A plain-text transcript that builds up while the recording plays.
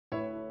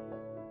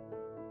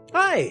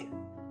Hi,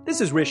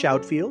 this is Rish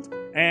Outfield.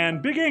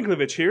 And Big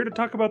Anklevich here to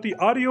talk about the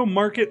Audio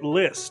Market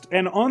List,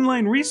 an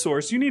online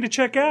resource you need to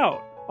check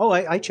out. Oh,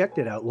 I checked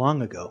it out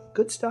long ago.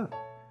 Good stuff.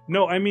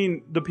 No, I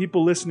mean the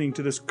people listening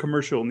to this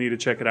commercial need to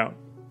check it out.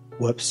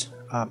 Whoops.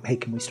 Hey,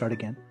 can we start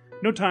again?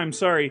 No time,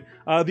 sorry.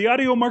 The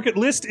Audio Market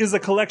List is a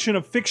collection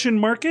of fiction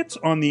markets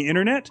on the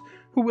internet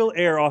who will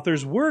air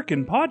authors' work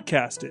and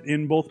podcast it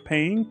in both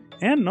paying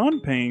and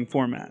non-paying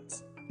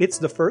formats. It's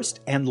the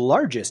first and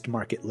largest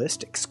market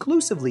list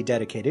exclusively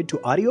dedicated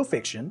to audio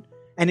fiction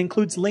and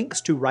includes links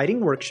to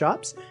writing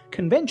workshops,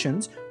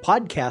 conventions,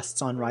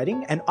 podcasts on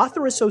writing, and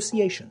author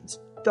associations.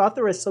 The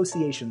author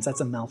associations,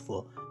 that's a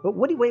mouthful. But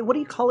what do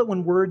you call it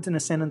when words in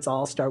a sentence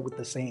all start with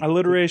the same?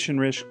 Alliteration,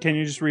 Rish. Can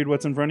you just read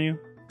what's in front of you?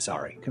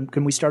 Sorry.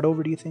 Can we start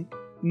over, do you think?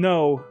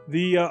 No.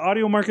 The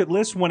Audio Market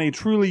List won a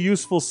Truly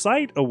Useful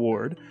Site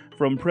award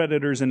from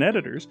Predators and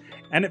Editors,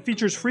 and it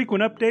features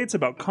frequent updates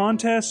about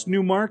contests,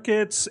 new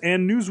markets,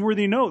 and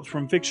newsworthy notes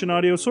from fiction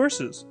audio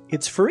sources.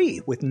 It's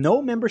free, with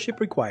no membership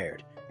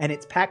required, and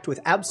it's packed with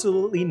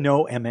absolutely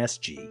no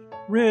MSG.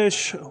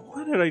 Rish,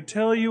 what did I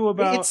tell you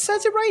about... It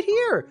says it right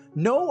here.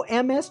 No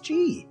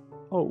MSG.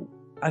 Oh,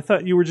 I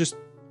thought you were just...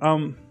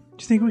 do you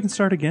think we can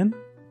start again?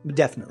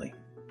 Definitely.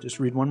 Just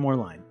read one more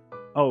line.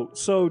 Oh,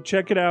 so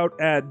check it out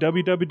at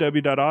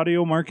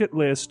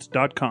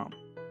www.audiomarketlist.com.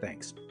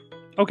 Thanks.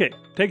 Okay,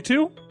 take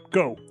two,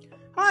 go.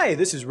 Hi,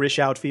 this is Rish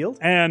Outfield.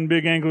 And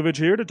Big Anklevich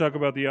here to talk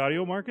about the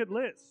Audio Market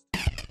List.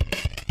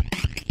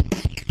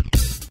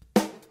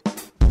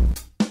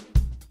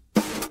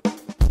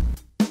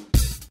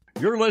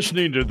 You're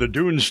listening to the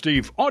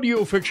Dunesteef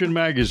Audio Fiction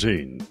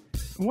Magazine.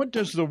 What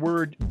does the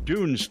word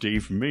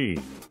Dunesteef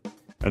mean?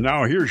 And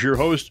now here's your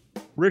host,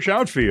 Rish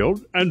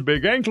Outfield and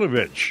Big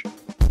Anklevich.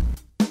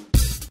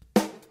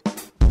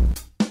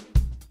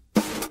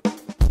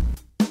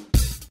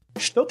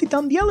 Stoti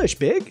tam dielish,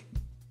 Big.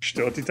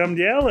 Stoti tam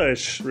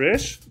dielish,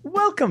 Rish.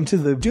 Welcome to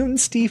the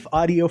Dunesteef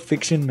Audio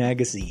Fiction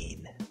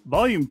Magazine.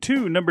 Volume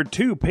 2, Number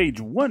 2, page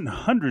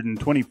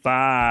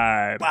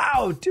 125.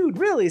 Wow, dude,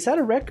 really? Is that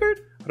a record?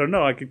 I don't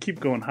know, I could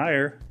keep going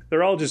higher.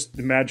 They're all just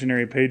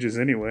imaginary pages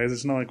anyways.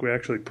 It's not like we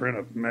actually print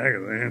a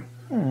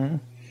magazine.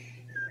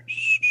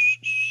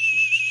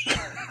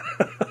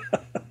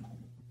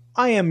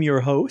 I am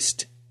your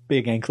host,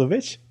 Big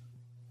Anklevich.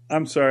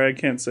 I'm sorry, I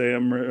can't say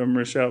I'm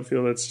Rish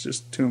Outfield. That's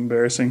just too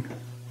embarrassing.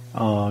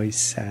 Oh, you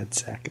sad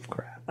sack of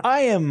crap.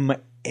 I am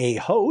a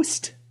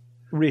host,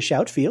 Rish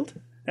Outfield.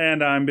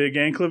 And I'm Big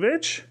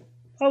Anklevich.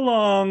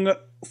 Along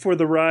for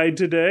the ride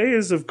today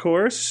is, of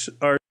course,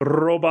 our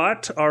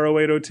robot,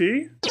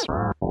 R-O-8-O-T.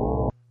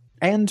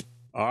 And...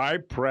 I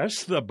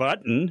press the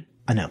button.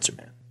 Announcer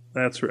Man.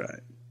 That's right.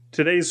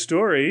 Today's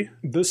story...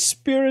 The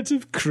Spirit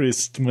of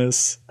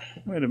Christmas.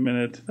 Wait a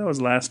minute. That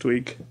was last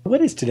week. What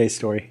is today's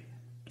story?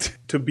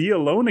 To Be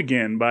Alone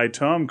Again by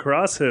Tom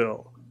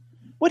Crosshill.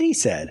 What he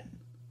said.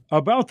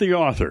 About the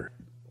author.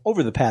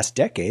 Over the past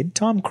decade,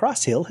 Tom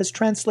Crosshill has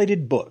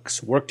translated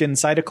books, worked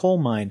inside a coal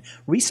mine,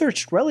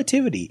 researched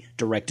relativity,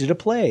 directed a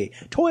play,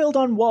 toiled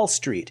on Wall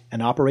Street,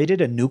 and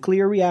operated a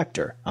nuclear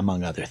reactor,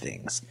 among other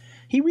things.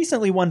 He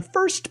recently won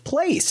first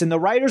place in the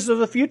Writers of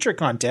the Future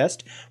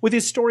contest with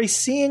his story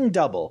Seeing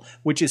Double,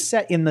 which is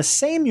set in the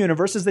same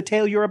universe as the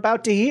tale you're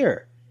about to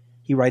hear.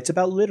 He writes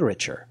about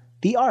literature,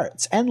 the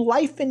arts, and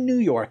life in New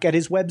York at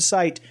his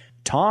website,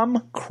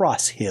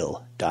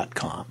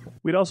 tomcrosshill.com.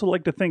 We'd also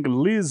like to thank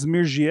Liz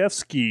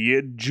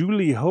Mierzejewski,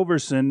 Julie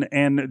Hoverson,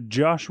 and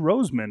Josh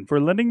Roseman for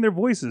lending their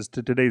voices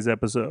to today's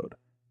episode.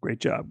 Great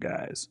job,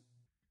 guys.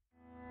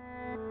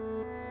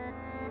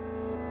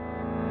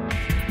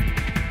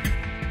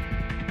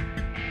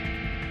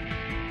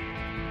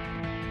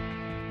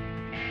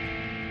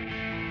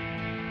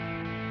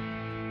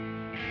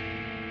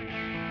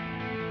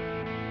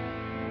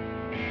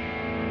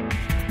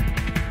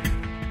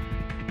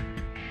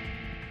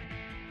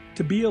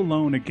 To Be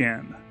Alone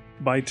Again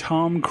by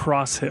Tom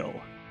Crosshill.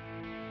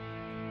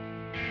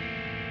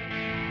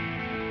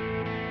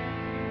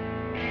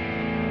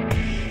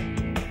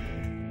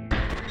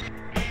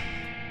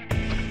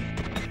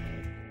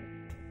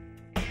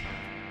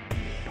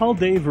 Paul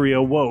Davery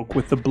awoke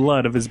with the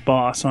blood of his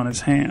boss on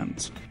his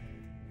hands.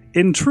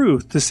 In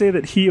truth, to say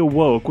that he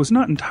awoke was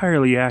not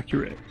entirely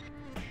accurate.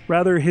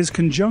 Rather, his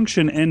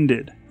conjunction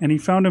ended, and he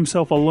found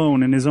himself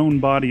alone in his own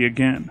body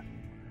again.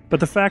 But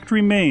the fact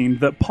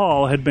remained that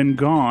Paul had been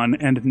gone,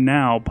 and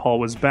now Paul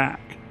was back.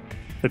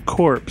 The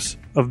corpse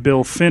of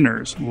Bill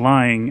Finners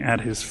lying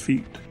at his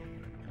feet.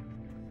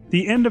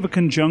 The end of a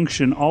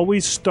conjunction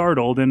always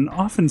startled and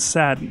often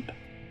saddened.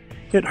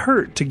 It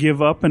hurt to give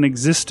up an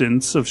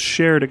existence of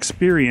shared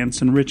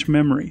experience and rich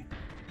memory.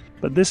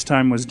 But this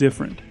time was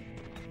different.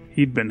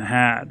 He'd been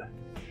had.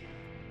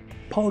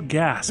 Paul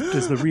gasped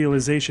as the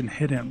realization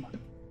hit him.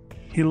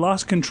 He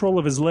lost control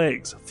of his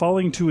legs,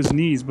 falling to his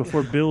knees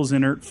before Bill's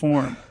inert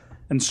form,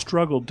 and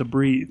struggled to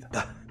breathe.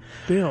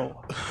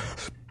 Bill,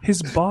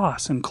 his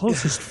boss and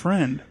closest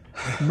friend,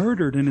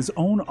 murdered in his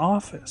own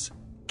office,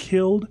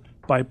 killed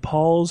by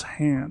Paul's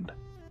hand.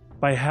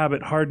 By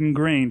habit hard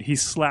ingrained, he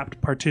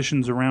slapped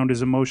partitions around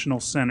his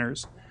emotional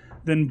centers,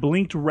 then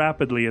blinked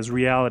rapidly as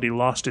reality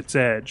lost its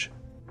edge.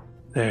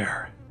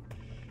 There.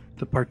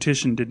 The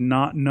partition did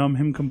not numb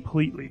him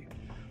completely,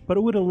 but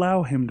it would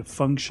allow him to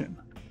function.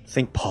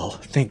 Think, Paul,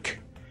 think.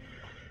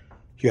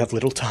 You have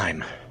little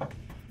time.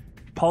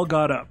 Paul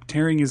got up,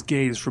 tearing his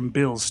gaze from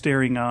Bill's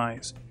staring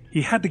eyes.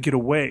 He had to get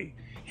away.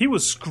 He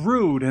was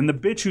screwed, and the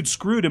bitch who'd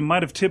screwed him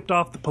might have tipped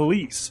off the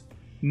police.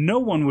 No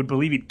one would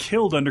believe he'd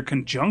killed under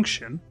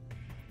conjunction.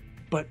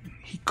 But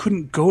he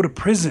couldn't go to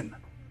prison.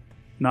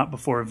 Not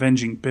before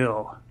avenging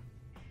Bill.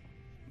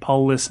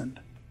 Paul listened.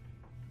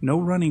 No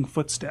running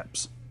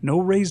footsteps. No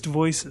raised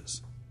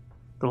voices.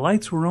 The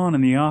lights were on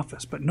in the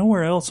office, but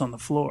nowhere else on the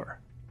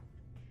floor.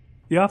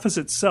 The office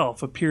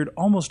itself appeared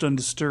almost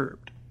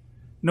undisturbed.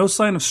 No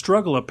sign of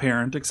struggle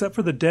apparent except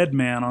for the dead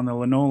man on the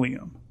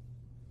linoleum.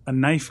 A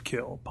knife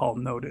kill, Paul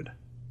noted.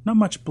 Not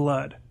much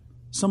blood.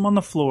 Some on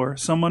the floor,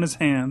 some on his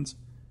hands,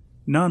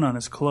 none on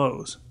his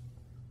clothes.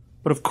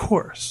 But of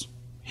course,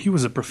 he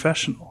was a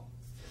professional.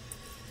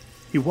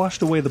 He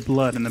washed away the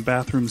blood in the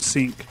bathroom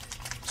sink,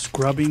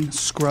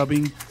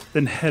 scrubbing,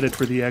 then headed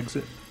for the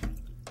exit.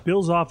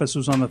 Bill's office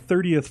was on the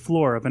 30th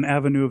floor of an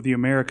Avenue of the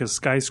Americas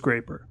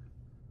skyscraper.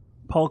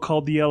 Paul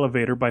called the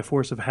elevator by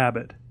force of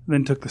habit,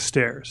 then took the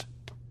stairs.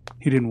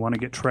 He didn't want to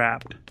get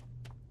trapped.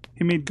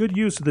 He made good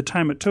use of the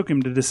time it took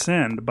him to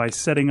descend by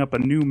setting up a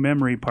new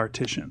memory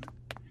partition.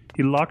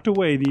 He locked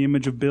away the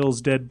image of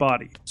Bill's dead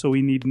body, so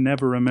he need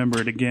never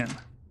remember it again.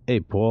 Hey,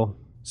 Paul,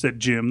 said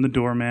Jim, the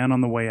doorman,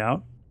 on the way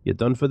out. You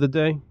done for the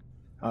day?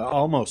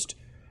 Almost.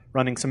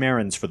 Running some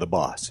errands for the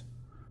boss.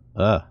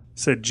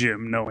 Said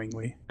Jim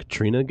knowingly.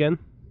 Katrina again?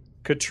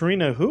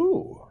 Katrina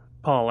who?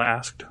 Paul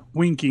asked,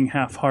 winking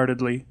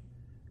half-heartedly.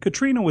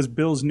 Katrina was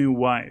Bill's new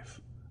wife,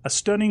 a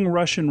stunning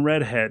Russian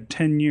redhead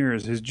 10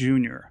 years his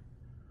junior.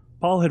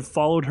 Paul had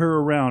followed her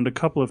around a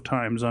couple of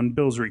times on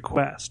Bill's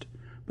request,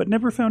 but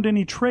never found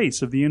any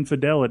trace of the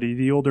infidelity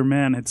the older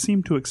man had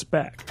seemed to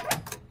expect.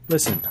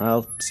 Listen,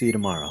 I'll see you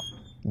tomorrow.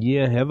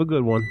 Yeah, have a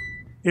good one.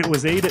 It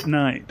was 8 at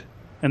night,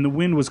 and the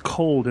wind was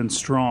cold and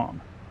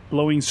strong,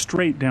 blowing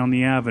straight down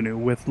the avenue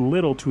with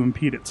little to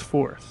impede its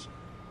force.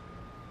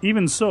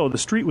 Even so, the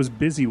street was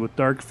busy with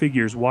dark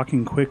figures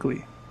walking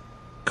quickly,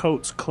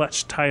 coats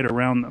clutched tight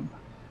around them.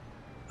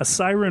 A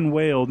siren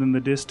wailed in the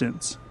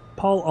distance.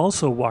 Paul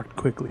also walked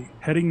quickly,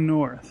 heading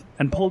north,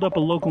 and pulled up a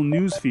local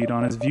news feed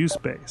on his view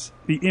space,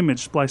 the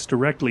image spliced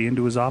directly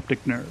into his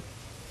optic nerve.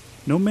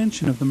 No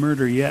mention of the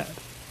murder yet.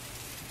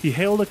 He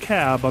hailed a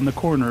cab on the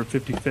corner of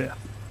 55th.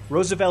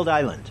 Roosevelt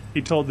Island,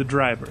 he told the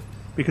driver,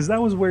 because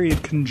that was where he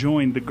had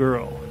conjoined the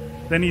girl.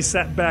 Then he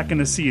sat back in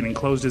a seat and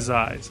closed his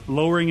eyes,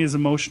 lowering his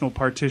emotional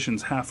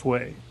partitions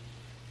halfway.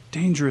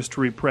 Dangerous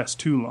to repress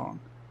too long.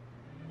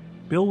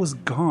 Bill was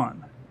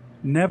gone,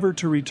 never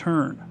to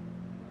return.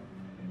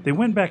 They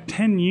went back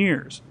 10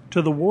 years,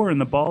 to the war in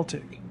the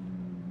Baltic.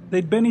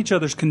 They'd been each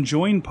other's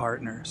conjoined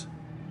partners.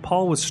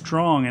 Paul was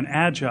strong and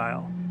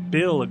agile,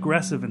 Bill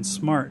aggressive and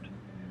smart.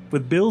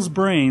 With Bill's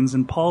brains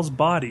and Paul's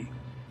body,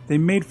 they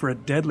made for a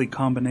deadly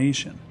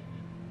combination.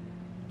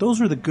 Those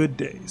were the good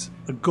days,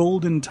 a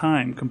golden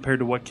time compared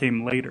to what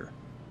came later.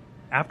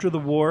 After the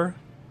war,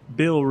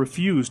 Bill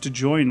refused to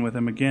join with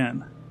him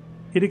again.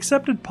 He'd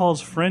accepted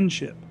Paul's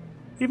friendship,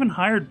 even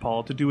hired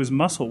Paul to do his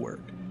muscle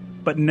work,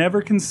 but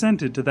never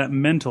consented to that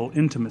mental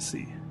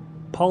intimacy.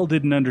 Paul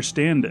didn't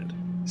understand it,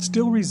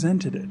 still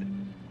resented it.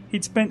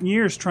 He'd spent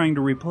years trying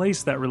to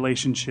replace that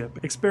relationship,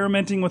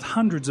 experimenting with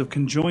hundreds of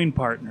conjoined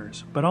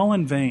partners, but all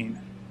in vain.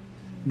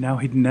 Now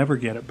he'd never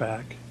get it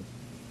back.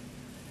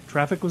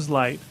 Traffic was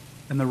light,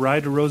 and the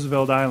ride to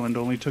Roosevelt Island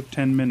only took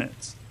 10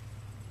 minutes.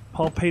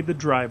 Paul paid the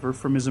driver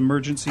from his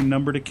emergency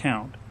numbered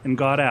account and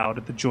got out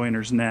at the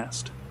Joiner's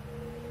Nest.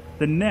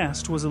 The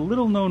Nest was a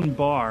little-known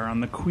bar on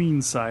the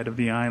Queen side of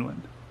the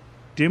island,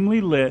 dimly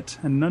lit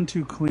and none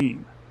too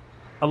clean.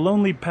 A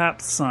lonely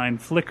Pabst sign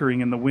flickering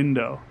in the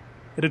window.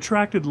 It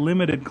attracted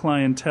limited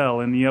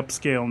clientele in the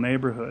upscale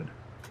neighborhood.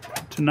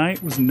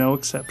 Tonight was no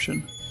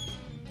exception.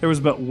 There was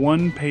but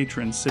one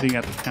patron sitting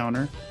at the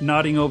counter,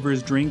 nodding over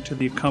his drink to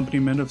the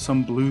accompaniment of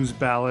some blues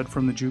ballad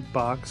from the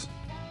jukebox.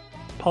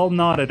 Paul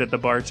nodded at the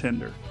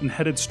bartender and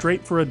headed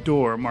straight for a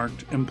door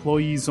marked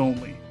Employees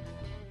Only.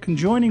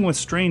 Conjoining with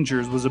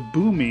strangers was a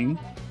booming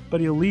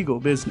but illegal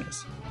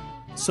business,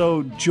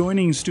 so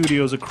joining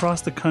studios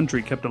across the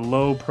country kept a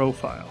low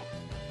profile.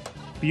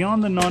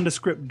 Beyond the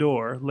nondescript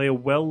door lay a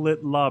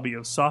well-lit lobby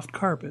of soft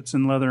carpets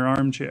and leather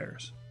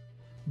armchairs.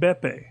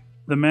 Beppe,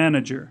 the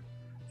manager,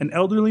 an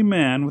elderly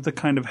man with a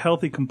kind of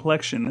healthy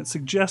complexion that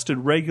suggested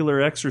regular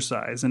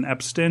exercise and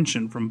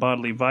abstention from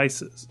bodily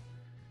vices,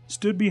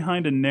 stood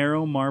behind a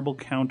narrow marble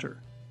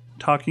counter,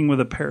 talking with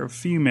a pair of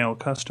female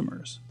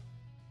customers.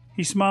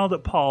 He smiled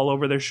at Paul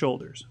over their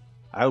shoulders.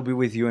 I'll be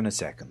with you in a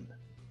second.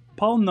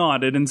 Paul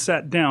nodded and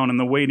sat down in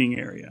the waiting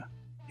area.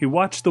 He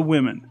watched the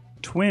women,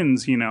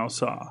 twins he now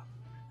saw,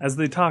 as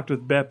they talked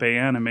with Beppe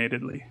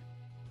animatedly.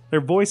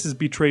 Their voices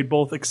betrayed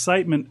both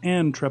excitement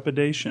and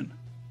trepidation.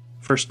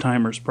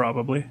 First-timers,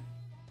 probably.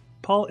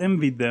 Paul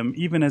envied them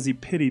even as he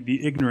pitied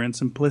the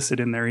ignorance implicit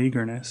in their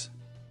eagerness.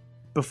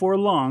 Before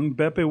long,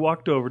 Beppe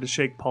walked over to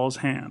shake Paul's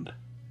hand.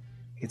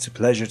 It's a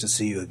pleasure to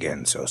see you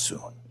again so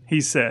soon,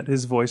 he said,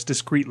 his voice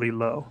discreetly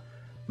low.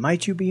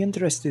 Might you be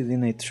interested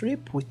in a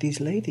trip with these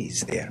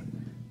ladies there?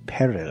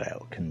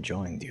 Parallel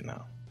conjoined, you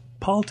know.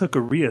 Paul took a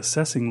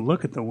reassessing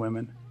look at the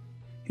women.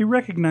 He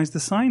recognized the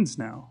signs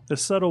now, the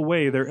subtle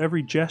way their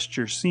every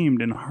gesture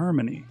seemed in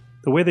harmony,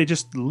 the way they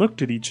just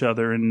looked at each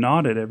other and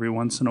nodded every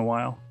once in a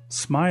while,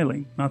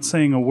 smiling, not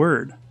saying a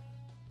word.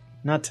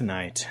 Not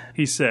tonight,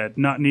 he said,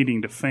 not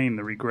needing to feign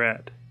the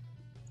regret.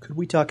 Could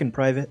we talk in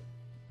private?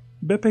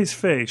 Beppe's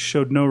face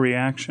showed no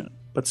reaction,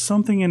 but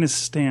something in his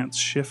stance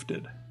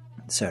shifted.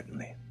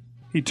 Certainly.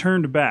 He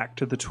turned back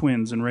to the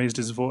twins and raised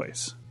his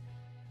voice.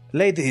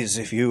 Ladies,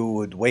 if you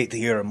would wait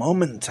here a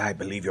moment, I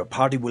believe your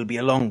party will be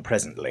along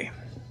presently.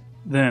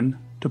 Then,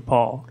 to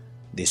Paul.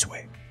 This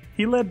way.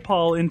 He led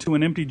Paul into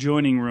an empty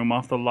joining room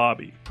off the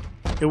lobby.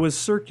 It was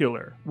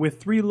circular, with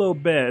 3 low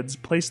beds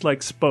placed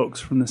like spokes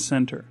from the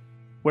center,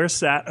 where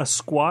sat a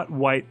squat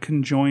white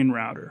conjoin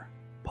router.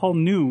 Paul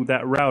knew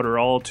that router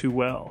all too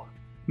well.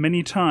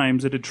 Many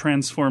times it had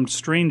transformed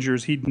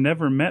strangers he'd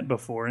never met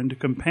before into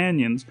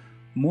companions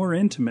more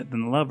intimate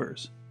than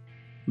lovers.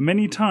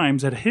 Many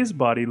times had his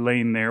body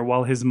lain there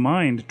while his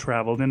mind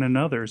traveled in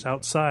another's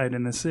outside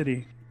in the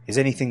city. Is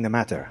anything the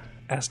matter?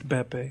 Asked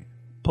Beppe,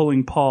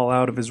 pulling Paul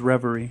out of his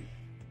reverie.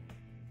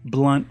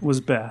 Blunt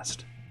was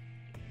best.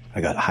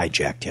 I got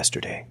hijacked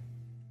yesterday.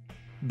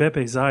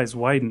 Beppe's eyes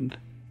widened,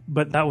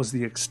 but that was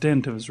the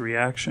extent of his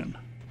reaction.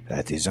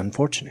 That is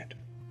unfortunate.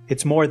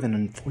 It's more than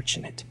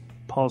unfortunate,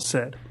 Paul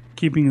said,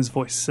 keeping his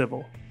voice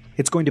civil.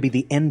 It's going to be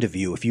the end of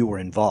you if you were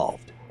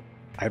involved.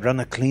 I run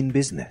a clean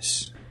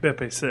business,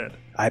 Beppe said.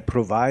 I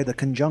provide a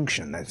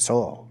conjunction, that's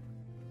all.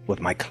 What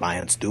my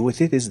clients do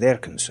with it is their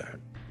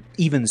concern.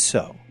 Even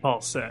so,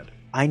 Paul said,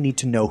 I need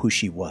to know who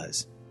she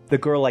was. The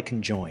girl I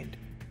conjoined.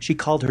 She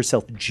called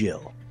herself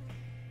Jill.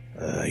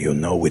 You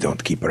know we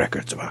don't keep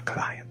records of our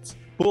clients.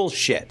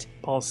 Bullshit,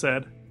 Paul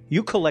said.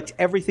 You collect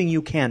everything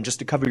you can just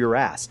to cover your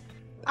ass.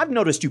 I've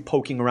noticed you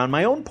poking around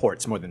my own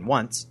ports more than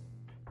once.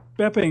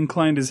 Beppe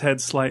inclined his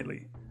head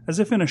slightly, as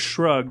if in a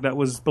shrug that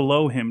was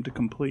below him to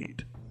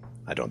complete.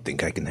 I don't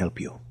think I can help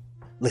you.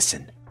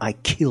 Listen, I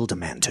killed a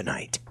man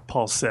tonight,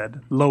 Paul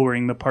said,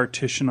 lowering the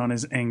partition on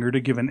his anger to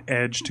give an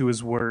edge to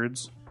his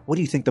words. What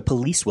do you think the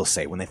police will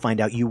say when they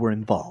find out you were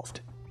involved?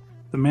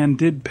 The man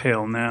did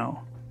pale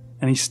now,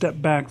 and he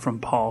stepped back from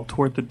Paul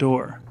toward the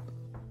door.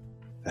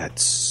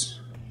 That's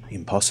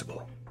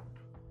impossible.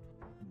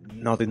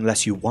 Not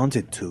unless you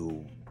wanted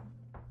to.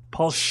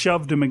 Paul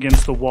shoved him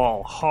against the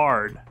wall,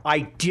 hard. I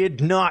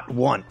did not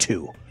want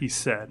to, he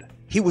said.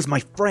 He was my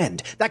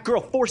friend. That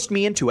girl forced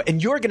me into it,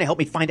 and you're going to help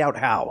me find out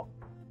how.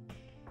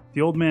 The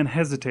old man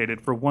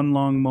hesitated for one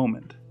long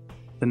moment,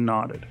 then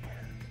nodded.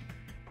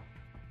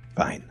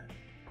 Fine.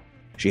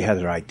 She had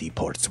her ID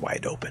ports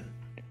wide open.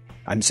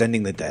 I'm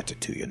sending the data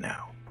to you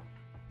now.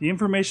 The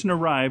information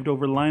arrived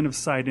over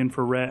line-of-sight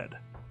infrared,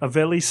 a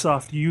very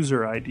soft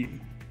user ID.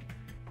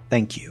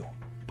 Thank you,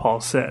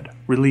 Paul said,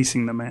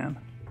 releasing the man.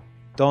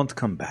 Don't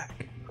come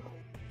back.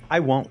 I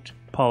won't,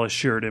 Paul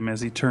assured him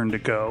as he turned to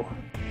go.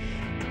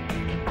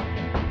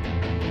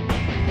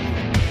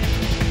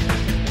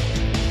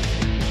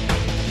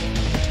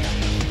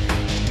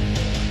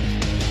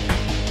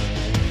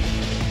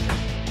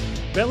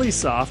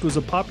 Bellysoft was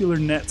a popular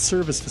net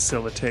service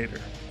facilitator,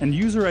 and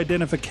user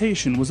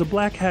identification was a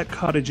black hat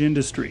cottage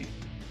industry.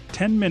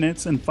 10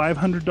 minutes and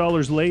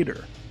 $500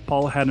 later,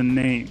 Paul had a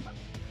name,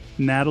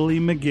 Natalie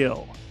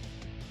McGill,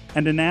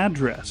 and an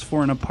address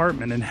for an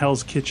apartment in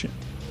Hell's Kitchen.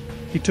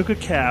 He took a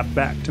cab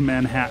back to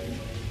Manhattan.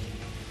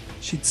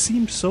 She'd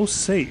seemed so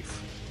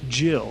safe,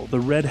 Jill, the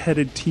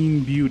red-headed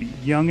teen beauty,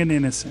 young and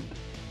innocent.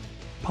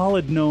 Paul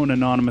had known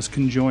anonymous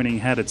conjoining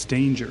had its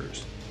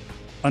dangers.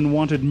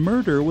 Unwanted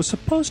murder was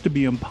supposed to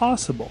be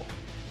impossible,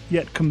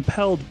 yet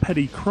compelled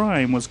petty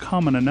crime was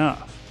common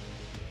enough.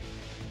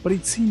 But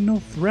he'd seen no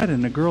threat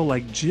in a girl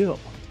like Jill.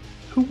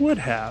 Who would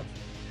have?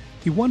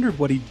 He wondered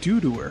what he'd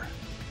do to her.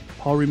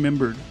 Paul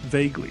remembered,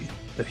 vaguely,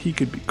 that he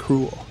could be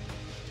cruel.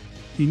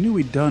 He knew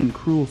he'd done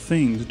cruel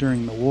things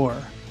during the war,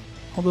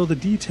 although the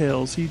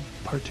details he'd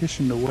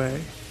partitioned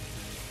away.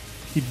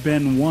 He'd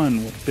been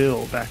one with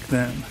Bill back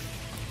then.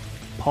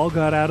 Paul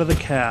got out of the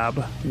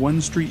cab, one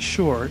street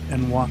short,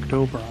 and walked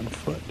over on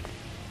foot.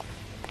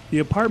 The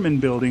apartment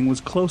building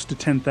was close to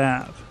 10th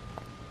Ave,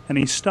 and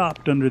he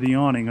stopped under the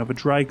awning of a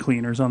dry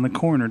cleaner's on the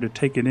corner to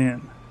take it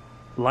in.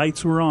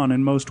 Lights were on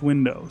in most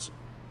windows,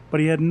 but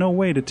he had no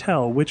way to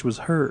tell which was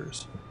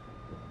hers.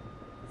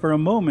 For a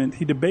moment,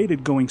 he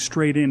debated going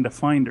straight in to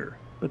find her,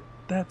 but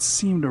that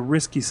seemed a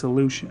risky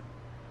solution.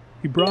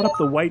 He brought up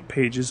the white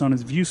pages on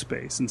his view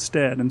space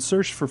instead and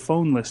searched for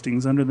phone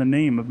listings under the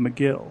name of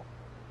McGill.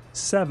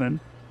 7,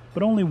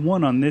 but only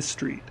 1 on this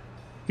street.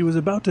 He was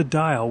about to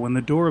dial when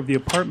the door of the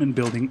apartment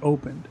building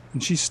opened,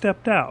 and she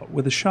stepped out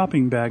with a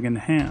shopping bag in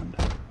hand.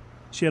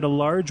 She had a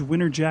large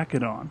winter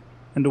jacket on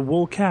and a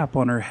wool cap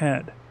on her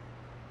head,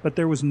 but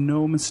there was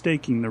no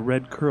mistaking the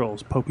red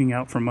curls poking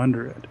out from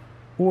under it,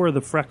 or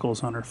the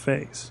freckles on her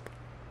face.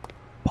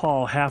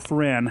 Paul half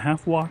ran,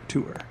 half walked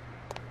to her.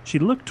 She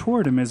looked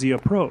toward him as he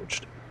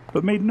approached,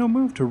 but made no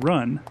move to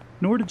run,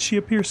 nor did she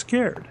appear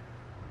scared.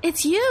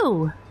 It's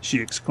you! She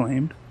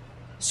exclaimed.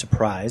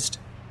 Surprised?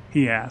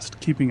 He asked,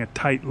 keeping a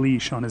tight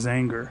leash on his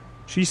anger.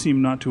 She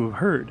seemed not to have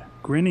heard,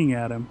 grinning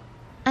at him.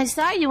 I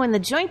saw you in the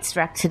joint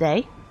struck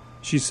today,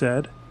 she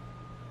said.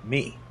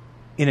 Me?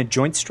 In a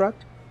joint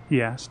struct?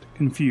 He asked,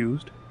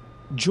 confused.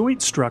 Joint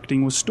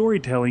structing was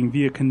storytelling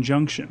via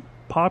conjunction,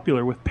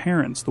 popular with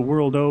parents the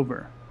world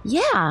over.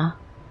 Yeah,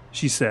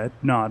 she said,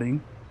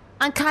 nodding.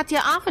 Aunt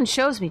Katya often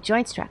shows me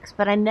joint structs,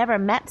 but I never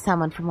met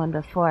someone from one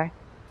before.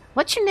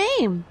 What's your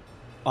name?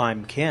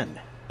 I'm Ken,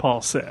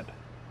 Paul said.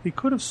 He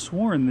could have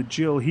sworn that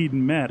Jill he'd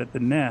met at the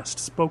Nest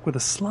spoke with a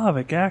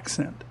Slavic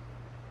accent,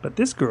 but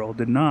this girl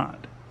did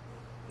not.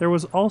 There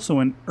was also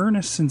an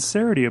earnest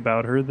sincerity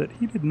about her that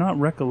he did not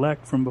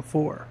recollect from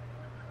before.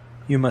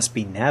 You must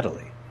be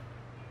Natalie.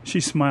 She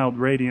smiled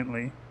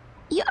radiantly.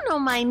 You know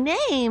my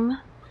name.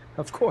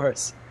 Of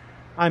course.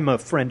 I'm a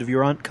friend of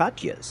your Aunt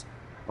Katya's.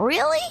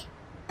 Really?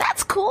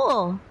 That's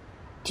cool.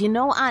 Do you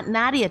know Aunt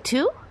Nadia,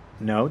 too?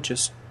 No,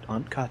 just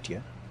Aunt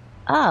Katya.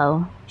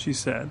 Oh, she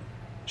said.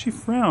 She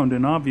frowned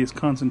in obvious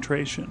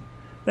concentration,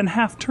 then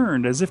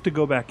half-turned as if to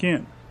go back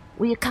in.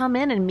 Will you come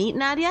in and meet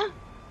Nadia?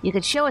 You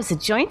could show us a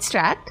joint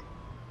struct.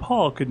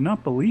 Paul could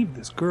not believe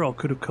this girl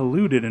could have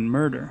colluded in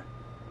murder.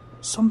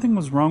 Something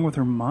was wrong with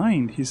her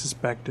mind, he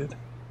suspected,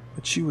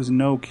 but she was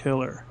no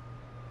killer.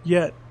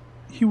 Yet,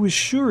 he was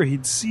sure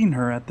he'd seen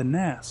her at the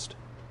Nest.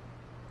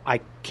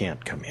 I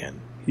can't come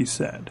in, he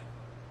said.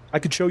 I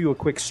could show you a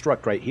quick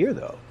struct right here,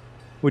 though.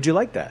 Would you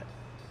like that?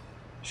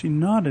 She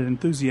nodded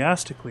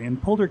enthusiastically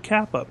and pulled her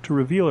cap up to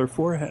reveal her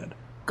forehead.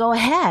 Go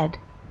ahead.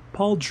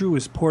 Paul drew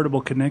his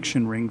portable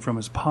connection ring from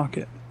his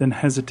pocket, then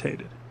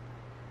hesitated.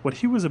 What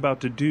he was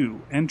about to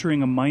do,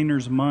 entering a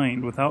minor's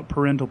mind without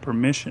parental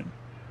permission,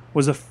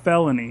 was a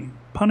felony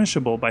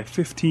punishable by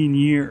 15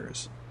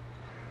 years.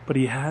 But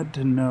he had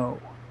to know.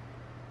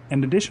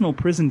 And additional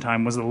prison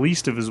time was the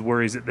least of his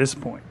worries at this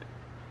point.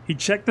 He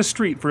checked the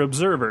street for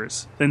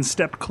observers, then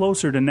stepped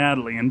closer to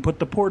Natalie and put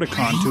the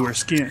porticon to her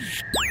skin.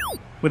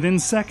 Within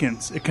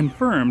seconds, it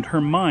confirmed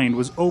her mind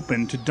was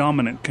open to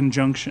dominant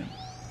conjunction.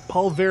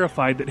 Paul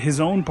verified that his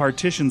own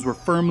partitions were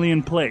firmly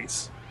in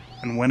place,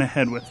 and went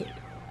ahead with it.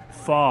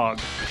 Fog,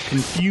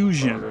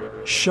 confusion,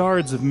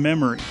 shards of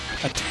memory,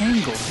 a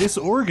tangle,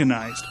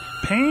 disorganized,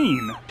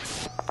 pain.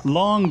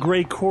 Long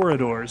gray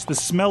corridors, the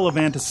smell of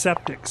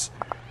antiseptics,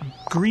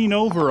 green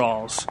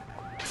overalls.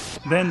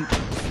 Then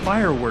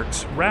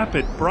fireworks,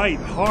 rapid, bright,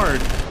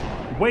 hard.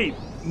 Wait,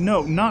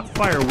 no, not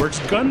fireworks,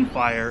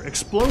 gunfire,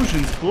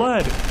 explosions,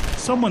 blood,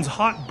 someone's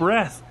hot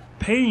breath,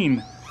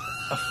 pain,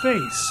 a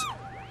face.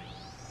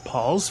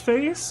 Paul's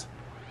face?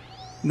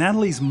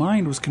 Natalie's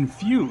mind was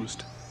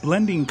confused,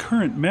 blending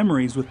current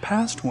memories with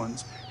past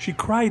ones. She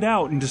cried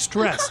out in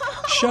distress,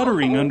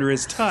 shuddering under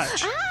his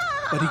touch.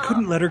 But he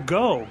couldn't let her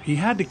go. He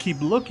had to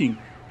keep looking,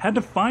 had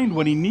to find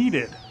what he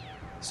needed.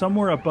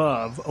 Somewhere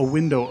above, a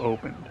window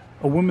opened.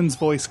 A woman's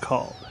voice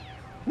called.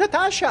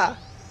 Natasha!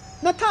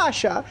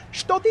 Natasha!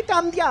 Что ты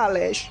там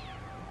делаешь?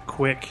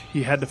 Quick,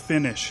 he had to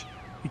finish.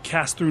 He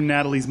cast through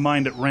Natalie's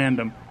mind at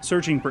random,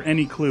 searching for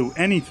any clue,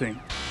 anything.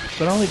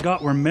 But all he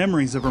got were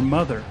memories of her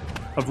mother,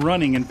 of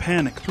running in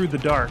panic through the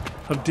dark,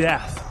 of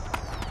death.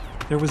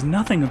 There was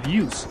nothing of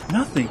use,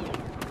 nothing.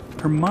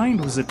 Her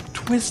mind was a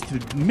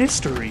twisted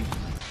mystery.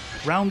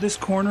 Round this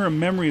corner, a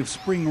memory of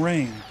spring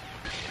rain.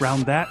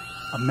 Round that,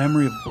 a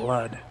memory of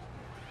blood.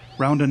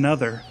 Round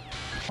another,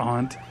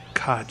 Aunt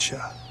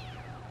Katya.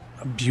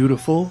 A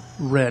beautiful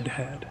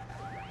redhead.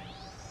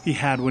 He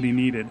had what he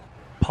needed.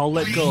 Paul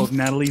let go of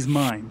Natalie's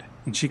mind,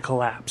 and she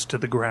collapsed to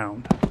the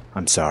ground.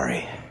 I'm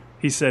sorry,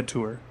 he said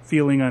to her,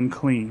 feeling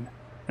unclean,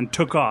 and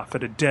took off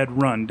at a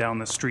dead run down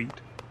the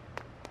street.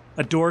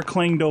 A door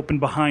clanged open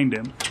behind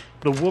him.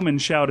 The woman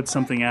shouted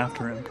something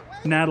after him.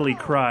 Natalie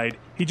cried.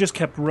 He just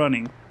kept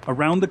running,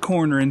 around the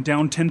corner and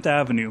down 10th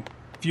Avenue.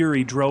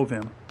 Fury drove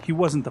him. He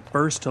wasn't the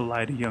first to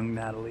lie to young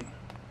Natalie.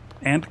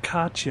 Aunt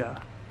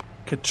Katya,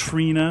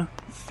 Katrina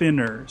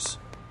Finners.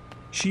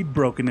 She'd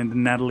broken into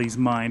Natalie's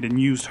mind and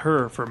used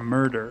her for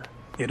murder.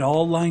 It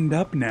all lined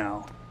up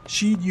now.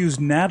 She'd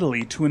used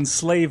Natalie to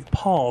enslave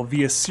Paul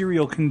via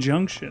serial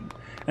conjunction,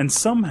 and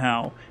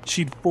somehow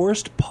she'd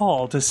forced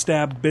Paul to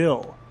stab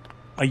Bill,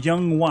 a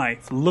young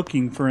wife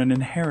looking for an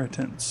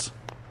inheritance.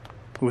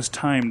 It was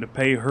time to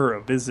pay her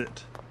a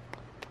visit.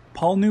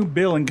 Paul knew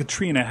Bill and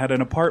Katrina had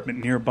an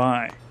apartment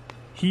nearby.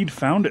 He'd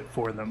found it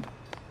for them.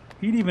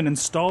 He'd even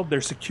installed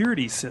their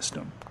security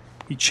system.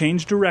 He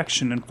changed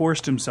direction and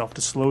forced himself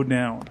to slow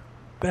down.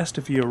 Best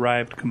if he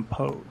arrived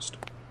composed.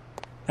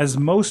 As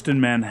most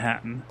in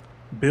Manhattan,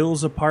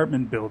 Bill's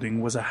apartment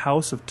building was a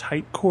house of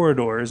tight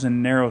corridors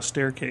and narrow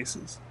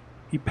staircases.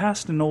 He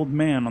passed an old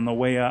man on the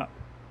way up,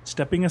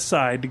 stepping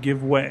aside to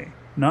give way,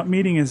 not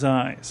meeting his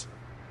eyes.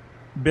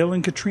 Bill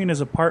and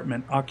Katrina's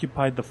apartment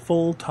occupied the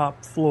full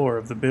top floor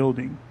of the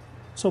building,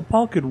 so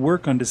Paul could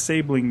work on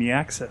disabling the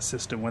access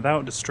system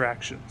without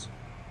distractions.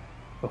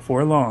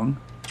 Before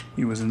long,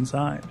 he was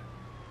inside.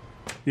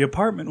 The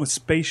apartment was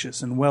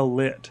spacious and well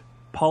lit.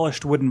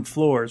 Polished wooden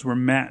floors were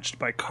matched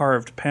by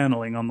carved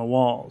paneling on the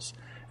walls,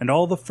 and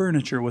all the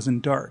furniture was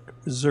in dark,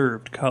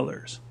 reserved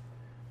colors.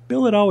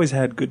 Bill had always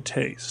had good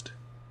taste.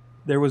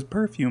 There was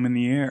perfume in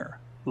the air,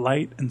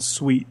 light and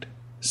sweet.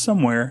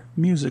 Somewhere,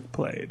 music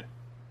played.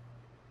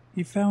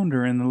 He found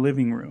her in the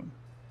living room.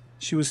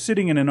 She was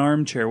sitting in an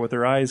armchair with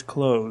her eyes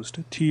closed,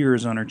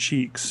 tears on her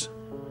cheeks.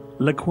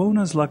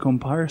 Lecuona's La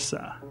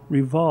Comparsa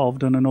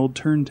revolved on an old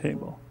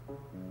turntable.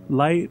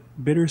 Light,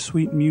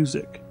 bittersweet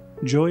music,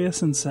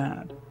 joyous and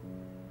sad.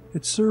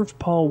 It served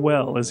Paul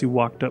well as he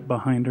walked up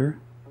behind her.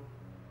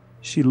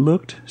 She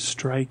looked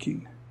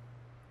striking.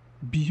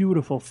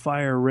 Beautiful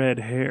fire-red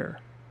hair,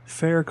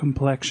 fair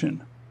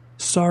complexion,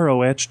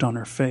 sorrow etched on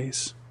her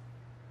face.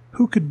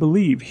 Who could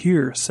believe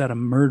here sat a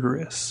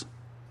murderess?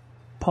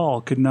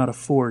 Paul could not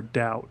afford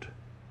doubt.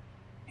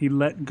 He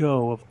let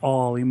go of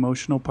all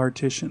emotional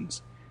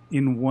partitions.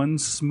 In one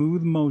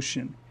smooth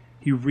motion,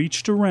 he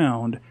reached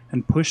around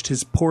and pushed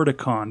his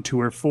porticon to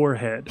her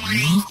forehead.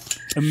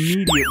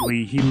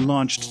 Immediately, he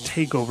launched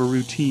takeover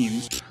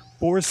routines,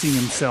 forcing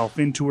himself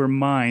into her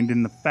mind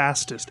in the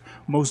fastest,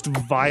 most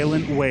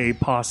violent way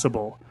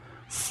possible,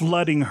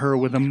 flooding her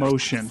with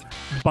emotion,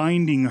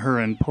 binding her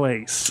in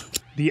place.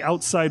 The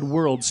outside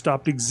world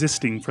stopped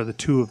existing for the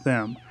two of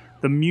them.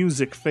 The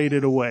music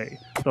faded away,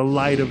 the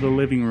light of the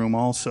living room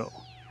also.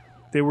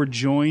 They were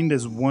joined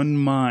as one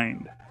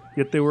mind,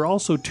 yet they were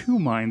also two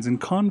minds in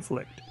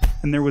conflict,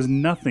 and there was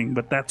nothing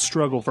but that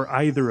struggle for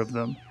either of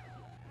them.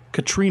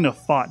 Katrina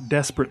fought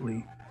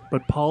desperately,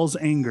 but Paul's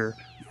anger,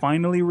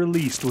 finally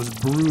released, was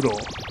brutal,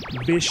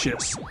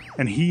 vicious,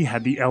 and he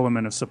had the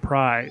element of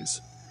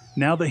surprise.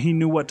 Now that he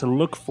knew what to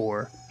look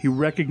for, he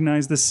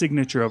recognized the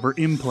signature of her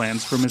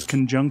implants from his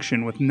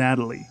conjunction with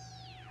Natalie.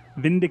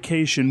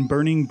 Vindication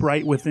burning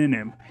bright within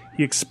him,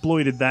 he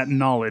exploited that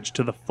knowledge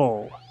to the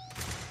full.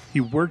 He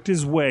worked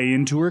his way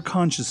into her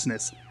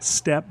consciousness,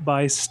 step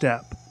by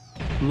step,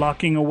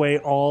 locking away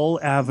all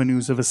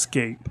avenues of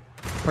escape,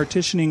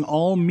 partitioning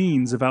all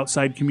means of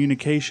outside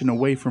communication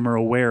away from her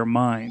aware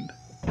mind.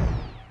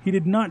 He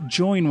did not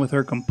join with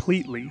her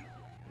completely.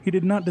 He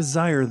did not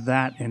desire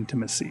that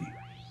intimacy.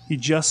 He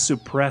just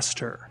suppressed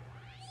her,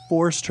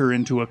 forced her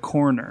into a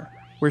corner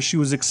where she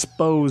was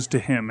exposed to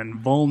him and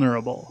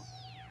vulnerable.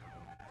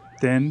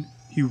 Then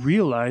he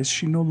realized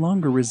she no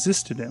longer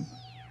resisted him.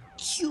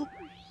 "You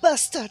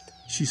bastard!"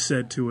 she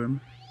said to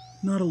him,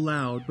 not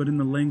aloud but in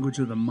the language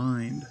of the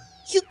mind.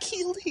 "You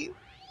killed him!"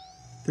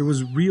 There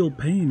was real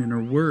pain in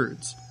her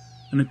words,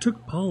 and it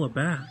took Paul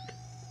aback.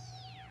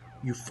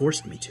 "You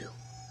forced me to."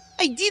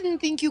 "I didn't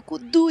think you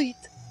could do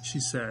it," she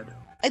said.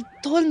 "I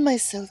told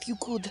myself you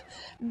could,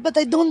 but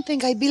I don't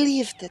think I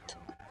believed it.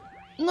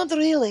 Not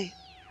really.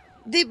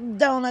 Deep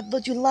down I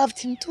thought you loved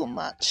him too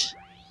much.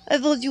 I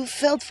thought you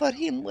felt for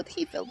him what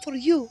he felt for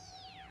you.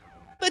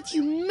 But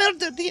you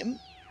murdered him.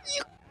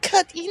 You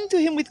cut into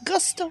him with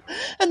gusto,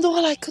 and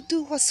all I could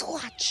do was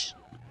watch."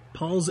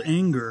 Paul's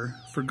anger,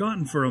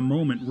 forgotten for a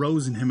moment,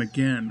 rose in him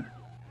again.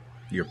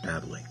 "You're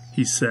babbling,"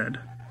 he said.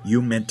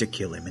 "You meant to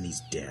kill him, and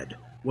he's dead.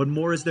 What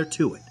more is there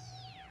to it?"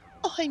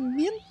 "Oh, I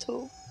meant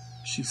to,"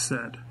 she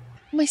said.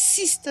 "My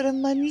sister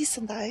and my niece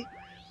and I,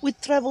 we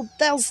traveled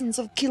thousands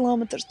of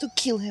kilometers to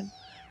kill him,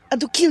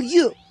 and to kill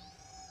you.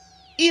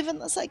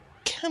 Even as I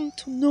came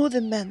to know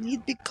the man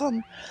he'd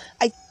become,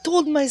 I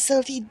told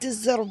myself he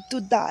deserved to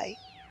die.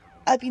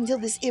 Up until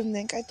this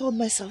evening, I told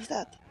myself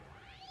that.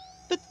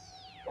 But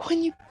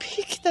when you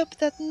picked up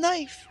that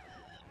knife,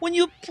 when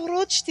you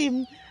approached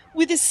him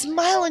with a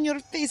smile on your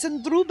face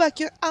and drew back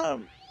your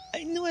arm,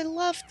 I knew I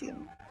loved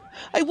him.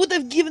 I would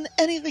have given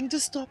anything to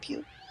stop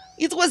you.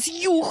 It was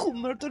you who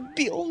murdered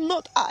Bill,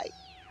 not I."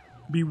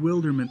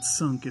 Bewilderment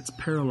sunk its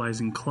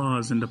paralyzing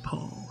claws into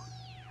Paul.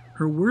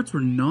 Her words were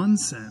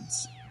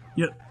nonsense,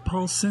 yet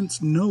Paul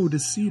sensed no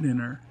deceit in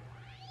her.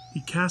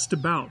 He cast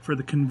about for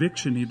the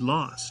conviction he'd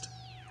lost.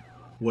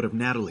 "What of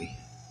Natalie?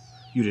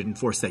 You didn't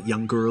force that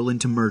young girl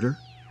into murder?"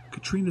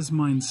 Katrina's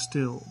mind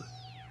stilled,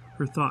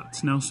 her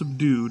thoughts now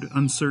subdued,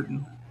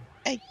 uncertain.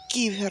 "I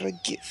give her a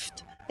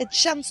gift, a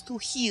chance to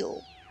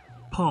heal."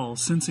 Paul,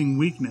 sensing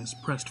weakness,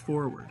 pressed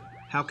forward.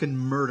 "How can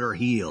murder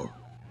heal?"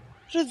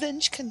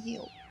 "Revenge can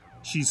heal."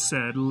 she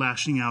said,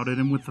 lashing out at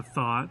him with the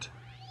thought.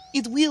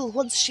 "It will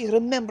once she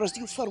remembers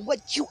you for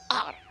what you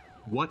are.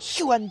 What?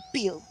 You and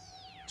Bill,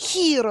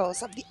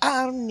 heroes of the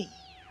army,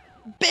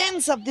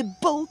 bands of the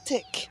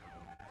Baltic.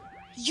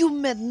 You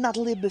met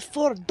Natalie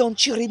before,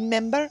 don't you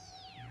remember?"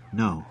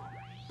 No.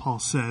 Paul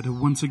said,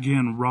 once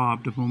again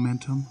robbed of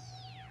momentum.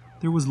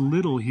 There was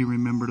little he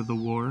remembered of the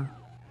war,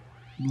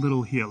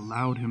 little he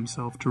allowed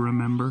himself to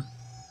remember.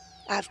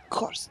 "Of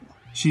course not,"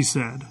 she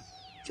said.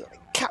 "You're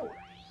a coward.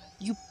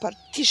 You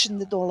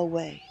partitioned it all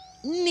away,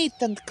 neat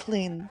and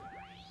clean.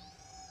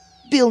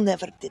 Bill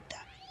never did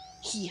that.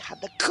 He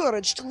had the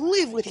courage to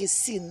live with his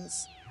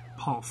sins."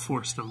 Paul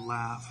forced a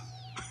laugh.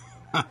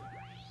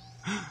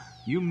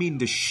 You mean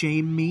to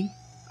shame me?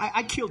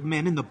 I killed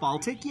men in the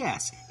Baltic,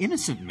 yes.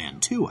 Innocent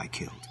men, too, I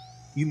killed.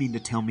 You mean to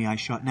tell me I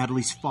shot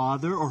Natalie's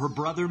father or her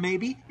brother,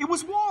 maybe? It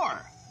was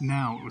war!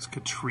 Now it was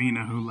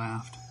Katrina who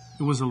laughed.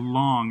 It was a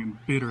long and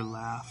bitter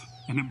laugh,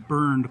 and it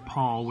burned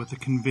Paul with the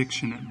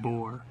conviction it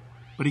bore.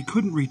 But he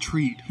couldn't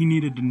retreat. He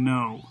needed to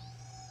know.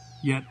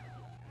 Yet,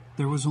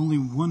 there was only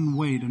one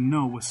way to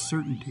know with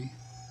certainty.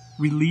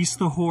 Release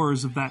the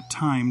horrors of that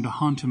time to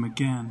haunt him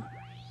again,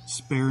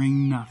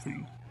 sparing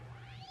nothing.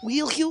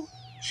 Will you?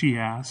 She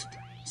asked,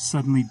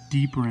 suddenly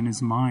deeper in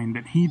his mind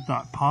than he'd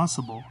thought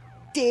possible.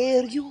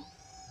 Dare you?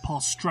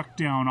 Paul struck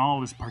down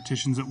all his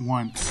partitions at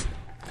once.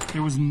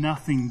 There was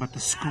nothing but the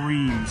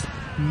screams,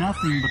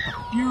 nothing but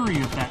the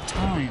fury of that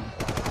time.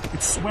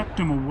 It swept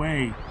him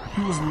away.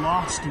 He was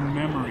lost in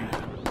memory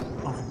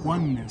of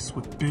oneness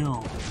with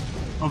Bill,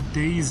 of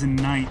days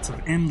and nights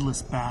of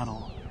endless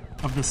battle,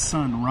 of the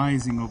sun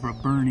rising over a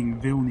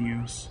burning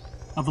Vilnius,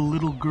 of a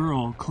little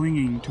girl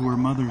clinging to her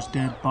mother's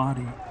dead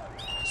body,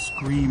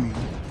 screaming,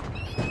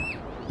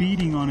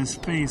 beating on his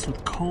face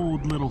with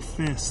cold little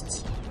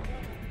fists.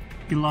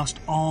 He lost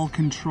all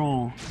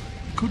control,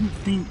 couldn't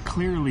think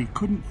clearly,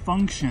 couldn't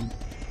function.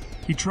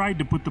 He tried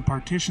to put the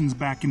partitions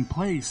back in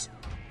place,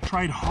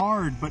 tried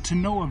hard, but to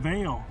no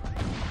avail.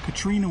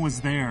 Katrina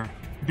was there,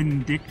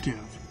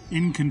 vindictive,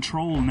 in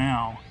control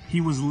now.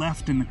 He was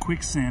left in the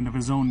quicksand of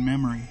his own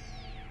memory.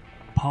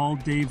 Paul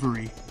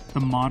Davery, the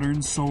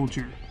modern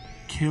soldier.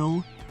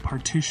 Kill,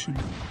 partition,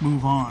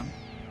 move on.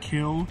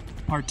 Kill,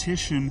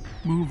 partition,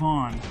 move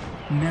on.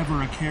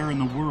 Never a care in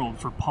the world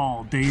for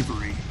Paul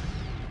Davery.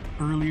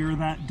 Earlier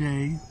that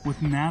day,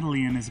 with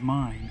Natalie in his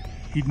mind,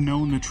 he'd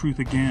known the truth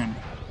again.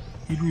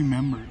 He'd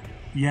remembered,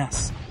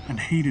 yes, and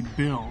hated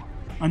Bill.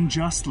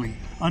 Unjustly,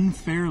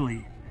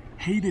 unfairly.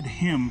 Hated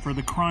him for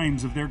the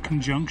crimes of their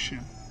conjunction.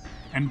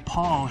 And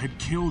Paul had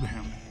killed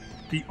him.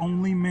 The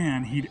only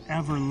man he'd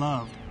ever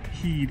loved,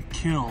 he'd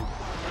killed.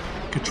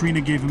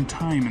 Katrina gave him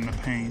time in the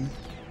pain.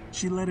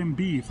 She let him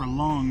be for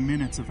long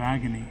minutes of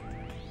agony.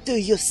 Do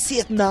you see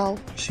it now?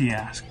 She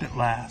asked at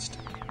last.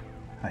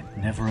 I'd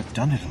never have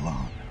done it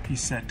alone, He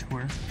said to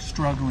her,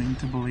 struggling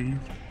to believe.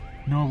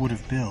 nor would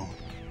have Bill.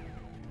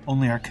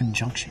 Only our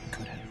conjunction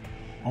could have.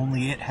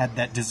 Only it had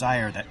that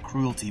desire, that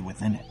cruelty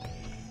within it.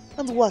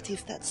 And what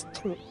if that's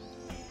true?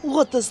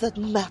 What does that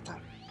matter?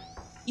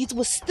 It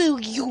was still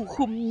you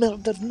who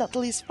murdered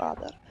Natalie's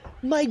father,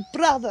 my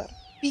brother,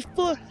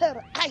 before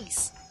her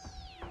eyes.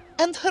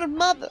 And her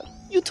mother.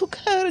 You took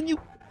her and you...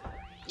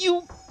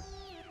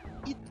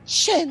 It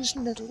changed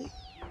Natalie.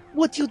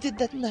 What you did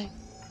that night.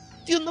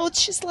 Do you know what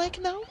she's like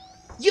now?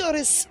 You're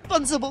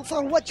responsible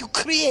for what you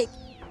create,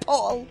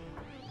 Paul.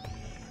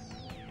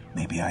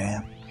 Maybe I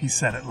am, He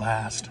said at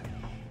last.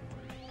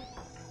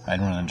 I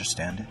don't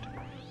understand it.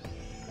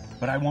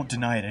 But I won't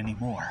deny it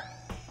anymore.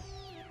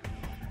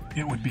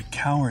 It would be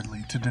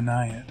cowardly to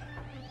deny it.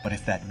 But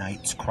if that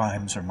night's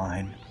crimes are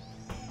mine,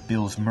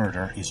 Bill's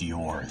murder is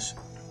yours.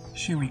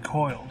 She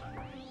recoiled.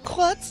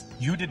 What?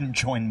 You didn't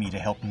join me to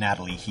help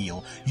Natalie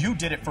heal. You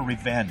did it for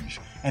revenge.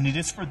 And it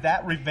is for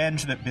that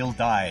revenge that Bill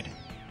died.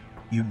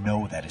 You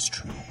know that is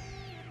true.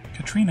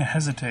 Katrina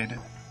hesitated,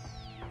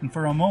 and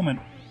for a moment,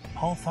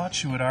 Paul thought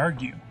she would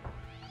argue.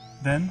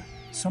 Then,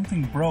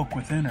 something broke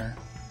within her.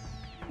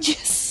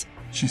 Yes,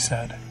 She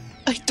said,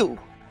 I do.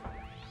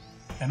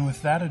 and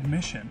with that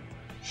admission,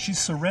 she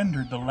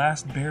surrendered the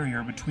last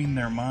barrier between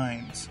their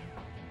minds.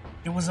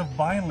 It was a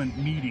violent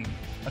meeting,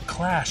 a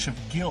clash of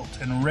guilt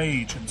and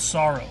rage and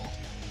sorrow,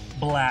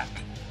 black,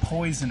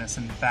 poisonous,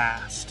 and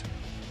vast.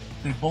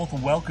 They both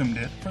welcomed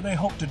it, for they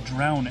hoped to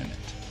drown in it.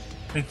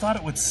 They thought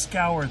it would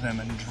scour them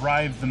and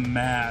drive them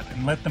mad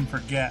and let them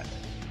forget.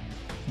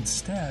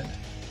 Instead,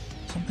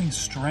 something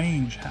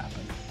strange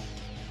happened.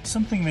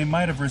 Something they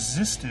might have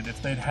resisted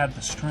if they'd had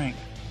the strength.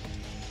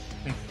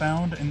 They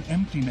found an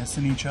emptiness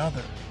in each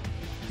other.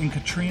 In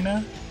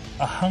Katrina,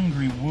 a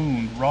hungry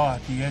wound raw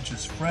at the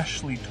edges,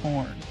 freshly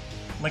torn,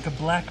 like a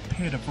black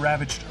pit of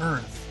ravaged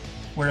earth,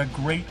 where a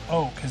great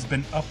oak has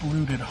been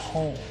uprooted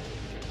whole.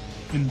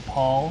 In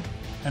Paul,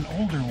 an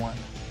older one,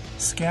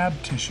 scab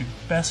tissue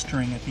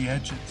festering at the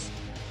edges,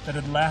 that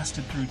had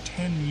lasted through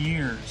 10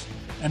 years,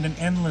 and an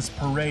endless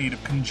parade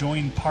of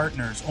conjoined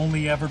partners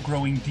only ever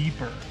growing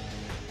deeper.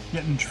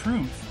 Yet in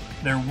truth,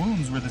 their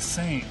wounds were the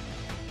same,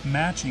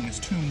 matching as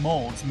two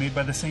molds made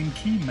by the same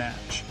key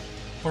match,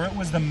 for it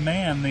was the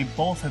man they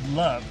both had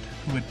loved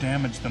who had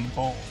damaged them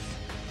both.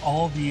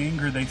 All the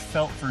anger they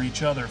felt for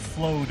each other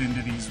flowed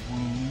into these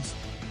wounds.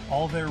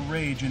 All their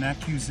rage and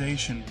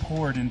accusation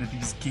poured into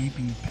these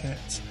gaping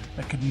pits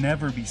that could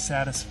never be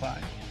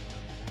satisfied.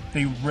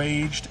 They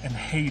raged and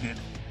hated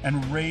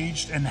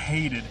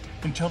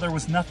until there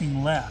was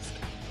nothing left.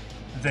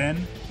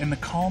 Then, in the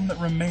calm that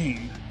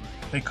remained,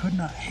 they could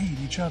not hate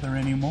each other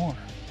anymore,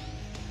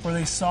 for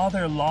they saw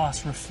their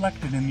loss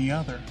reflected in the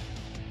other.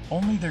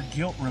 Only their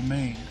guilt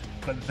remained,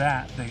 but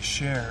that they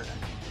shared.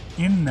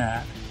 In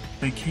that,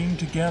 they came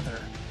together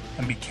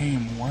and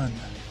became one.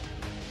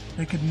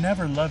 They could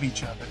never love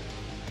each other.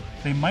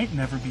 They might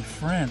never be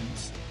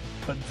friends,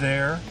 but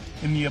there,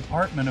 in the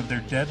apartment of their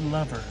dead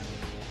lover,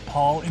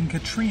 Paul and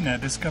Katrina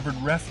discovered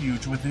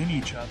refuge within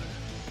each other,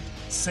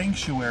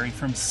 sanctuary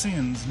from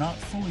sins not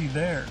fully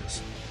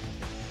theirs.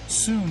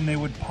 Soon they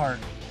would part,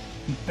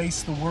 and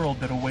face the world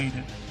that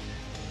awaited.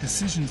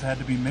 Decisions had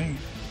to be made.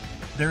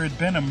 There had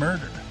been a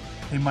murder.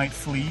 They might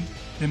flee,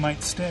 they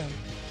might stay.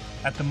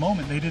 At the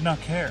moment, they did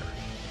not care.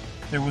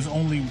 There was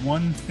only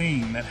one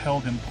thing that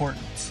held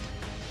importance.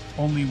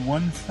 Only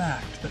one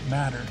fact that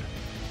mattered.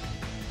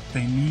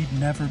 They need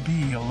never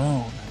be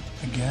alone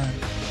again.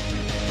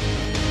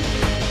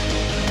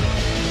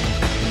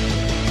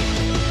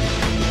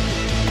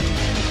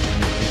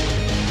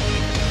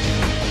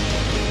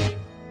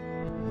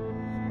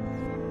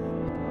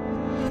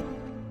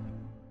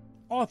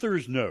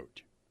 Author's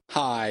note.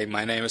 Hi,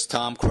 my name is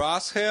Tom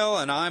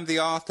Crosshill, and I'm the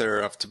author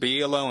of To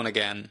Be Alone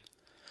Again.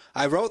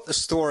 I wrote the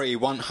story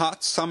one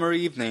hot summer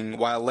evening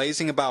while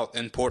lazing about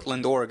in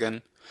Portland,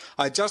 Oregon.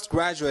 I just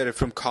graduated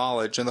from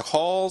college, and the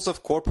halls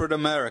of corporate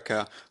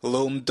America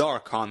loomed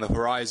dark on the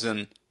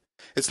horizon.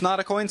 It's not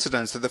a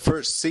coincidence that the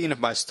first scene of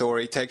my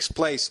story takes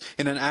place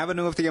in an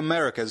Avenue of the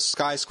Americas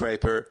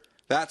skyscraper.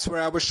 That's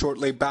where I was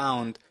shortly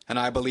bound, and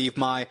I believe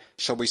my,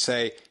 shall we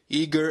say,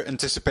 eager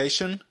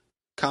anticipation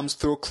comes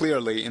through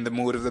clearly in the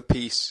mood of the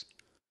piece.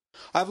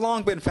 I've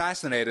long been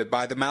fascinated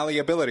by the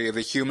malleability of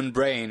the human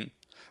brain.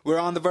 We're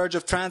on the verge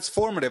of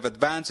transformative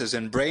advances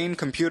in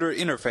brain-computer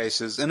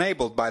interfaces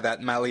enabled by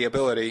that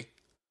malleability.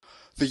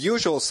 The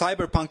usual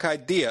cyberpunk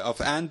idea of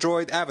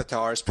android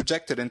avatars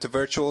projected into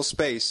virtual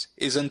space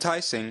is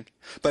enticing,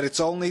 but it's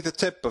only the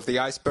tip of the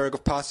iceberg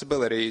of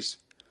possibilities.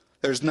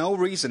 There's no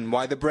reason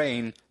why the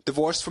brain,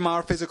 divorced from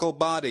our physical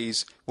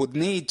bodies, would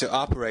need to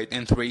operate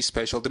in 3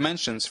 spatial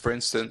dimensions, for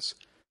instance.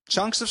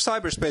 Chunks of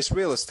cyberspace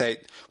real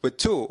estate with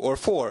 2 or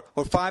 4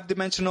 or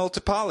 5-dimensional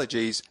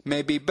topologies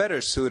may be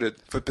better suited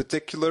for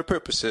particular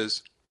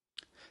purposes.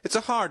 It's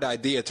a hard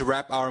idea to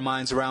wrap our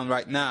minds around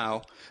right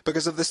now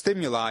because of the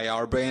stimuli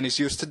our brain is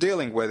used to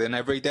dealing with in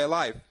everyday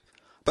life,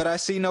 but I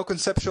see no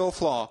conceptual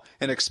flaw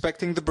in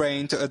expecting the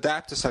brain to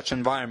adapt to such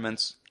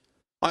environments.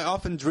 I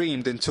often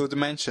dreamed in 2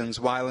 dimensions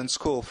while in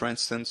school, for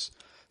instance.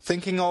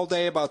 Thinking all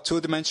day about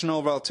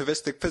 2-dimensional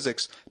relativistic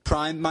physics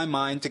primed my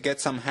mind to get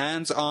some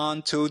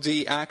hands-on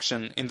 2D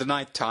action in the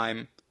night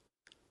time.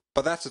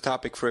 But that's a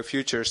topic for a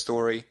future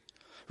story.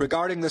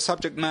 Regarding the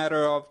subject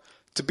matter of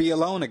To Be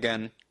Alone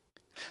Again,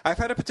 I've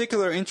had a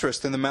particular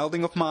interest in the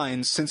melding of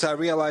minds since I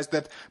realized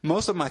that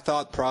most of my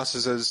thought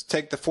processes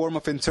take the form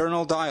of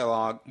internal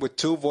dialogue with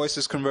 2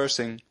 voices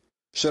conversing.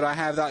 Should I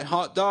have that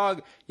hot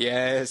dog?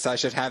 Yes, I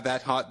should have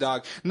that hot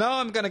dog. No,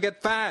 I'm gonna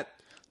get fat.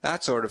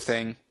 That sort of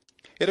thing.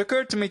 It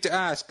occurred to me to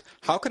ask,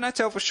 how can I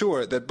tell for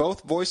sure that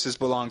both voices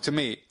belong to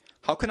me?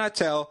 How can I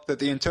tell that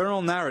the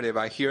internal narrative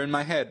I hear in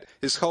my head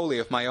is wholly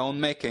of my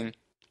own making?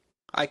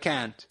 I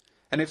can't.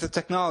 And if the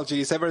technology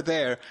is ever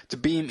there to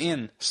beam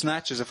in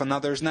snatches of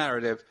another's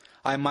narrative,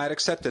 I might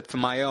accept it for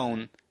my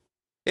own.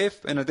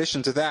 If, in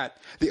addition to that,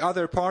 the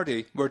other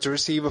party were to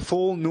receive a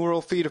full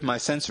neural feed of my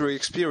sensory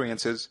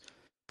experiences,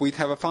 we'd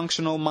have a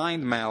functional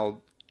mind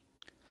meld.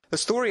 The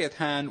story at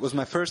hand was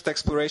my first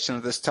exploration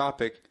of this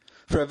topic.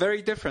 For a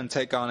very different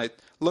take on it,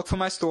 look for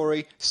my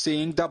story,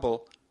 Seeing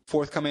Double,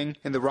 forthcoming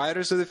in the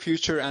Writers of the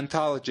Future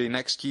anthology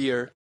next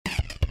year.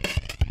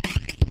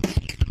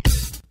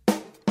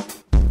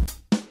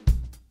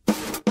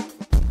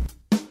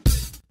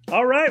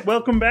 All right,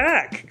 welcome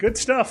back. Good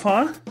stuff,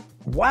 huh?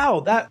 Wow,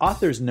 that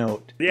author's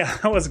note. Yeah,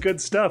 that was good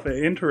stuff.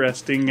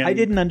 Interesting. And I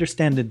didn't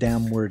understand a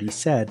damn word he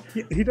said.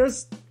 He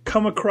does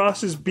come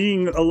across as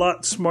being a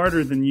lot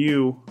smarter than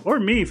you, or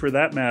me for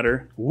that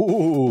matter.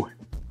 Ooh,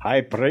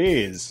 high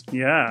praise.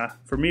 Yeah,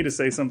 for me to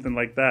say something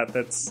like that,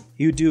 that's...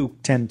 You do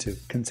tend to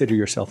consider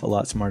yourself a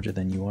lot smarter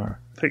than you are.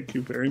 Thank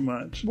you very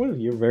much. Well,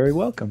 you're very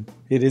welcome.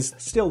 It is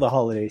still the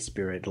holiday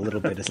spirit. A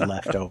little bit is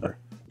left over.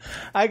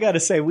 I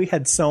gotta say, we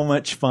had so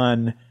much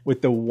fun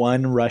with the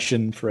one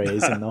Russian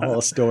phrase in the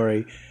whole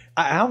story.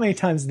 How many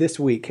times this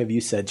week have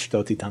you said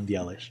 "Что ты там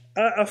делаешь"?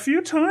 A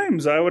few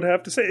times, I would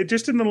have to say.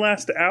 Just in the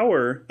last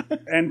hour,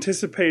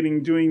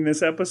 anticipating doing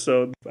this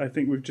episode, I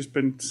think we've just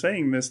been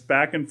saying this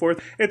back and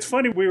forth. It's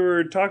funny, we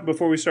were talking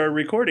before we started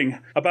recording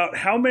about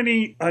how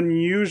many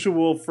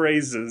unusual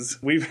phrases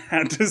we've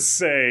had to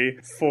say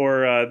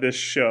for this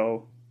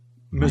show.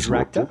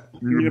 Mierzejewski?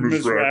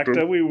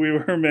 Mierzejewski. We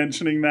were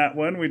mentioning that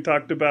one. We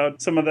talked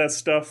about some of that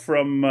stuff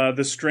from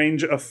The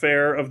Strange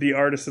Affair of the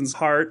Artisan's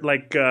Heart,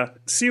 like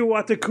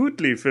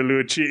Siwatakutli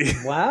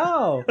Felucci.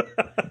 Wow.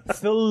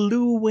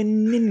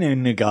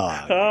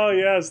 Feluwininigog. Oh,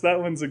 yes, that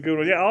one's a good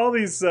one. Yeah, all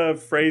these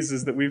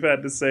phrases that we've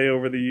had to say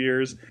over the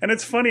years. And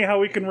it's funny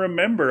how we can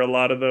remember a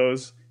lot of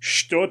those.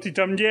 Что ты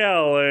там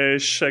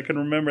делаешь? I can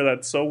remember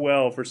that so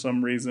well for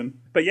some reason.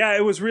 But yeah,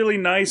 it was really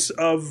nice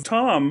of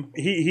Tom.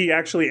 He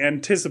actually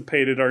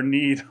anticipated our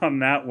need on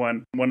that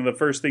one. One of the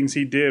first things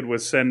he did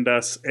was send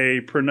us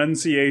a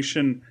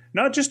pronunciation,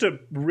 not just a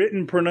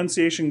written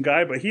pronunciation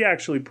guide, but he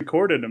actually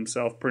recorded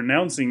himself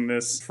pronouncing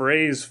this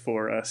phrase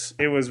for us.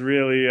 It was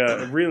really,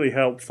 really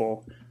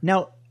helpful.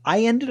 Now,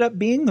 I ended up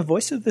being the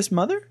voice of this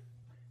mother?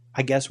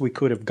 I guess we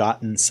could have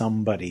gotten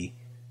somebody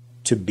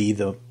to be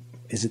the,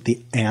 is it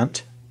the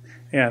aunt?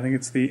 Yeah, I think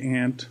it's the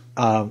aunt.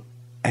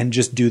 And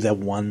just do that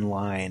one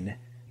line.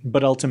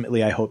 But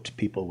ultimately, I hoped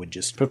people would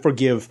just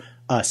forgive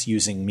us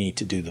using me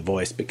to do the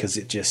voice because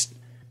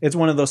it's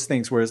one of those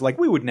things where it's like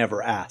we would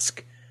never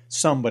ask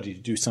somebody to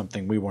do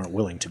something we weren't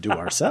willing to do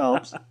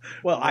ourselves.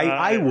 Well,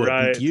 I wouldn't.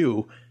 Right.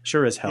 You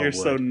sure as hell You're would.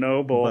 so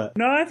noble. But-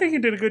 No, I think you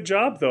did a good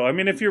job, though. I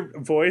mean, if your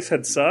voice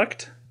had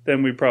sucked,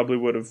 then we probably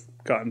would have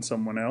gotten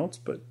someone else.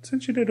 But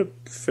since you did a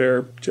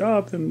fair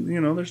job, then,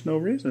 there's no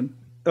reason.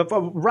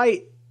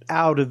 Right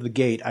out of the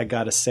gate, I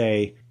gotta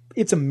say,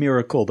 it's a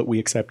miracle that we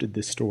accepted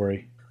this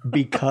story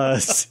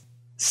because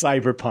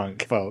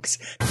Cyberpunk, folks.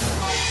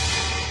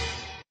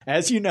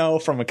 As you know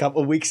from a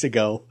couple of weeks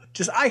ago,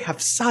 I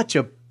have such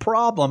a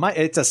problem.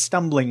 It's a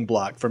stumbling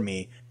block for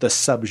me, the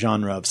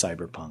subgenre of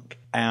cyberpunk.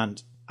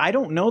 And I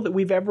don't know that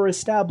we've ever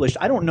established,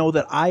 I don't know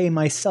that I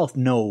myself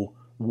know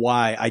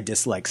why I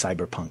dislike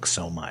cyberpunk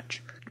so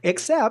much.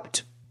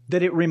 Except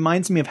that it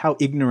reminds me of how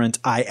ignorant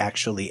I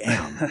actually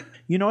am.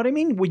 You know what I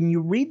mean? When you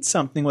read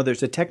something, whether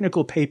it's a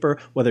technical paper,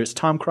 whether it's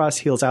Tom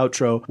Crosshill's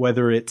outro,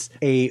 whether it's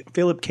a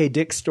Philip K.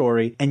 Dick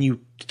story, and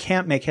you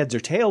can't make heads or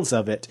tails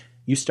of it,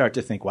 you start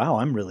to think, wow,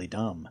 I'm really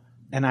dumb.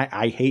 And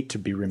I hate to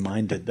be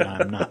reminded that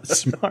I'm not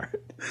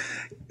smart.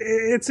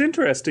 It's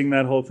interesting,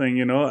 that whole thing,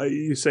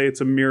 You say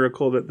it's a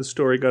miracle that the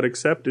story got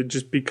accepted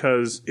just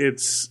because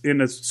it's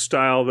in a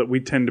style that we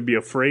tend to be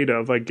afraid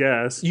of, I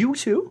guess. You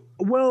too?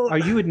 Well, are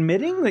you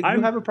admitting that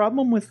you have a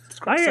problem with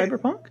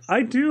Cyberpunk?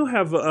 I do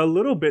have a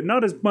little bit,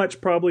 not as much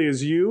probably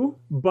as you,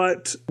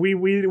 but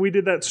we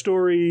did that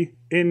story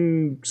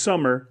in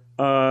summer.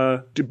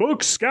 The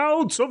Book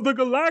Scouts of the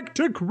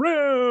Galactic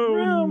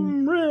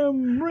Realm.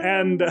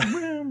 And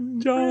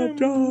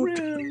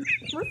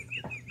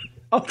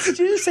Oh, did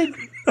you just say?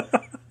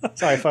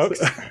 Sorry, folks.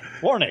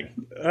 Warning.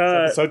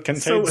 This episode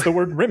contains the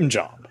word rim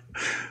job.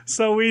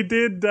 So we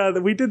did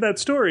that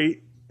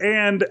story,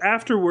 and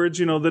afterwards,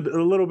 a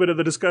little bit of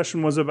the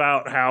discussion was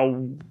about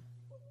how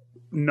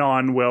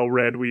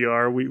non-well-read we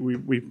are. We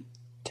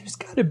There's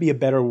got to be a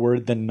better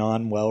word than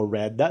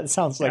non-well-read. That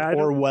sounds like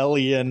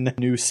Orwellian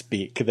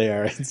newspeak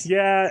there.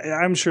 Yeah,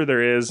 I'm sure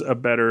there is a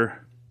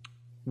better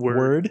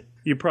word.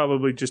 You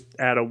probably just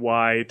add a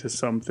Y to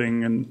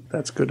something, and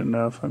that's good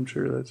enough. I'm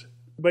sure that's...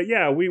 But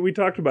yeah, we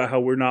talked about how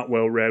we're not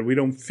well-read. We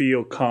don't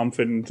feel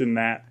confident in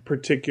that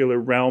particular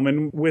realm.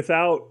 And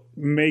without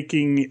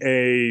making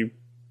a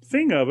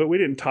thing of it, we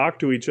didn't talk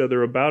to each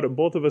other about it.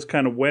 Both of us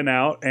kind of went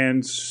out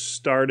and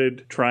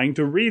started trying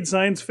to read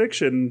science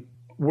fiction,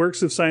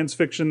 works of science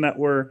fiction that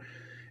were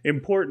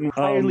important.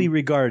 Highly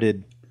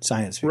regarded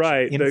science fiction.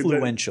 Right.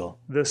 Influential.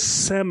 The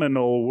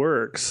seminal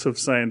works of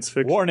science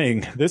fiction.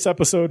 Warning, this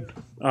episode...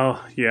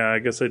 Oh, yeah, I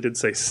guess I did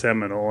say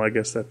seminal. I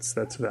guess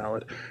that's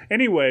valid.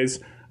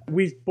 Anyways,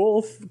 we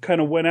both kind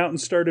of went out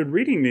and started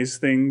reading these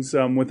things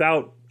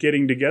without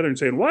getting together and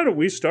saying, why don't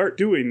we start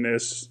doing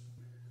this?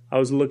 I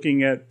was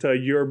looking at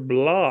your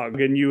blog,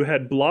 and you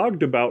had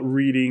blogged about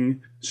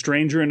reading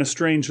Stranger in a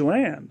Strange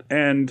Land.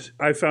 And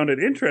I found it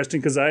interesting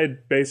because I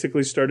had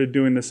basically started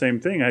doing the same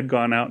thing. I'd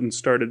gone out and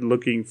started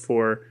looking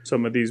for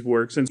some of these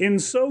works. And in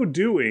so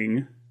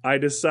doing, I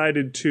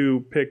decided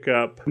to pick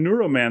up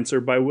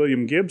Neuromancer by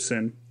William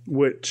Gibson,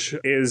 which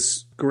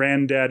is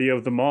granddaddy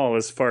of them all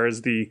as far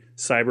as the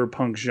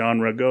cyberpunk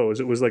genre goes.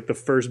 It was like the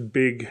first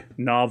big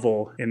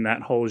novel in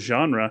that whole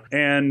genre.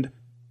 And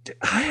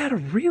I had a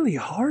really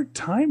hard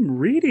time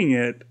reading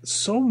it.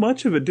 So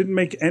much of it didn't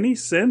make any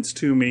sense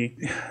to me.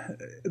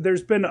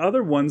 There's been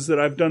other ones that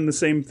I've done the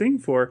same thing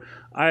for.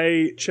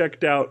 I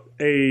checked out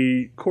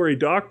a Cory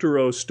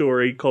Doctorow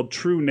story called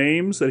True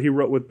Names that he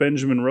wrote with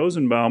Benjamin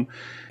Rosenbaum,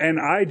 and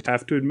I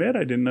have to admit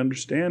I didn't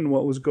understand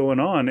what was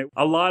going on.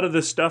 A lot of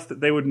the stuff that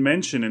they would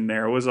mention in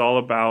there was all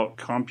about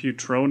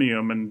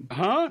computronium and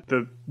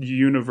the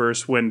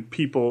universe when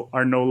people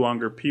are no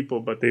longer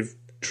people, but they've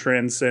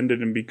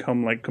transcended and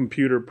become like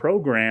computer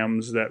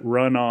programs that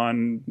run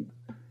on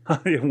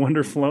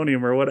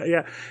Wonderflonium or what.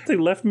 Yeah, they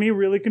left me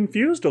really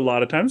confused a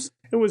lot of times.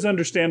 It was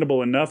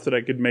understandable enough that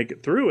I could make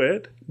it through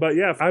it, but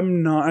yeah,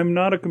 I'm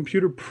not a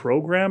computer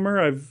programmer.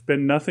 I've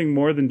been nothing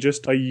more than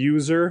just a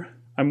user.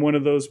 I'm one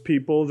of those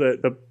people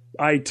that the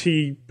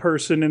IT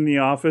person in the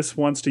office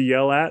wants to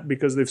yell at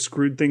because they've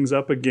screwed things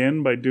up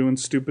again by doing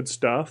stupid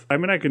stuff. I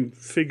mean, I can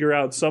figure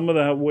out some of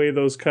the way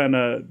those kind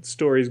of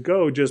stories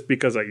go just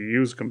because I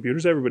use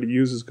computers. Everybody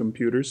uses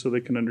computers so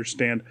they can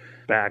understand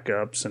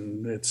backups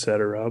and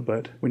etc.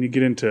 But when you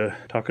get into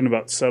talking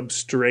about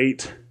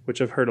substrate, which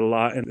I've heard a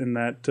lot in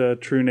that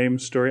True Name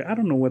story, I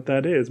don't know what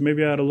that is.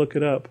 Maybe I ought to look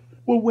it up.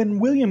 Well, when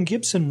William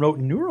Gibson wrote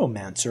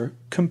Neuromancer,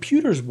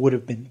 computers would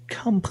have been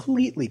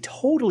completely,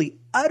 totally,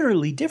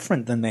 utterly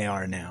different than they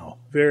are now.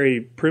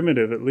 Very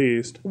primitive, at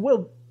least.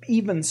 Well,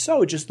 even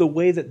so, just the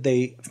way that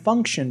they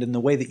functioned and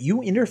the way that you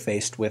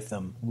interfaced with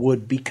them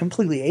would be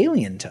completely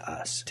alien to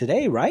us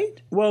today,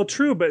 right? Well,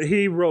 true, but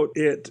he wrote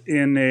it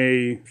in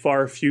a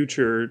far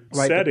future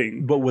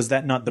setting. But was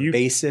that not the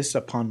basis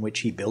upon which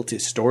he built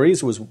his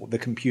stories? Was the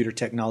computer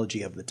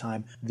technology of the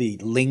time the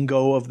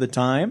lingo of the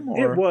time?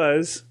 Or? It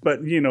was, but,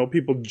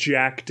 people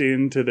jacked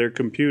into their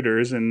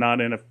computers and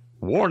not in a...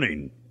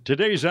 Warning.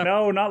 Today's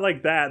No, not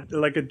like that.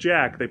 Like a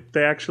jack.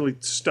 They actually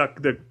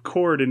stuck the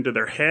cord into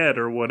their head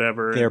or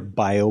whatever. They're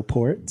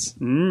bioports.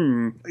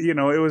 You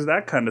know, it was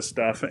that kind of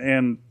stuff.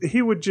 And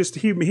he would just,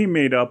 he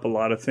made up a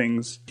lot of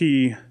things.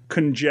 He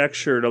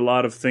conjectured a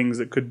lot of things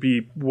that could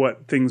be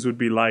what things would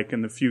be like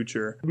in the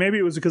future. Maybe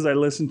it was because I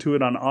listened to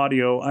it on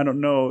audio. I don't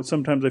know.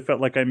 Sometimes I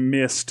felt like I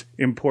missed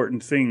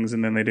important things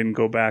and then they didn't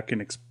go back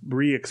and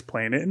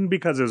re-explain it. And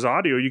because it was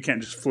audio, you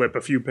can't just flip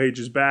a few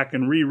pages back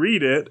and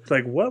reread it. It's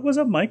like, what was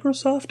a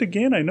Microsoft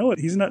again? I know it.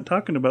 He's not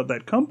talking about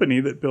that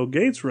company that Bill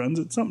Gates runs.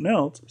 It's something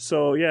else.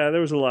 So yeah,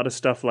 there was a lot of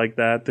stuff like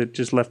that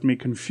just left me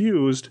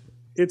confused.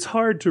 It's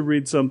hard to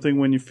read something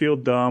when you feel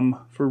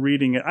dumb for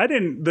reading it.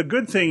 The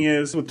good thing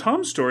is, with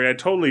Tom's story, I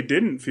totally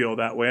didn't feel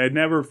that way. I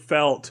never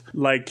felt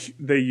like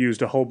they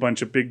used a whole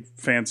bunch of big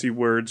fancy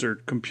words or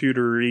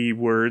computer-y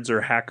words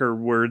or hacker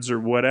words or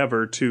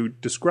whatever to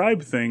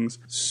describe things.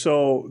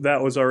 So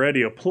that was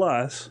already a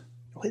plus.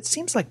 It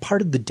seems like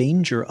part of the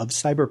danger of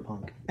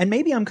cyberpunk. And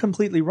maybe I'm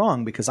completely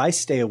wrong because I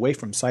stay away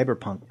from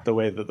cyberpunk the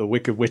way that the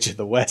Wicked Witch of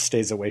the West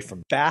stays away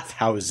from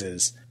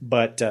bathhouses.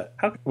 But,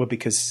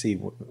 because,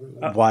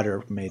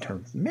 water made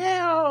her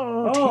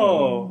melt.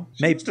 Oh,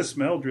 she must have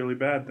smelled really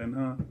bad then,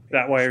 huh?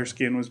 That why her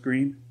skin was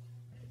green?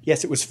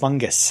 Yes, it was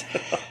fungus.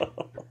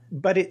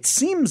 But it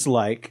seems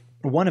like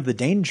one of the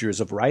dangers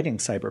of writing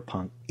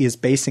cyberpunk is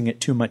basing it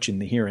too much in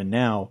the here and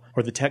now,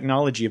 or the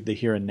technology of the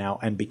here and now,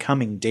 and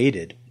becoming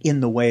dated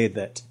in the way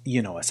that,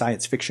 a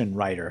science fiction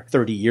writer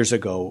 30 years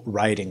ago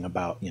writing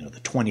about, the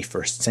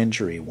 21st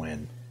century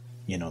when,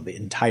 the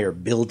entire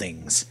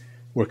buildings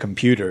were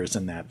computers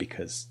and that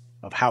because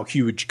of how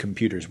huge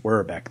computers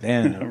were back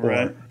then.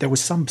 Right. Or there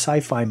was some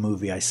sci-fi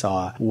movie I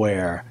saw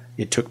where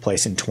it took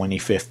place in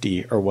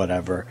 2050 or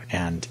whatever,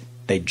 and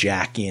they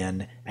jack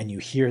in and you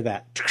hear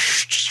that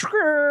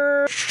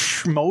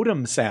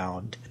modem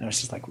sound. And I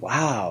was just like,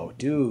 wow,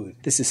 dude,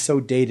 this is so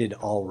dated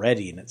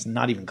already, and it's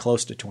not even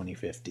close to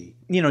 2050.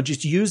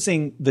 Just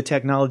using the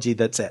technology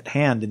that's at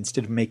hand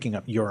instead of making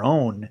up your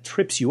own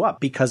trips you up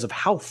because of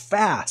how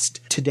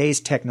fast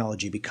today's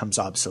technology becomes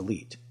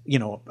obsolete.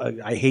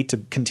 I hate to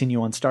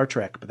continue on Star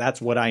Trek, but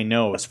that's what I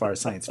know as far as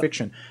science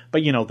fiction.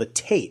 But, the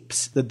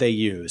tapes that they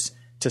use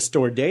to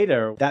store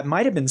data, that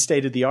might have been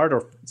state of the art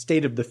or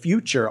state of the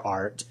future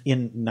art in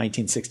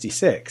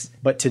 1966.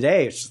 But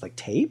today, it's just like,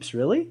 tapes,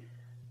 really?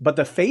 But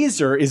the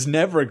phaser is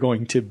never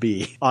going to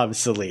be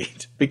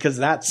obsolete because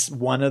that's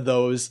one of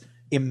those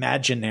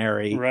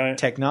imaginary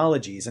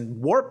technologies,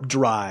 and warp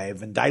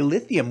drive and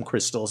dilithium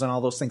crystals and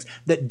all those things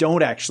that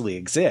don't actually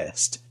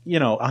exist.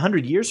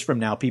 100 years from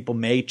now, people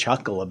may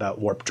chuckle about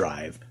warp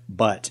drive,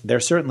 but they're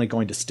certainly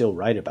going to still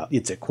write about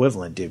its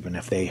equivalent, even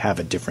if they have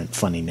a different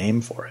funny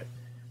name for it.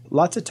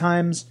 Lots of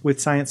times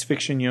with science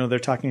fiction, they're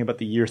talking about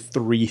the year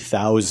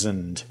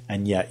 3000,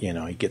 and yet,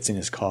 he gets in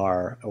his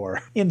car.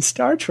 Or in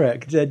Star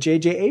Trek, the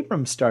J.J.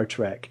 Abrams Star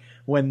Trek,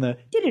 when the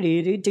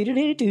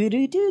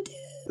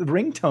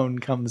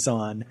ringtone comes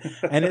on,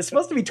 and it's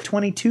supposed to be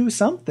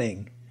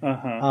 22-something.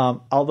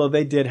 Although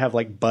they did have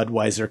like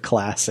Budweiser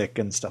Classic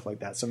and stuff like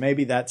that. So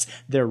maybe that's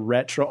their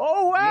retro.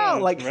 Oh, wow.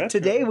 Yeah, like retro.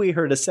 Today we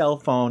heard a cell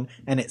phone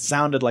and it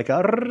sounded like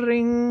a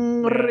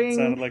ring. It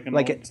sounded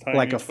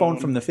like a phone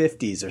from the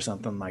 50s or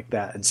something like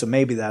that. And so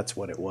maybe that's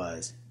what it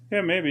was. Yeah,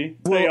 maybe.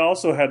 They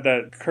also had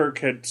that Kirk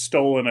had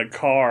stolen a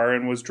car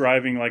and was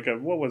driving like a,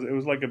 what was it? It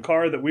was like a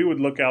car that we would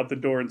look out the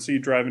door and see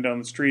driving down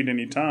the street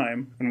any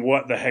time. And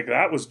what the heck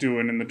that was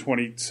doing in the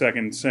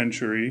 22nd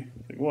century.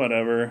 Like,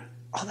 whatever.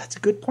 Oh, that's a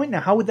good point. Now,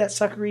 how would that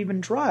sucker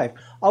even drive?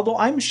 Although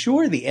I'm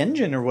sure the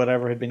engine or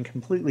whatever had been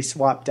completely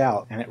swapped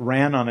out, and it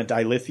ran on a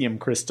dilithium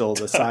crystal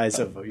the size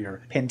of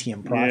your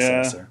Pentium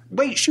processor. Yeah.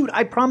 Wait, shoot,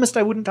 I promised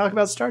I wouldn't talk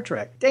about Star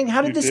Trek. Dang,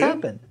 how did this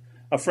happen?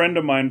 A friend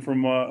of mine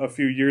from a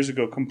few years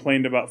ago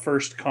complained about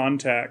First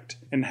Contact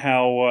and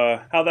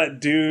how that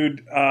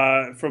dude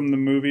from the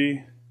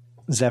movie...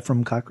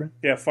 Zephram Cochrane?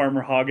 Yeah,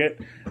 Farmer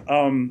Hoggett.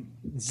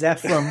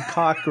 Zephram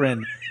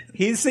Cochrane.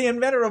 He's the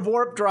inventor of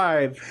warp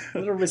drive.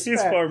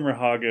 He's Farmer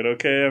Hoggett,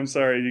 okay? I'm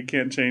sorry, you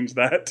can't change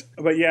that.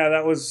 But yeah,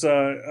 that was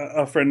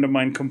a friend of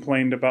mine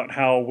complained about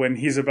how when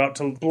he's about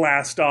to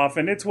blast off,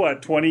 and it's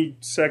what,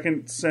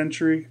 22nd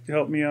century?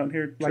 Help me out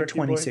here, like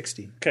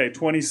 2060. Boy? Okay,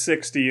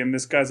 2060, and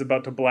this guy's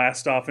about to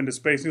blast off into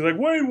space. And he's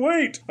like,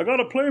 wait, I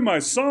gotta play my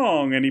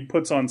song. And he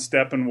puts on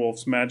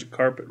Steppenwolf's Magic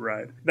Carpet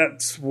Ride.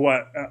 That's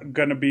what,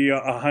 gonna be a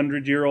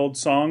 100-year-old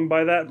song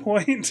by that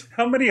point?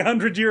 How many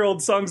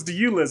 100-year-old songs do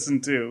you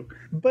listen to?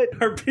 But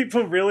are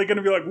people really going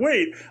to be like,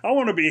 wait, I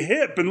want to be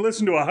hip and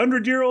listen to a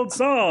 100-year-old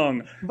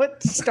song?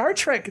 But Star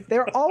Trek,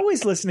 they're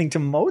always listening to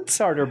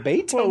Mozart or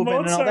Beethoven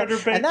and all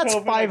that. And that's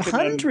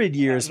 500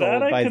 years old by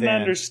then. That I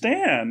can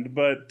understand.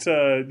 But,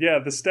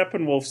 the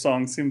Steppenwolf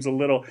song seems a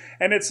little...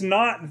 And it's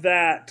not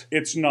that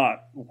it's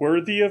not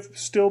worthy of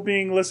still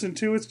being listened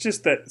to. It's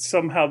just that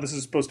somehow this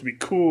is supposed to be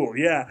cool.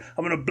 Yeah,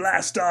 I'm going to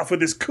blast off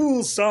with this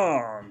cool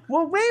song.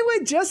 Well,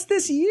 wait, just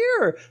this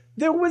year...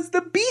 There was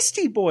the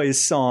Beastie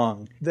Boys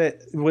song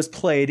that was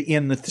played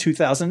in the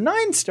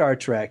 2009 Star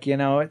Trek.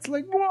 It's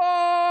like,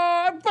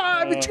 whoa,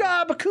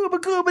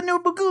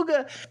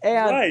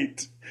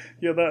 right.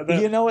 Yeah,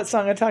 You know what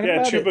song I'm talking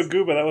about? Yeah, Chuba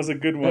Gooba. That was a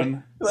good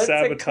one. What's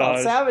it called?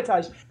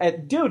 Sabotage.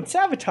 Sabotage. Dude,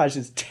 Sabotage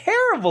is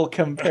terrible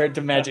compared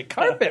to Magic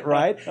Carpet,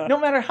 right? No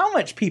matter how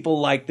much people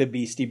like the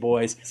Beastie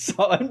Boys.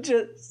 So I'm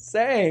just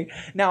saying.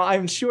 Now,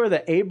 I'm sure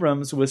that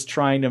Abrams was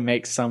trying to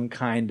make some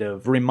kind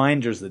of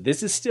reminders that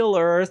this is still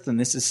Earth and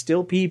this is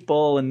still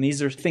people and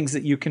these are things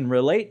that you can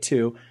relate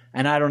to.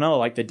 And I don't know,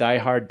 like the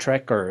diehard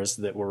Trekkers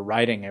that were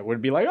writing it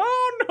would be like,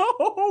 oh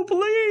no,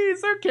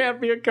 please, there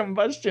can't be a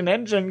combustion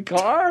engine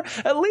car.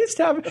 At least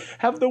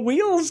have the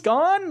wheels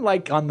gone,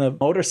 like on the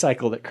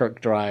motorcycle that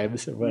Kirk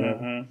drives or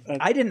whatever.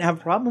 I didn't have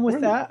a problem with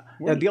that.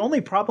 The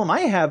only problem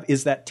I have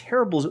is that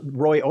terrible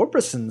Roy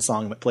Orbison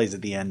song that plays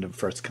at the end of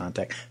First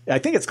Contact. I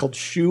think it's called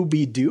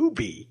Shooby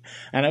Dooby.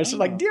 And I was just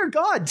like, dear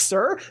God,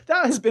 sir,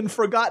 that has been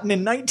forgotten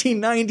in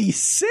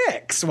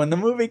 1996 when the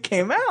movie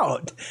came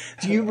out.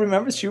 Do you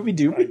remember Shooby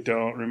Dooby? I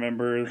don't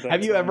remember that.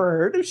 Have you ever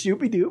heard of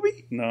Shooby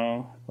Dooby?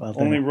 No. Well,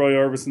 only Roy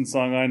Orbison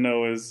song I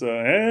know is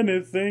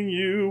Anything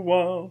You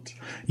Want.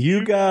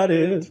 You got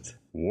it.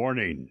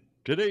 Warning.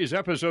 Today's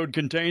episode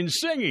contains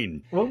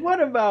singing. Well,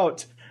 what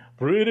about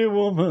Pretty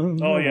Woman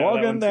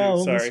walking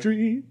down the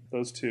street?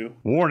 Those two.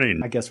 Warning.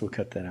 I guess we'll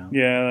cut that out.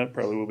 Yeah, that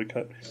probably will be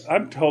cut.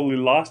 I'm totally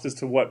lost as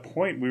to what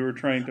point we were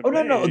trying to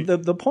make. No.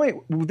 The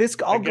point, this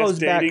all goes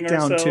back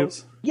down to,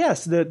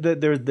 yes,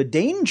 the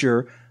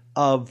danger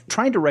of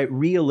trying to write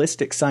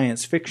realistic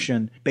science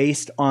fiction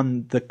based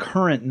on the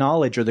current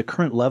knowledge or the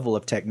current level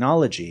of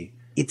technology.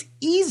 It's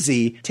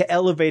easy to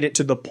elevate it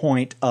to the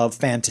point of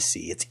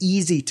fantasy. It's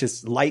easy to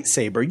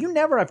lightsaber. You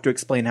never have to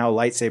explain how a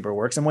lightsaber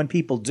works. And when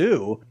people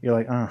do, you're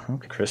like,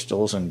 okay,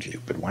 crystals and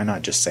but why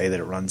not just say that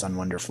it runs on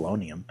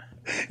wonderflonium?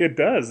 It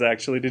does,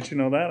 actually. Did you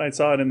know that? I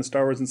saw it in the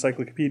Star Wars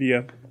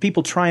Encyclopedia.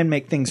 People try and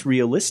make things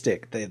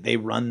realistic. They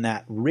run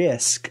that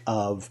risk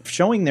of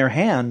showing their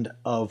hand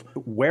of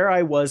where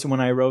I was when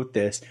I wrote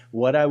this,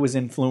 what I was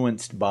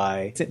influenced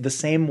by. It's the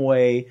same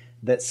way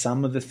that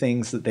some of the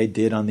things that they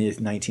did on the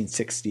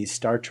 1960s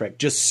Star Trek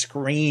just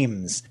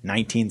screams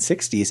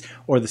 1960s,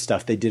 or the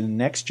stuff they did in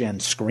Next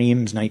Gen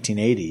screams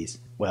 1980s.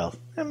 Well,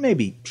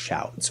 maybe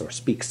shouts or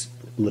speaks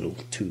a little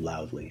too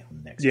loudly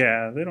on Next Gen.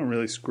 Yeah, they don't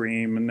really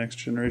scream in Next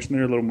Generation.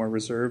 They're a little more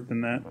reserved than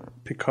that.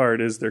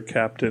 Picard is their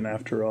captain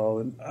after all,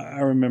 and I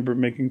remember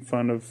making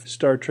fun of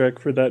Star Trek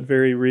for that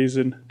very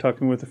reason.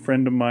 Talking with a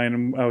friend of mine,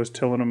 and I was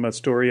telling him a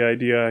story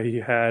idea he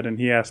had, and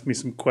he asked me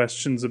some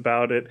questions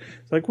about it.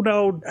 It's like,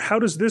 well, how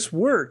does this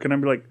work? And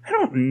I'm like, I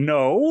don't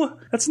know.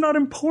 That's not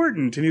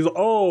important. And he's like,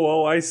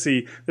 oh, I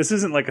see. This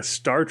isn't like a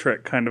Star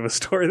Trek kind of a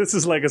story. This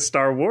is like a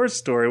Star Wars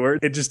story where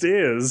it just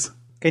is.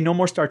 Okay, no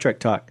more Star Trek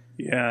talk.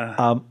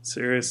 Yeah,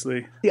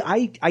 seriously.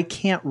 I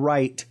can't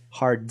write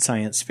hard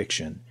science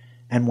fiction.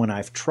 And when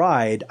I've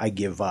tried, I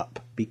give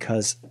up.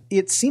 Because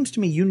it seems to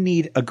me you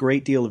need a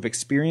great deal of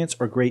experience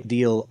or a great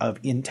deal of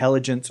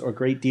intelligence or a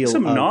great deal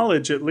of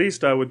knowledge, at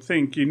least, I would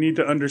think. You need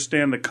to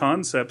understand the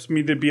concepts. You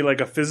need to be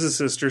like a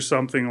physicist or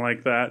something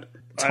like that.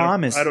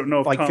 Tom is I don't know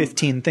if like Tom,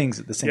 15 things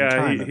at the same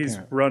time. Yeah, he's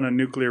run a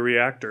nuclear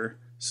reactor.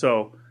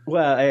 So...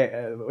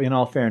 Well, in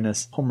all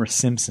fairness, Homer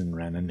Simpson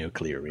ran a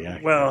nuclear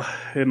reactor. Well,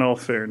 in all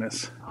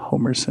fairness,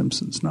 Homer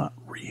Simpson's not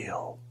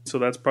real. So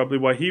that's probably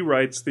why he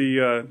writes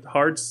the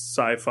hard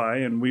sci-fi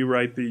and we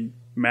write the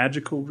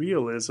magical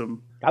realism.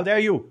 How dare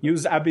you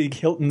use Abby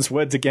Hilton's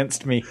words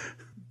against me?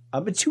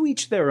 But to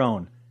each their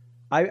own.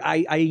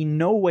 I in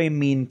no way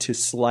mean to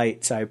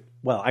slight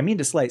I mean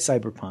to slight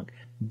Cyberpunk,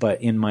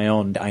 but in my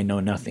own I know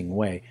nothing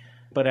way.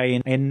 But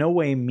I in no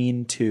way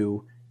mean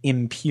to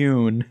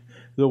impugn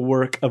the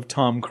work of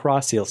Tom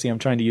Crosshill. See, I'm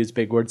trying to use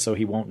big words so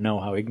he won't know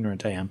how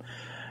ignorant I am.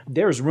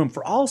 There's room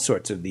for all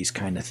sorts of these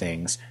kind of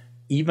things,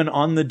 even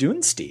on the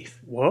Dunesteef.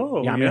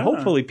 Whoa, yeah. I mean,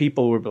 hopefully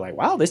people will be like,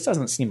 wow, this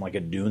doesn't seem like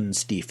a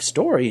Dunesteef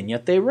story, and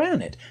yet they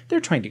ran it. They're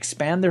trying to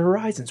expand their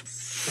horizons.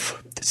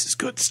 This is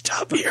good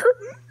stuff here.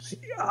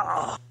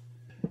 Yeah.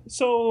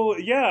 So,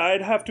 yeah,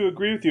 I'd have to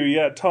agree with you.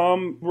 Yeah,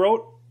 Tom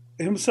wrote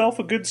himself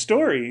a good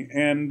story,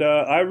 and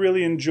I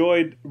really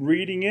enjoyed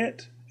reading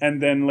it and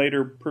then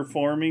later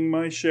performing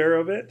my share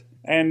of it.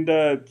 And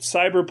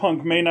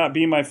cyberpunk may not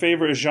be my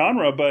favorite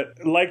genre,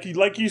 but like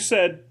you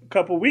said a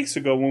couple weeks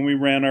ago when we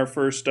ran our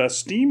first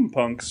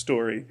steampunk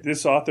story,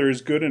 this author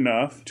is good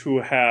enough to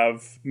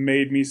have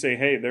made me say,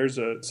 hey, there's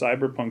a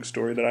cyberpunk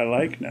story that I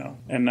like now.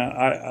 And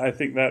I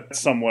think that's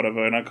somewhat of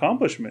an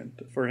accomplishment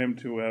for him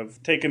to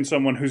have taken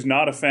someone who's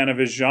not a fan of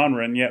his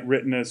genre and yet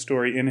written a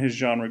story in his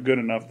genre good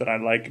enough that I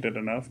liked it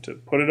enough to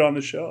put it on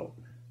the show.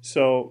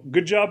 So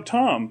good job,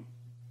 Tom.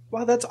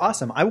 Wow, that's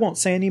awesome. I won't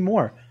say any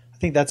more. I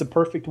think that's a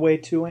perfect way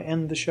to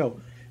end the show.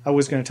 I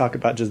was going to talk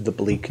about just the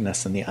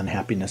bleakness and the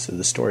unhappiness of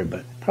the story,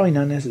 but probably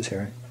not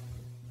necessary.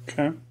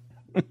 Okay.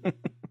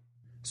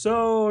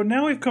 So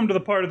now we've come to the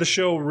part of the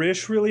show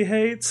Rish really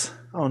hates.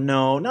 Oh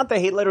no, not the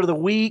hate letter of the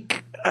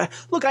week.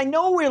 Look, I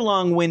know we're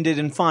long-winded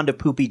and fond of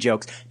poopy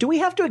jokes. Do we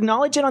have to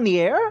acknowledge it on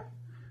the air?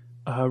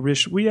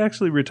 Rish, we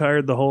actually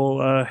retired the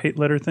whole hate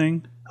letter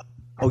thing.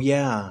 Oh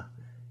yeah,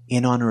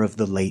 in honor of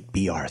the late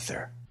B.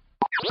 Arthur.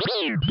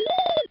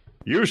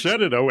 You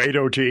said it,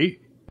 080T.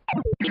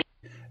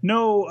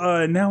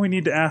 No, now we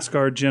need to ask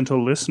our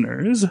gentle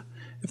listeners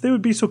if they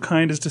would be so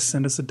kind as to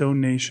send us a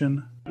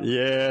donation.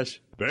 Yes,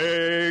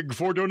 beg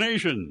for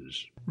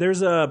donations.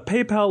 There's a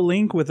PayPal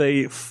link with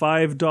a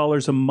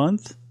 $5 a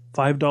month,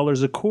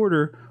 $5 a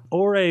quarter,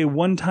 or a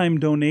one-time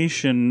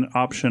donation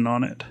option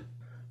on it.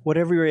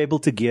 Whatever you're able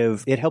to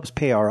give, it helps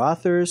pay our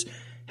authors,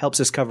 helps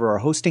us cover our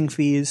hosting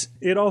fees.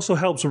 It also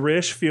helps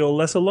Rish feel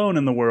less alone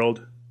in the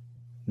world.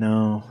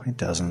 No, it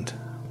doesn't.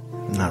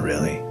 Not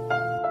really.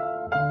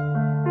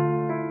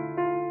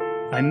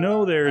 I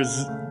know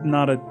there's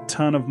not a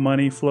ton of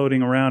money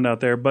floating around out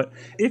there, but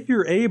if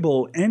you're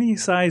able, any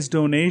size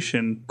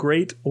donation,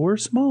 great or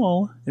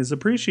small, is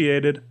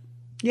appreciated.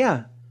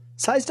 Yeah,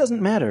 size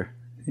doesn't matter.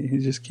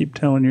 You just keep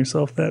telling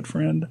yourself that,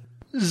 friend.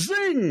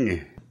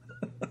 Zing!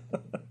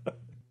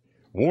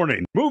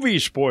 Warning, movie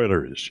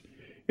spoilers.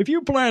 If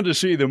you plan to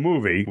see the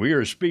movie we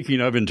are speaking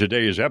of in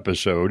today's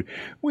episode,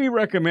 we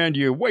recommend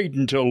you wait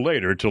until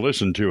later to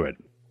listen to it.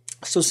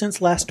 So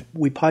since last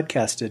we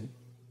podcasted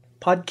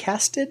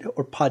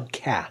or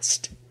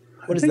podcast?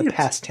 What is the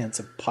past tense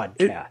of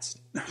podcast?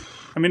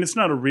 It's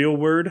not a real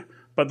word,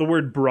 but the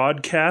word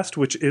broadcast,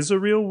 which is a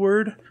real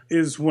word,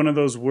 is one of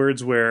those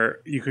words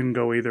where you can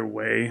go either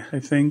way, I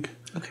think.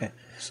 Okay.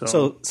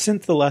 So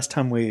since the last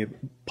time we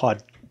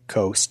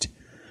podcast,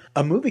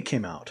 a movie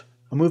came out.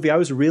 A movie I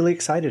was really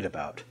excited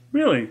about.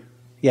 Really?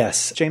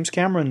 Yes. James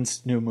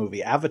Cameron's new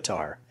movie,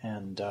 Avatar.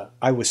 And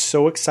I was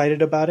so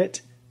excited about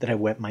it that I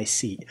wet my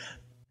seat.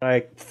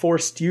 I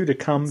forced you to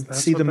come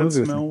see the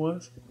movie with me. That's what that smell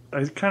was?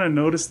 I kind of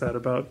noticed that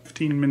about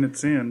 15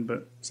 minutes in,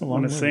 but I don't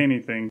want to say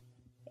anything.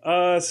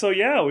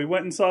 We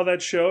went and saw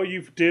that show.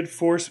 You did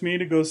force me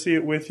to go see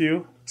it with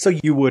you. So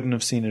you wouldn't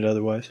have seen it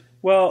otherwise?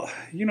 Well,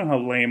 you know how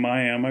lame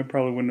I am. I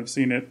probably wouldn't have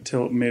seen it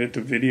till it made it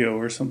to video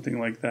or something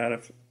like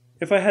that.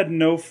 If I had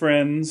no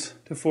friends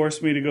to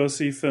force me to go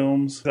see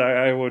films,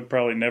 I would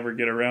probably never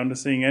get around to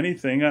seeing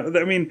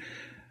anything.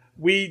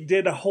 We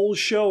did a whole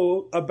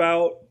show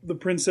about The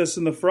Princess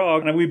and the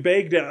Frog, and we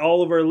begged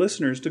all of our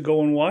listeners to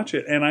go and watch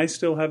it, and I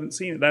still haven't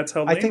seen it. That's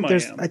how lame I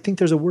am. I think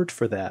there's a word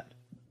for that.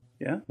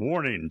 Yeah?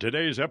 Warning,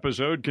 today's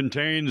episode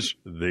contains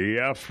the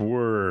F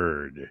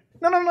word.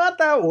 No, not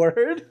that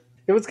word.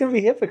 It was going to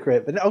be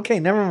hypocrite, but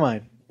okay, never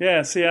mind.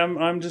 Yeah, see,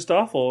 I'm just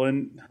awful,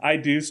 and I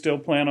do still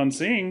plan on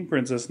seeing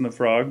Princess and the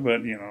Frog,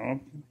 but,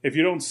 if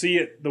you don't see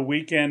it the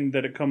weekend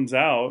that it comes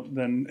out,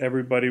 then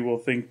everybody will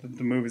think that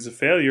the movie's a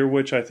failure,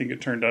 which I think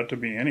it turned out to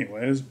be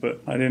anyways,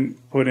 but I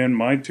didn't put in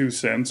my 2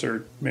 cents,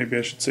 or maybe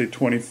I should say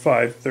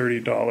 $25,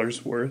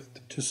 $30 worth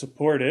to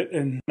support it,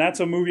 and that's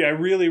a movie I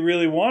really,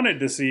 really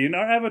wanted to see.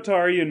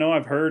 Avatar,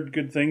 I've heard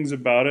good things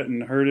about it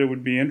and heard it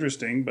would be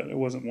interesting, but it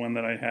wasn't one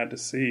that I had to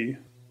see.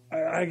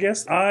 I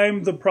guess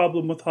I'm the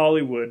problem with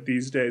Hollywood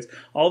these days.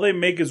 All they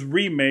make is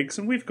remakes,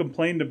 and we've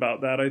complained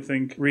about that, I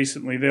think,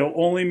 recently. They'll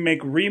only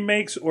make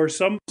remakes or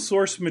some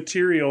source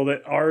material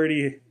that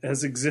already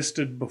has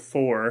existed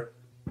before.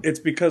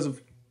 It's because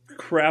of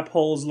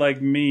crapholes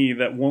like me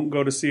that won't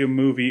go to see a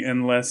movie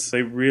unless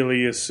they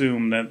really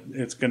assume that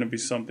it's going to be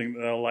something that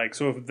they'll like.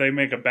 So if they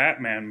make a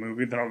Batman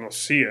movie, then I'll go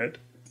see it.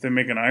 If they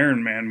make an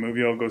Iron Man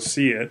movie, I'll go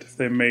see it. If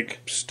they make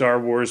Star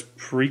Wars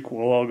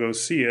prequel, I'll go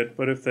see it.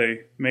 But if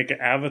they make an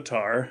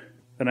Avatar,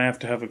 then I have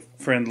to have a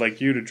friend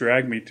like you to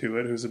drag me to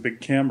it who's a big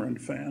Cameron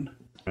fan.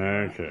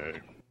 Okay.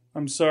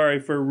 I'm sorry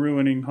for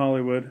ruining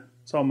Hollywood.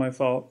 It's all my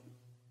fault.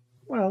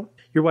 Well,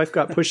 your wife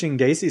got Pushing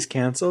Daisies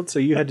canceled, so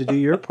you had to do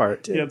your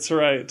part, too. That's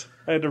right.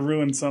 I had to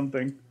ruin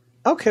something.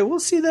 Okay, we'll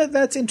see.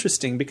 That's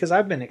interesting, because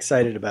I've been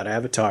excited about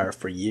Avatar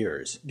for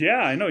years. Yeah,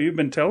 I know. You've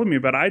been telling me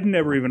about it. I'd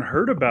never even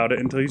heard about it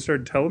until you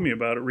started telling me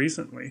about it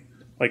recently.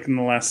 Like in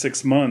the last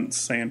 6 months,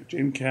 saying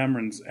James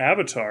Cameron's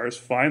Avatar is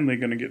finally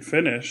going to get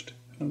finished.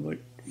 I was like,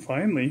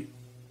 finally?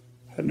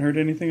 Hadn't heard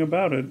anything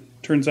about it.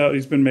 Turns out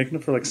he's been making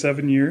it for like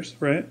 7 years,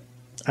 right?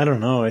 I don't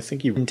know. I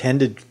think he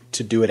intended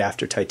to do it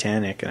after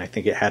Titanic, and I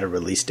think it had a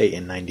release date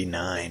in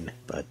 1999.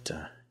 But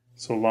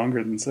so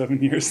longer than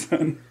 7 years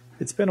then.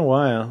 It's been a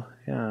while,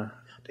 yeah.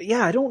 But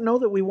yeah, I don't know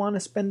that we want to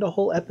spend a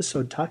whole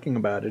episode talking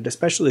about it,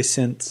 especially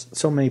since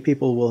so many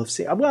people will have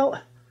seen.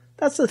 Well,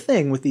 that's the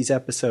thing with these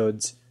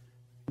episodes.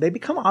 They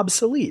become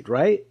obsolete,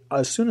 right?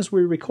 As soon as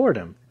we record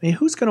them. I mean,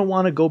 who's going to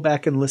want to go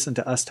back and listen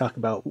to us talk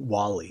about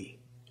WALL-E?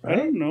 Right? I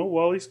don't know.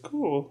 WALL-E's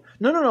cool.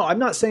 No. I'm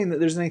not saying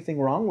that there's anything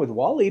wrong with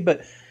WALL-E,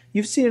 but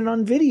you've seen it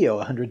on video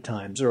 100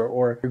 times,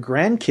 or your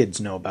grandkids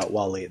know about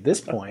WALL-E at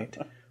this point.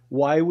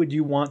 Why would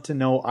you want to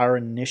know our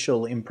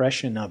initial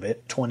impression of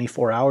it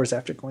 24 hours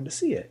after going to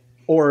see it?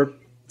 Or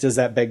does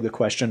that beg the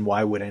question,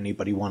 why would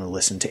anybody want to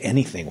listen to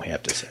anything we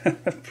have to say?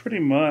 Pretty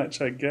much,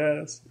 I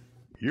guess.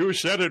 You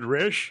said it,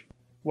 Rish.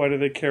 Why do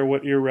they care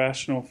what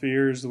irrational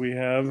fears we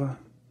have?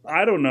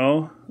 I don't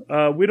know.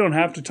 We don't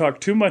have to talk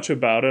too much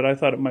about it. I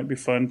thought it might be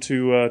fun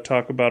to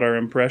talk about our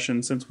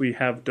impressions since we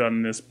have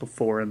done this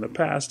before in the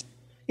past.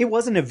 It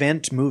was an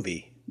event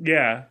movie.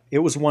 Yeah. It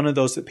was one of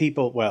those that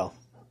people,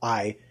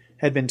 I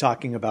had been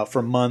talking about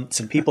for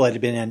months and people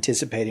had been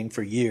anticipating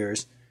for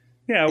years.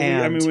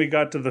 Yeah, we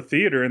got to the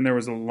theater and there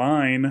was a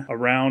line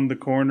around the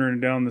corner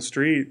and down the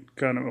street.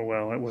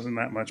 It wasn't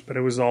that much, but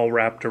it was all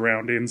wrapped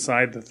around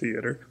inside the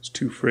theater. It was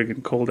too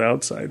friggin' cold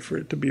outside for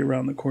it to be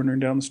around the corner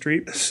and down the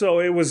street. So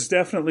it was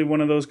definitely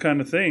one of those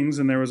kind of things,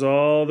 and there was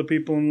all the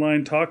people in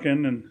line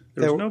talking, and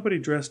there was nobody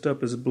dressed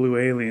up as a blue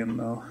alien,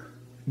 though.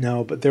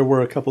 No, but there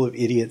were a couple of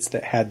idiots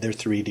that had their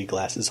 3D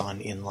glasses on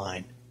in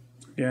line.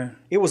 Yeah.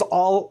 It was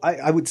all,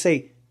 I would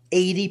say,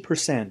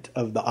 80%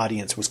 of the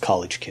audience was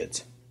college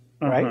kids.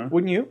 Right?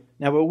 Wouldn't you?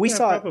 Now, but we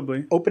saw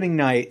probably. Opening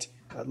night,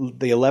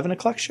 the 11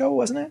 o'clock show,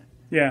 wasn't it?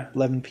 Yeah.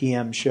 11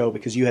 p.m. show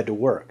because you had to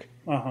work.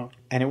 Uh-huh.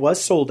 And it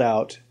was sold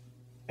out.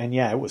 And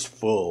yeah, it was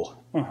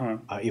full. Uh-huh.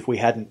 If we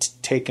hadn't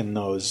taken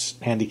those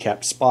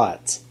handicapped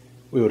spots,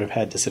 we would have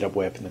had to sit up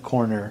way up in the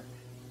corner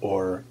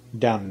or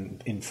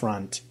down in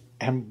front.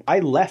 And I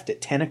left at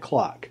 10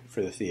 o'clock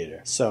for the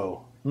theater.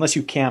 So unless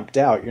you camped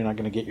out, you're not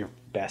going to get your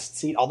best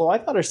seat. Although I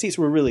thought our seats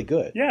were really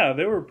good. Yeah,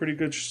 they were pretty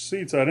good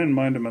seats. I didn't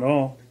mind them at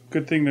all.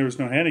 Good thing there was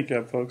no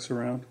handicapped folks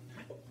around.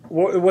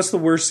 What's the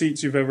worst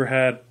seats you've ever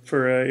had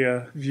for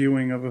a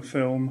viewing of a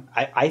film?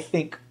 I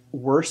think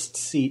worst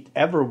seat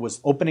ever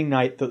was opening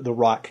night. The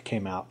Rock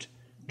came out.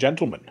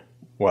 Gentlemen,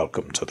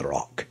 welcome to The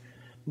Rock.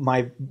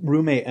 My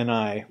roommate and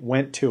I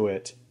went to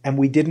it, and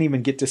we didn't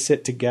even get to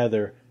sit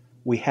together.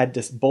 We had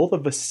to, both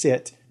of us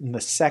sit in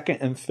the second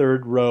and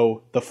third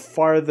row, the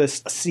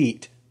farthest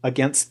seat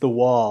against the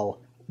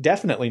wall.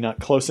 Definitely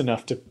not close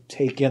enough to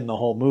take in the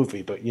whole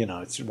movie, but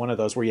it's one of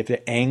those where you have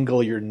to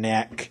angle your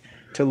neck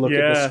to look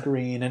at the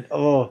screen. And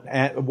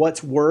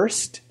what's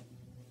worst?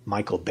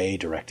 Michael Bay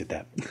directed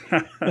that.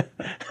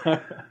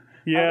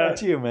 Yeah. How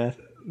about you, man?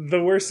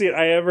 The worst seat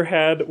I ever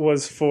had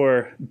was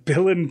for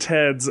Bill and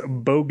Ted's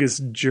Bogus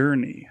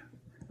Journey.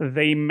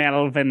 They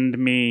Melvined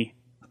me.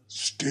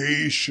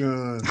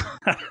 Station.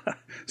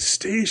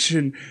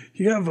 Station,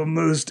 you have a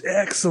most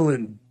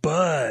excellent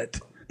butt.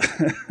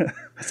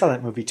 I saw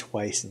that movie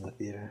twice in the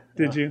theater.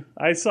 Did you?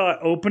 I saw it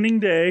opening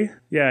day.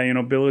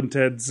 Yeah, Bill and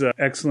Ted's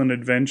Excellent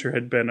Adventure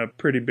had been a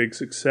pretty big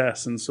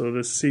success, and so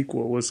this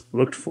sequel was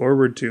looked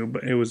forward to,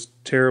 but it was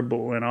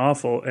terrible and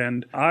awful.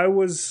 And I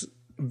was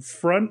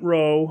front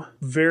row,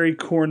 very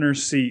corner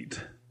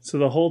seat. So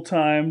the whole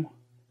time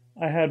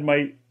I had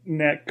my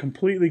neck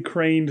completely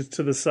craned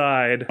to the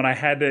side, and I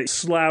had to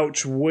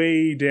slouch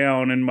way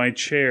down in my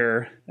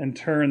chair and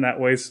turn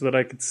that way so that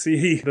I could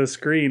see the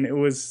screen. It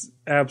was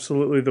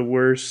absolutely the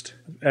worst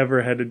I've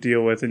ever had to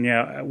deal with. And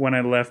yeah, when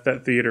I left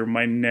that theater,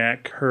 my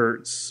neck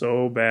hurt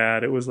so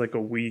bad. It was like a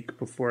week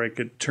before I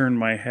could turn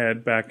my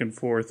head back and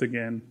forth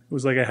again. It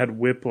was like I had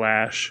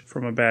whiplash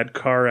from a bad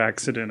car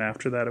accident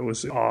after that. It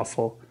was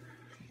awful.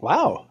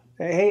 Wow.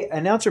 Hey,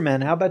 announcer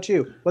man, how about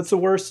you? What's the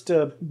worst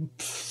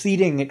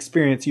seating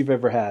experience you've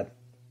ever had?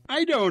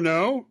 I don't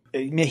know.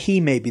 He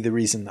may be the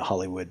reason that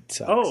Hollywood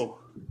sucks. Oh.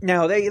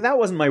 No, that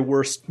wasn't my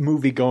worst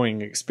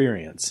movie-going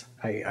experience.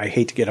 I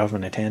hate to get off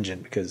on a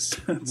tangent because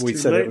we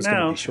said it was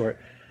going to be short.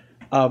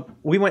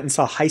 We went and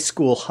saw High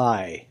School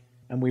High,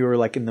 and we were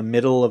like in the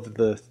middle of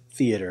the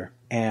theater,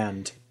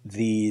 and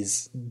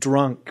these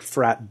drunk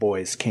frat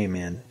boys came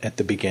in at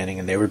the beginning,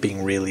 and they were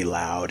being really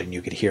loud, and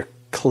you could hear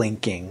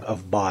clinking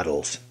of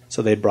bottles.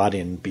 So they brought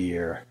in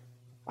beer.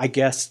 I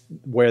guess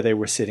where they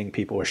were sitting,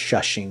 people were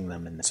shushing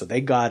them. And so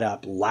they got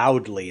up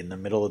loudly in the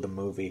middle of the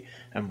movie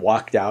and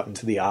walked out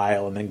into the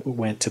aisle and then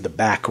went to the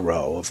back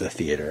row of the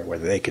theater where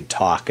they could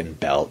talk and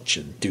belch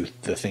and do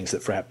the things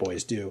that frat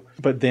boys do.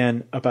 But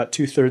then about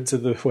 2/3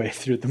 of the way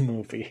through the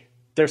movie,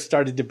 there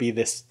started to be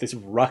this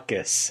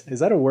ruckus.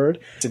 Is that a word?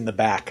 It's in the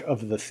back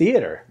of the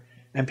theater.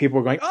 And people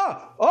were going,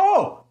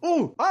 oh,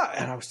 ah.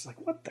 And I was like,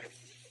 what the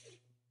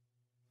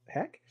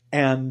heck?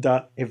 And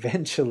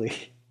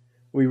eventually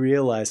we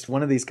realized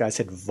one of these guys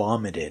had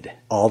vomited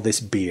all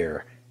this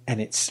beer, and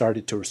it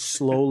started to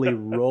slowly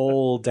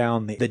roll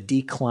down the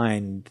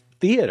declined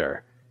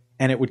theater.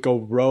 And it would go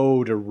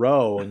row to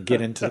row and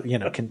get into,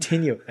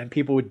 continue. And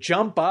people would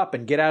jump up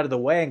and get out of the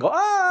way and go,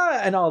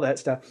 and all that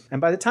stuff. And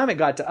by the time it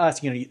got to us,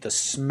 the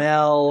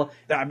smell.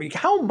 I mean,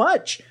 how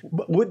much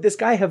would this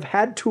guy have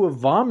had to have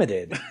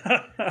vomited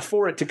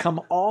for it to come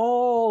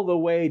all the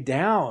way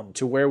down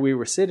to where we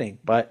were sitting?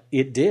 But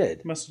it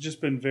did. Must have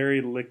just been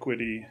very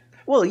liquidy.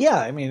 Well, yeah.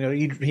 I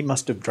mean, he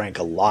must have drank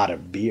a lot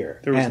of beer.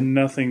 There was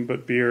nothing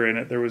but beer in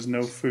it. There was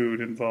no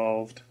food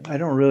involved. I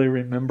don't really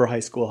remember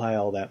High School High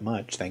all that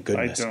much, thank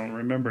goodness. I don't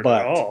remember it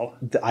at all.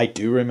 I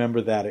do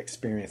remember that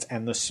experience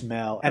and the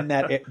smell and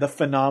that the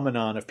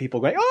phenomenon of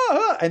people going,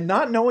 and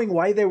not knowing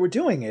why they were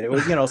doing it. It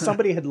was,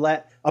 somebody had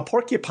let a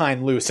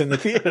porcupine loose in the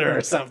theater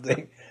or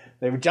something.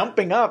 They were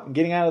jumping up and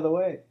getting out of the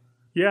way.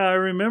 Yeah, I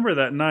remember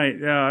that night.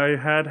 Yeah, I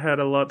had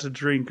a lot to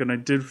drink, and I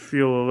did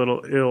feel a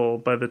little ill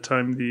by the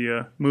time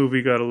the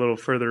movie got a little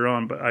further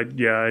on. But I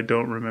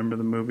don't remember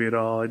the movie at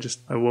all.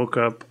 I woke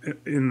up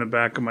in the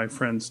back of my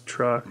friend's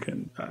truck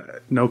and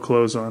no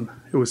clothes on.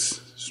 It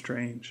was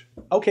strange.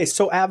 Okay,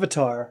 so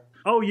Avatar.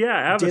 Oh yeah,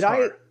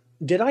 Avatar.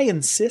 Did I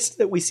insist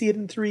that we see it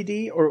in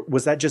 3D, or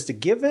was that just a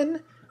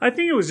given? I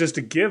think it was just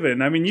a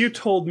given. I mean, you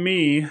told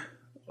me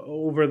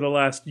over the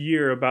last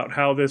year about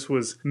how this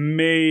was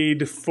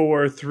made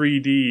for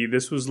 3D.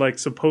 This was like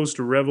supposed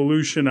to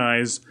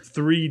revolutionize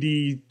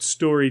 3D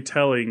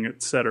storytelling,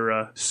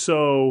 etc.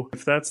 So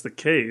if that's the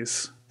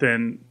case,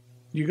 then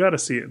you got to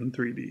see it in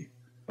 3D.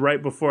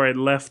 Right before I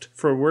left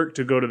for work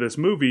to go to this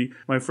movie,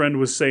 my friend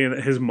was saying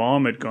that his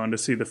mom had gone to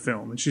see the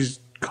film, and she's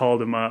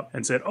called him up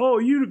and said, "Oh,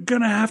 you're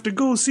gonna have to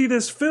go see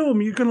this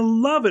film. You're gonna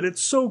love it.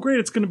 It's so great.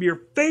 It's gonna be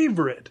your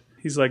favorite."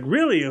 He's like,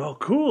 "Really? Oh,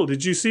 cool.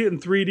 Did you see it in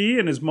 3D?"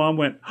 And his mom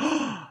went,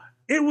 "Oh,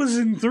 it was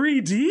in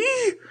 3D?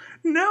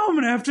 Now I'm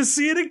going to have to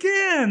see it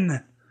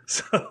again."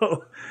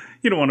 So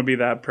you don't want to be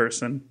that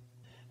person.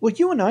 Well,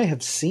 you and I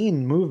have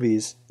seen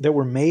movies that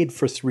were made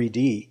for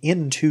 3D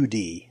in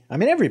 2D. I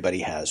mean, everybody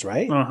has,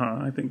 right?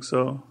 I think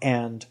so.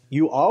 And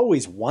you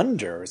always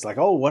wonder, it's like,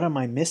 oh, what am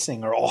I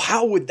missing? Or, oh,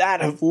 how would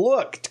that have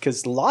looked?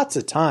 Because lots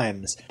of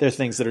times there are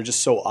things that are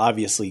just so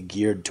obviously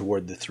geared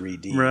toward the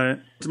 3D. Right.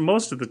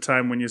 Most of the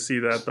time when you see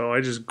that, though, I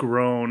just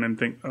groan and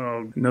think,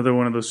 oh, another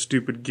one of those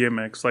stupid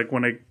gimmicks. Like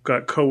when I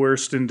got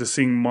coerced into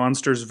seeing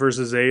Monsters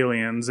vs.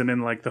 Aliens, and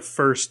in like the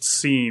first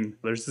scene,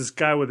 there's this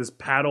guy with his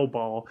paddle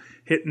ball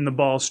hitting the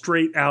ball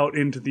straight out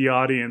into the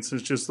audience.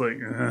 It's just like,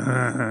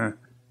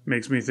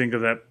 makes me think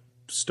of that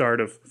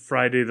start of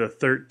Friday the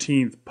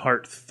 13th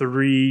part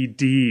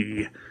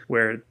 3D,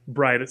 where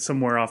right at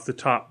somewhere off the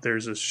top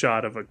there's a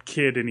shot of a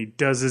kid and he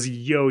does his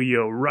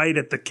yo-yo right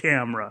at the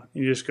camera.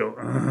 You just go,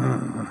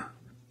 ugh.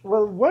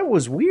 Well, what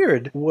was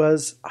weird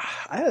was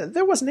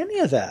there wasn't any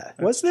of that.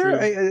 That's was there?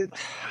 true.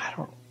 I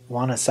don't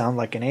want to sound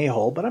like an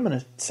a-hole, but I'm going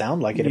to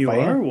sound like it if I am.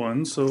 You are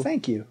one, so...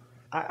 Thank you.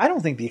 I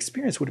don't think the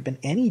experience would have been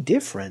any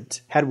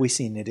different had we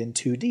seen it in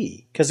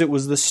 2D. Because it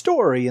was the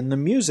story and the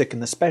music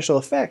and the special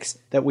effects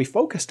that we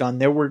focused on.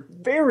 There were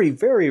very,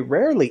 very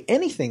rarely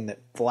anything that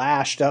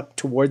flashed up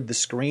toward the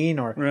screen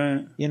or,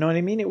 right. You know what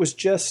I mean? It was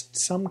just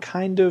some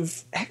kind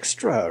of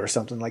extra or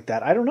something like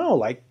that. I don't know,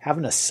 like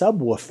having a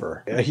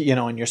subwoofer,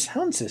 in your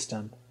sound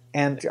system.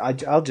 And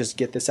I'll just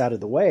get this out of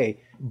the way.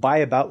 By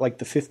about like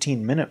the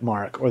 15-minute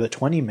mark or the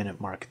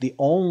 20-minute mark, the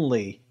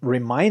only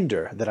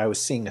reminder that I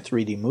was seeing a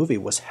 3D movie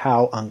was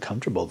how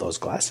uncomfortable those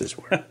glasses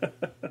were.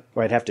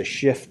 Where I'd have to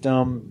shift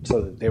them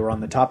so that they were on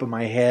the top of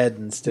my head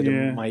instead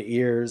of my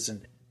ears.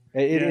 And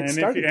it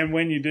started. And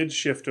when you did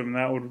shift them,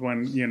 that would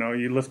when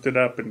you lift it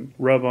up and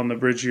rub on the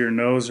bridge of your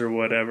nose or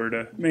whatever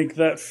to make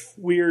that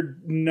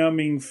weird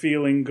numbing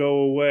feeling go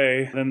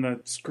away. Then the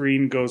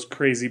screen goes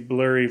crazy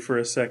blurry for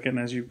a second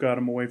as you've got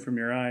them away from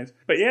your eyes.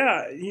 But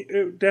yeah,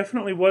 it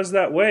definitely was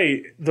that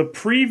way. The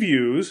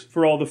previews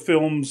for all the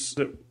films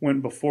that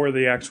went before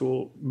the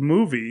actual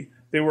movie,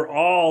 they were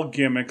all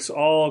gimmicks,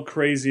 all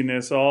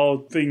craziness, all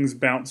things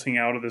bouncing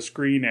out of the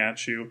screen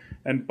at you.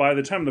 And by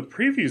the time the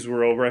previews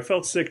were over, I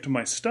felt sick to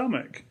my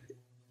stomach.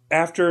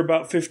 After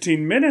about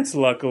 15 minutes,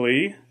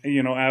 luckily,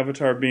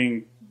 Avatar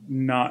being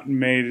not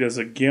made as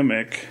a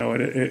gimmick,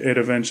 it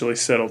eventually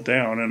settled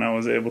down and I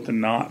was able to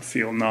not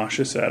feel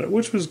nauseous at it,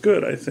 which was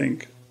good, I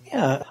think.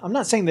 Yeah, I'm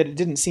not saying that it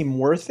didn't seem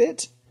worth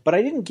it, but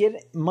I didn't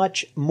get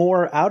much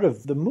more out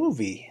of the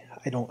movie,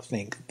 I don't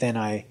think, than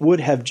I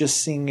would have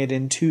just seeing it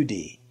in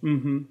 2D.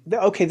 Mm-hmm.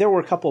 Okay, there were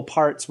a couple of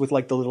parts with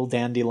like the little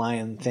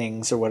dandelion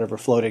things or whatever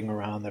floating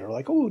around that are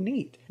like, oh,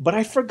 neat. But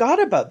I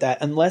forgot about that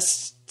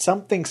unless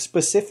something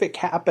specific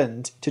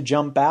happened to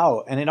jump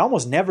out, and it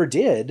almost never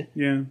did.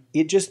 Yeah.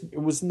 It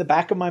was in the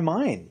back of my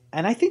mind.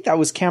 And I think that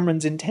was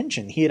Cameron's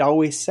intention. He had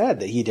always said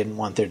that he didn't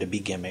want there to be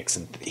gimmicks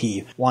and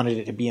he wanted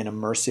it to be an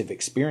immersive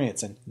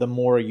experience. And the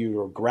more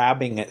you're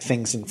grabbing at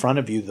things in front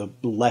of you, the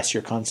less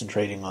you're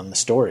concentrating on the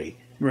story.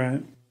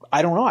 Right.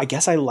 I don't know. I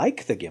guess I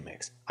like the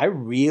gimmicks. I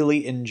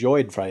really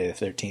enjoyed Friday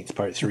the 13th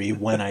Part 3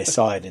 when I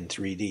saw it in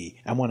 3D.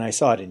 And when I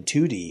saw it in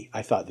 2D,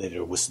 I thought that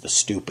it was the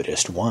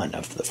stupidest one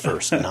of the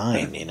first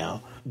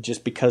 9,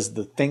 Just because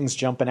the things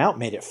jumping out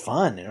made it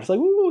fun. And I was like,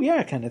 ooh,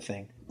 yeah, kind of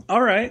thing.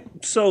 All right.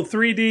 So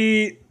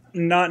 3D,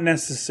 not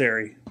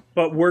necessary,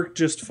 but worked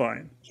just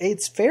fine.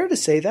 It's fair to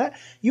say that.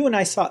 You and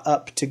I saw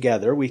Up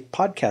together. We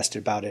podcasted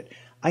about it.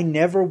 I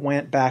never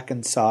went back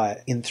and saw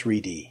it in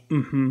 3D.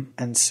 Mm-hmm.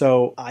 And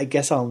so I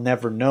guess I'll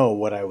never know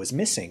what I was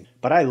missing.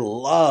 But I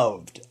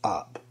loved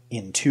Up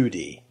in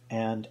 2D.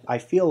 And I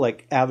feel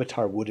like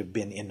Avatar would have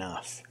been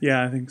enough.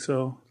 Yeah, I think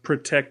so.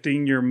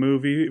 Protecting your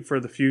movie for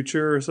the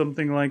future or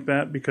something like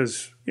that.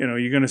 Because,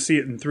 you're going to see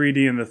it in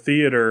 3D in the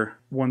theater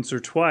once or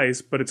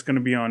twice. But it's going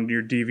to be on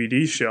your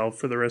DVD shelf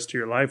for the rest of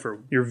your life. Or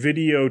your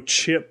video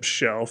chip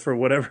shelf or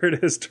whatever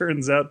it is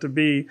turns out to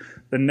be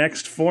the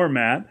next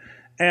format.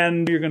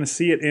 And you're going to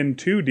see it in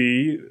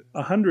 2D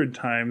 100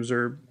 times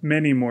or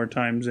many more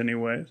times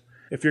anyways.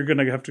 If you're going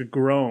to have to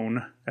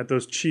groan at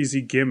those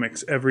cheesy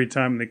gimmicks every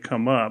time they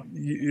come up,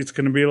 it's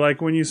going to be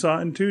like when you saw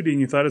it in 2D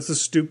and you thought it's the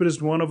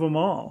stupidest one of them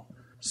all.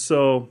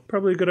 So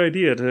probably a good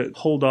idea to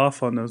hold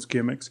off on those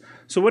gimmicks.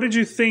 So what did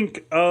you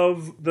think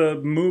of the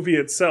movie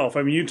itself?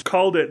 I mean, you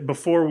called it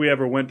before we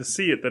ever went to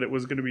see it that it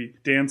was going to be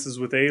Dances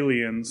with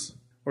Aliens.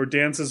 Or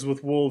Dances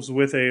with Wolves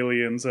with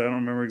Aliens. I don't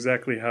remember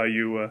exactly how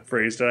you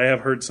phrased it. I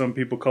have heard some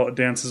people call it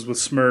Dances with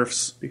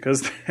Smurfs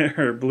because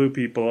they're blue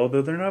people,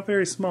 although they're not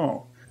very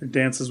small. or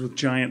dances with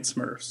giant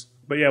Smurfs.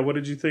 But yeah, what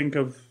did you think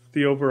of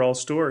the overall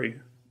story?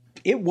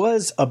 It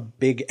was a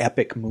big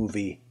epic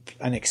movie,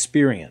 an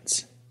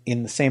experience,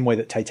 in the same way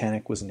that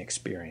Titanic was an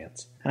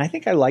experience. And I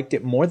think I liked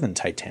it more than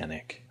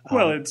Titanic.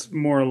 Well, it's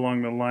more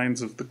along the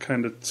lines of the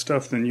kind of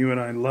stuff than you and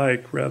I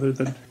like, rather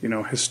than,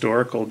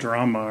 historical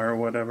drama or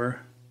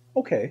whatever.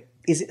 Okay.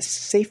 Is it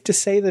safe to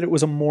say that it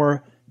was a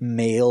more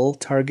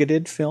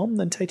male-targeted film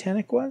than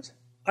Titanic was?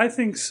 I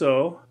think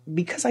so.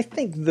 Because I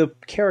think the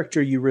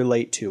character you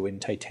relate to in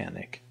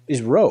Titanic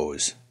is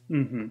Rose.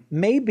 Mm-hmm.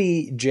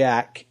 Maybe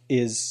Jack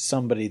is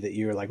somebody that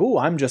you're like, oh,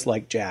 I'm just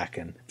like Jack,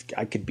 and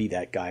I could be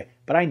that guy.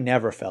 But I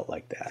never felt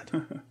like that.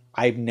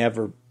 I've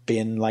never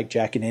been like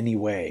Jack in any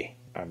way.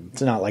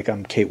 It's not like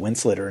I'm Kate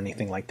Winslet or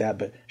anything like that,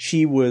 but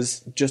she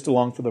was just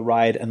along for the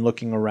ride and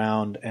looking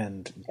around,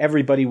 and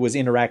everybody was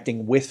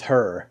interacting with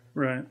her.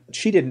 Right.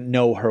 She didn't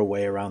know her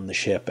way around the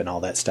ship and all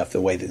that stuff the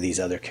way that these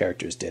other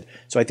characters did.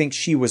 So I think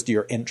she was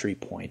your entry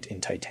point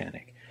in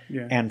Titanic.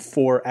 Yeah. And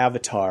for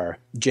Avatar,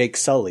 Jake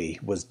Sully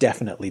was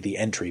definitely the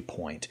entry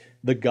point.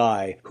 The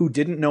guy who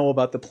didn't know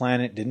about the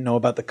planet, didn't know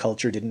about the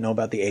culture, didn't know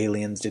about the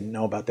aliens, didn't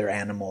know about their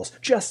animals,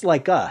 just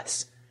like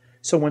us.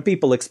 So when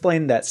people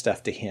explained that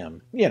stuff to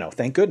him,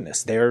 thank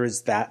goodness, there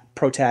is that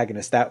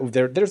protagonist,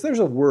 there's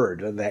a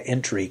word, that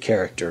entry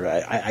character.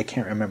 I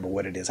can't remember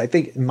what it is. I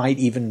think it might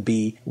even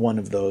be one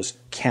of those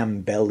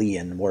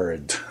Campbellian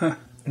words.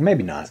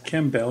 Maybe not.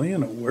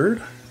 Campbellian, a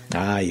word?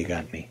 Ah, you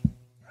got me.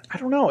 I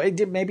don't know.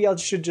 Maybe I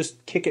should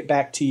just kick it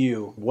back to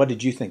you. What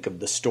did you think of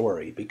the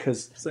story?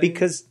 Because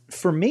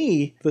for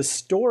me, the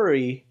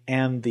story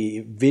and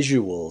the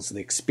visuals, the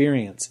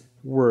experience,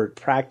 were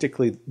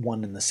practically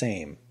one and the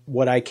same.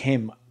 What I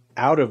came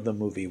out of the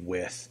movie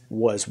with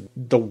was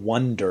the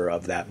wonder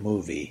of that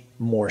movie,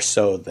 more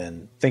so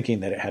than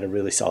thinking that it had a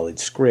really solid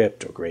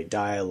script or great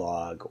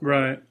dialogue.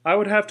 Right. I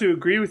would have to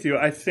agree with you.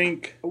 I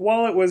think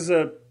while it was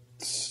a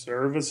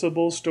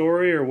serviceable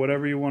story or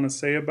whatever you want to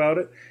say about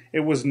it,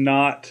 it was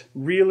not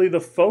really the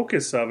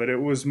focus of it.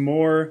 It was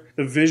more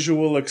the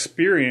visual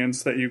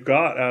experience that you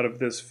got out of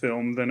this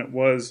film than it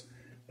was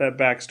that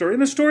backstory.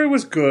 And the story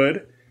was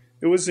good.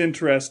 It was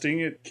interesting.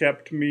 It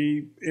kept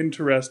me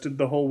interested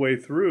the whole way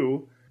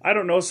through. I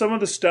don't know, some of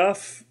the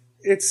stuff,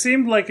 it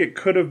seemed like it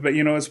could have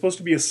been, it's supposed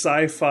to be a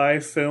sci-fi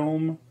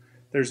film.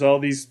 There's all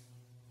these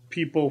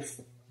people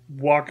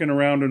walking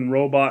around in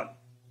robot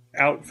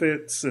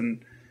outfits,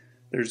 and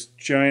there's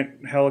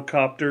giant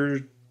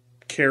helicopter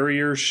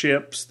carrier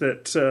ships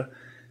that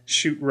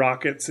shoot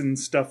rockets and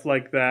stuff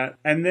like that.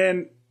 And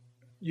then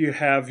you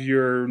have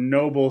your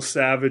noble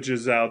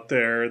savages out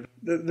there.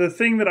 The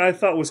thing that I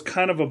thought was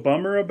kind of a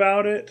bummer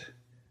about it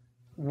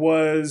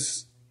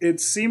was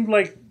it seemed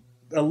like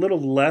a little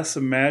less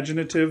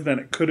imaginative than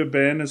it could have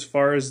been as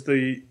far as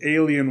the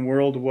alien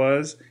world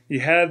was. You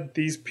had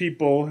these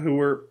people who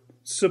were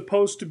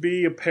supposed to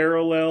be a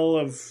parallel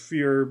of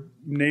your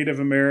Native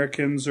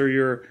Americans or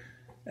your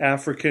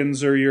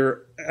Africans or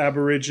your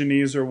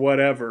Aborigines or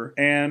whatever,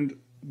 and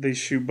they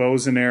shoot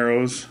bows and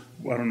arrows.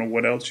 I don't know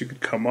what else you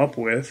could come up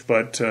with,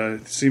 but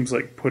it seems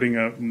like putting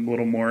a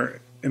little more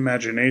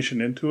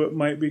imagination into it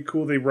might be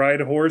cool. They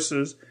ride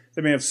horses.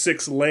 They may have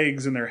 6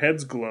 legs and their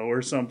heads glow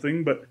or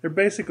something, but they're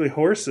basically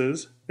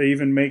horses. They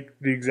even make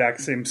the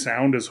exact same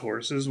sound as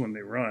horses when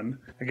they run.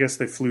 I guess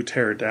they flew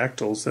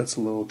pterodactyls. That's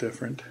a little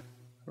different.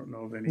 I don't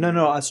know of any.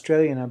 No,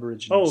 Australian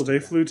Aborigines. Oh, they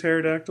flew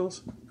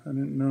pterodactyls? I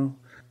didn't know.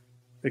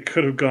 They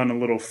could have gone a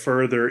little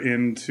further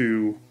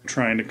into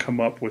trying to come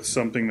up with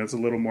something that's a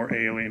little more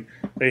alien.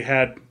 They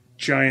had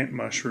giant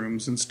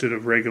mushrooms instead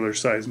of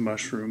regular-sized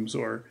mushrooms,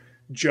 or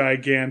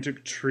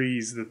gigantic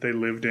trees that they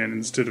lived in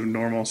instead of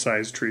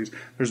normal-sized trees.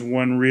 There's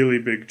one really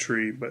big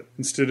tree, but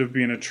instead of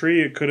being a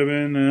tree, it could have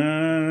been,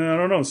 I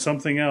don't know,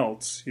 something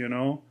else,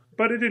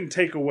 But it didn't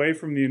take away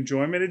from the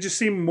enjoyment. It just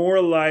seemed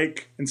more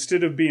like,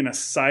 instead of being a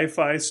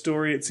sci-fi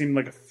story, it seemed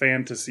like a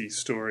fantasy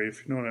story,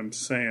 if you know what I'm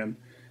saying.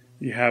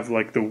 You have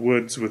like the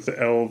woods with the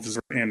elves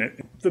in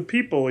it. The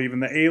people,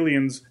 even the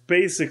aliens,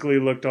 basically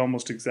looked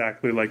almost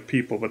exactly like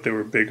people, but they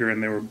were bigger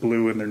and they were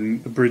blue,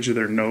 and the bridge of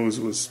their nose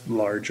was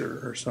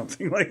larger or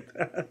something like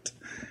that.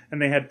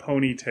 And they had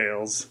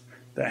ponytails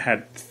that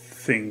had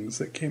things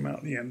that came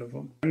out the end of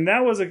them. And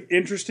that was an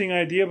interesting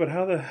idea, but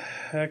how the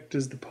heck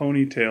does the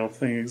ponytail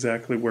thing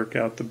exactly work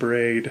out the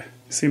braid?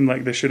 It seemed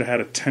like they should have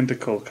had a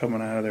tentacle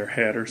coming out of their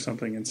head or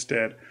something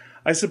instead.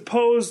 I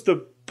suppose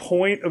the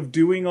point of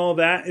doing all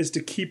that is to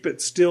keep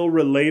it still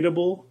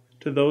relatable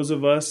to those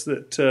of us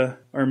that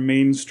are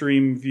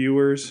mainstream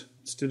viewers,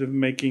 instead of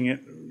making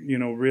it,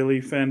 really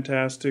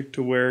fantastic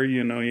to where,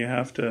 you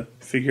have to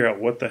figure out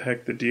what the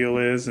heck the deal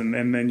is, and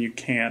then you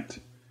can't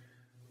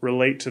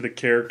relate to the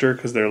character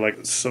because they're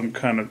like some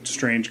kind of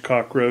strange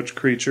cockroach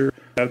creature.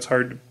 That's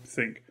hard to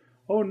think,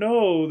 oh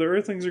no, the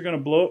Earthlings are going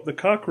to blow up the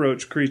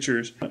cockroach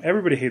creatures.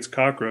 Everybody hates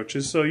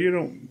cockroaches, so you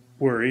don't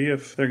worry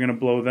if they're going to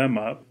blow them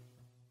up.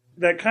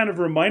 That kind of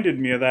reminded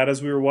me of that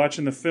as we were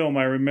watching the film.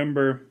 I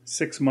remember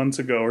 6 months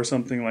ago or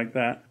something like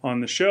that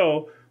on the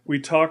show, we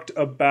talked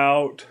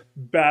about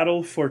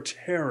Battle for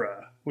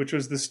Terra. which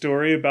was the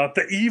story about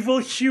the evil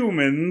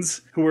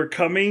humans who were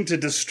coming to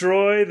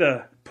destroy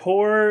the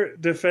poor,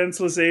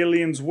 defenseless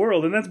aliens'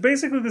 world. And that's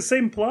basically the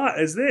same plot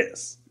as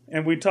this.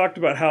 And we talked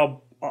about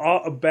how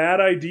a bad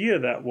idea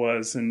that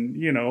was. And,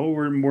 you know,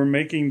 we're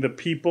making the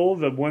people,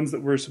 the ones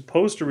that we're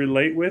supposed to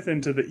relate with,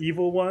 into the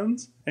evil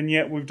ones. And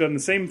yet we've done the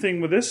same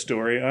thing with this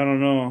story. I don't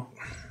know.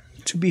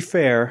 To be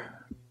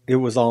fair, it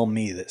was all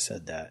me that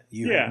said that.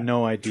 You had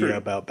no idea true.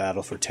 about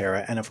Battle for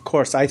Terra. And of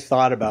course, I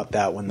thought about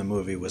that when the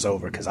movie was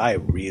over because I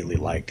really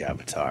liked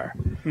Avatar.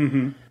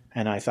 Mm-hmm.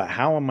 And I thought,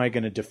 how am I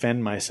going to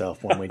defend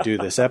myself when we do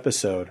this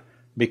episode?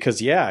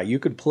 Because, yeah, you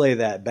could play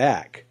that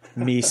back.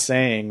 Me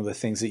saying the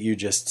things that you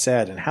just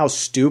said and how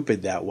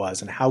stupid that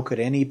was and how could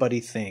anybody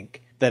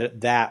think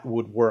that that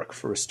would work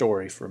for a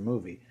story for a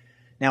movie.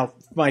 Now,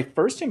 my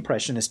first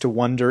impression is to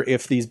wonder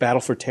if these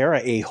Battle for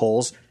Terra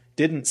a-holes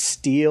didn't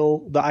steal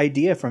the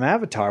idea from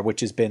Avatar,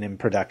 which has been in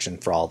production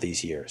for all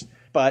these years.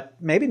 But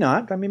maybe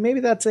not. I mean, maybe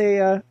that's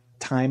a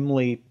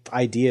timely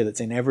idea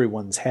that's in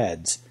everyone's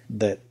heads,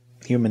 that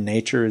human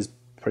nature is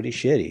pretty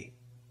shitty.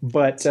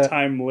 But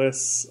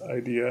timeless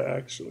idea,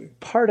 actually.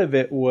 Part of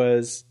it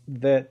was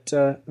that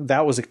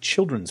that was a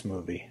children's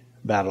movie,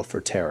 Battle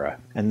for Terra,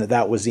 and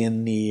that was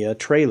in the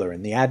trailer,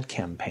 in the ad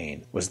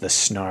campaign, was the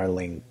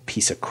snarling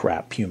piece of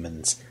crap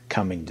humans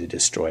coming to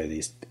destroy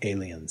these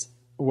aliens.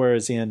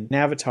 Whereas in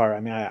Avatar, I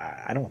mean,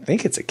 I don't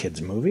think it's a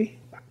kid's movie.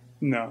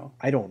 No.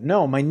 I don't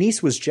know. My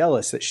niece was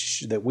jealous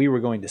that we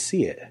were going to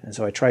see it, and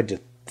so I tried to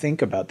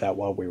think about that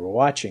while we were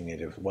watching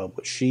it. Well,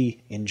 would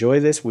she enjoy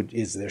this?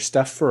 Is there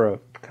stuff for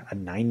a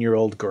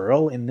 9-year-old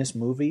girl in this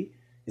movie?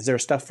 Is there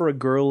stuff for a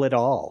girl at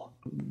all?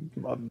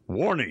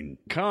 Warning,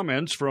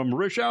 comments from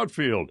Rish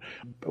Outfield.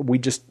 We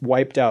just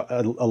wiped out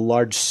a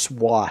large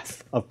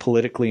swath of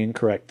politically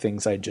incorrect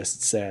things I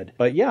just said.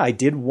 But yeah, I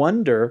did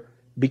wonder,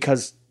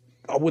 because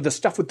with the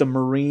stuff with the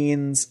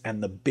Marines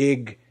and the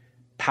big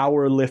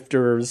power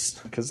lifters,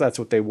 because that's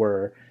what they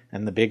were,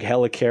 and the big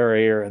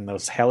helicarrier and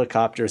those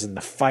helicopters and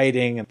the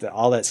fighting and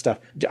all that stuff.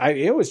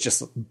 It was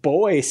just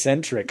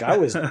boy-centric. I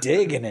was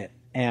digging it.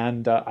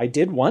 And I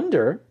did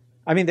wonder.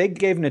 I mean, they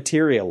gave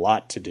Natiri a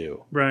lot to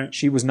do. Right.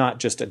 She was not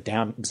just a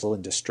damsel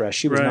in distress.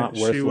 She was not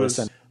worthless. She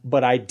was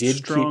but I did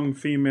strong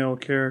female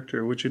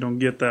character, which you don't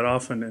get that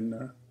often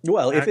in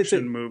if it's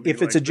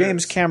like a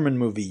James Cameron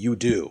movie, you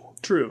do.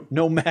 True.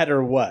 No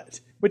matter what.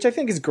 Which I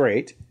think is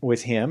great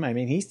with him. I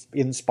mean, he's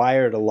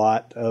inspired a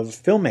lot of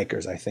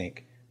filmmakers, I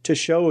think, to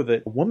show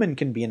that a woman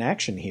can be an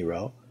action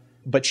hero,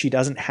 but she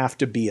doesn't have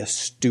to be a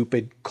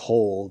stupid,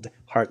 cold,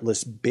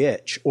 heartless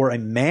bitch or a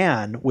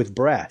man with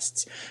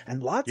breasts.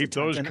 And lots Keep of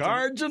times, those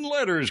cards and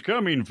letters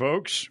coming,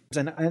 folks.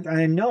 And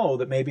I know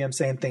that maybe I'm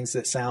saying things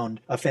that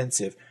sound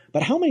offensive,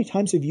 but how many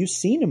times have you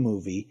seen a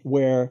movie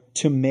where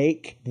to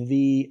make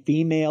the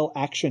female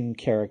action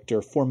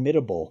character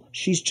formidable,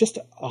 she's just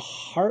a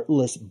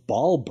heartless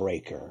ball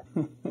breaker?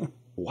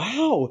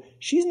 Wow,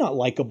 she's not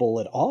likable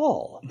at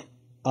all.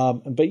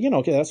 But, you know,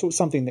 okay, that's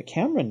something that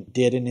Cameron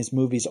did in his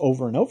movies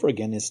over and over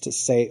again, is to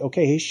say,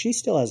 okay, she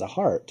still has a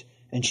heart,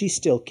 and she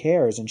still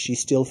cares, and she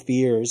still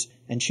fears,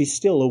 and she's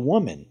still a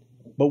woman.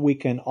 But we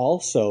can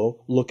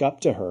also look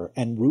up to her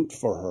and root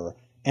for her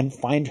and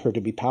find her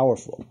to be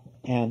powerful.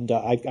 And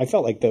I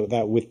felt like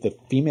that with the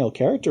female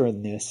character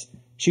in this,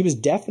 she was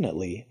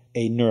definitely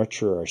a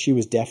nurturer. She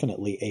was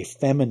definitely a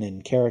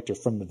feminine character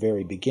from the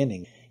very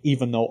beginning,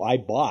 even though I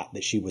bought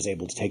that she was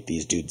able to take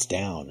these dudes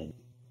down. And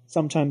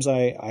sometimes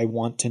I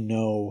want to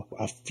know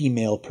a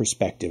female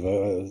perspective,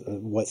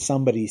 what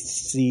somebody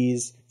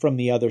sees from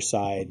the other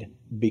side,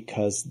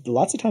 because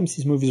lots of times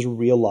these movies are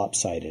real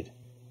lopsided,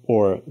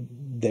 or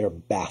they're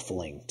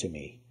baffling to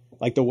me.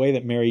 Like the way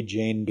that Mary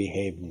Jane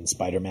behaved in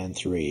Spider-Man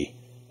 3,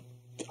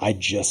 I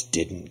just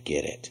didn't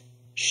get it.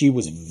 She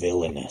was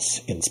villainous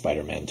in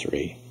Spider-Man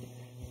 3.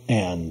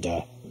 And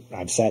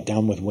I've sat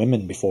down with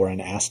women before and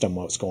asked them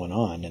what's going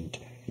on, and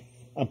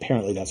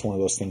apparently that's one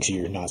of those things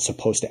you're not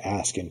supposed to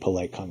ask in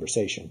polite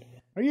conversation.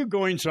 Are you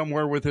going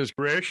somewhere with this,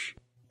 Rish?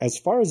 As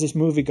far as this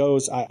movie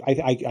goes,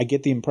 I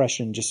get the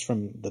impression just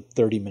from the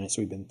 30 minutes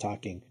we've been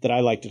talking that I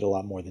liked it a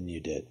lot more than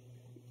you did.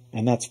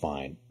 And that's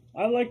fine.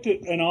 I liked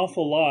it an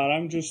awful lot.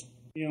 I'm just,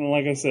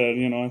 like I said,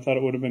 I thought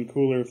it would have been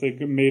cooler if they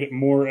made it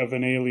more of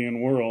an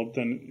alien world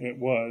than it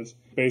was.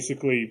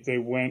 Basically, they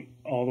went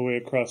all the way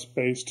across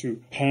space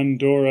to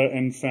Pandora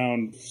and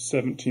found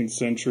 17th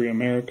century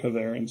America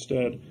there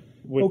instead.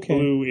 With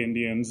blue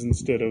Indians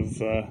instead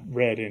of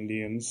red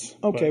Indians.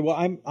 Okay, well,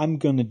 I'm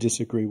going to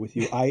disagree with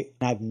you.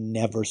 I've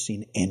never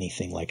seen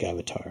anything like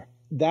Avatar.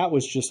 That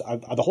was just,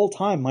 the whole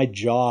time my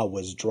jaw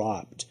was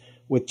dropped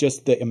with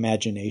just the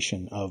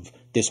imagination of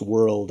this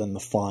world and the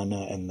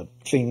fauna and the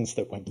things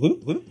that went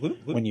bloop, bloop,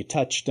 bloop, bloop when you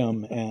touched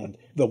them, and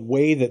the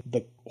way that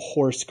the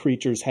horse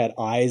creatures had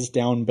eyes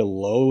down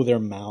below their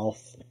mouth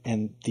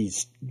and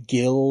these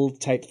gill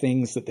type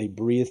things that they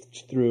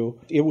breathed through.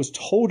 It was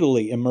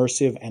totally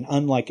immersive and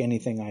unlike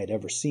anything I had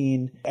ever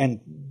seen. And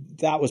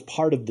that was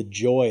part of the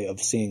joy of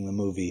seeing the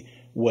movie,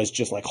 was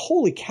just like,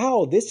 holy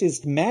cow, this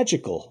is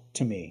magical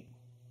to me.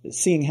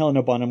 Seeing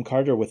Helena Bonham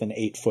Carter with an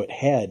 8-foot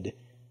head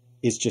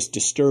is just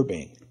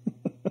disturbing.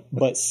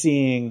 But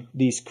seeing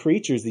these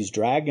creatures, these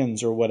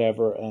dragons or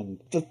whatever, and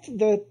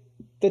the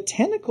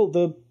tentacle,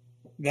 the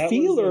that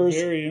feelers, was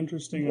a very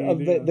interesting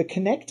of idea. the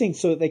connecting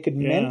so that they could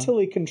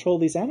mentally control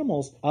these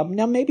animals.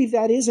 Now, maybe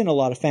that is in a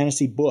lot of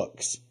fantasy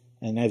books.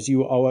 And as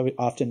you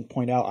often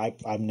point out,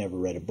 I've never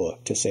read a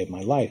book to save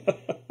my life.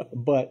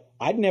 But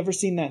I'd never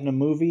seen that in a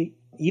movie.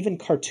 Even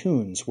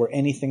cartoons where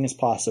anything is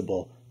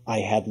possible, I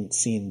hadn't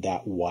seen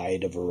that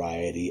wide a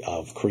variety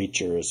of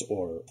creatures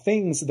or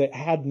things that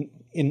had,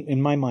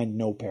 in my mind,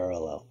 no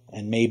parallel.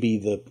 And maybe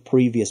the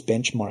previous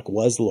benchmark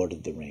was Lord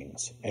of the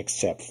Rings,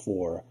 except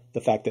for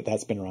the fact that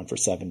that's been around for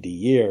 70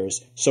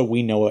 years. So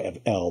we know of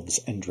elves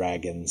and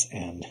dragons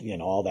and,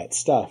 all that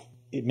stuff.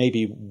 It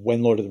maybe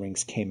when Lord of the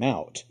Rings came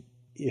out,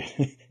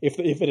 if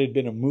it had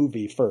been a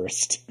movie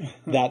first,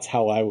 that's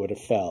how I would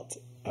have felt,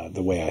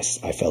 the way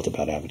I felt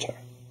about Avatar.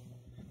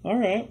 All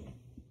right.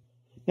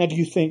 Now, do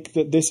you think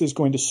that this is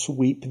going to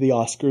sweep the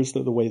Oscars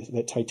the way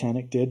that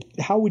Titanic did?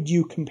 How would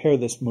you compare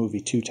this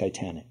movie to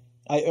Titanic?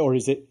 Or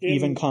is it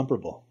even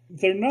comparable?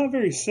 They're not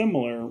very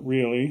similar,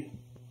 really,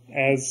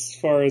 as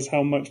far as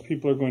how much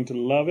people are going to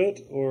love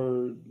it,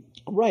 or...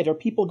 Right. Are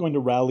people going to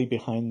rally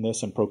behind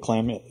this and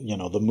proclaim it,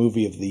 the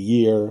movie of the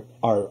year?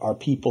 Are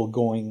people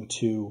going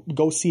to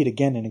go see it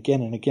again and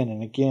again and again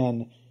and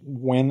again?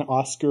 When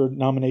Oscar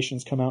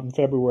nominations come out in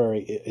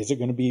February, is it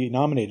going to be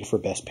nominated for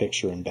Best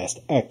Picture and Best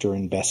Actor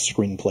and Best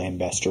Screenplay and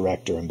Best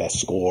Director and Best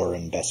Score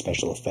and Best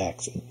Special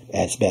Effects and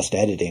as Best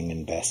Editing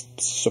and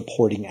Best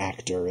Supporting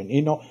Actor?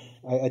 And,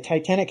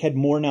 Titanic had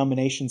more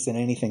nominations than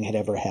anything had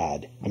ever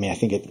had. I mean, I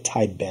think it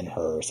tied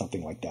Ben-Hur or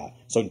something like that.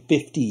 So in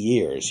 50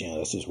 years,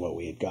 this is what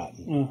we had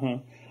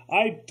gotten.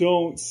 I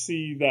don't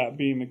see that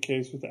being the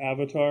case with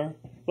Avatar.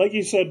 Like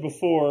you said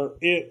before,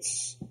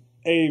 it's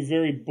a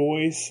very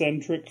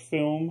boy-centric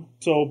film.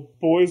 So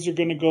boys are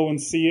going to go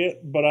and see it,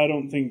 but I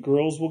don't think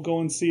girls will go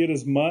and see it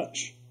as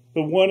much.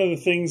 But one of the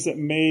things that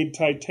made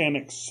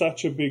Titanic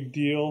such a big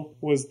deal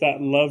was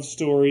that love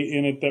story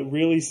in it that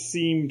really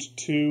seemed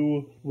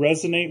to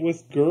resonate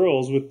with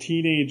girls, with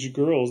teenage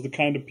girls, the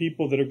kind of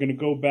people that are going to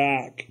go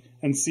back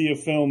and see a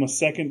film a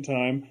second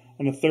time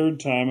and a third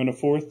time and a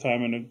fourth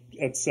time and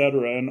et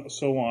cetera and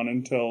so on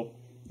until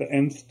the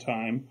nth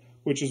time,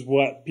 which is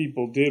what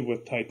people did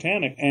with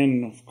Titanic.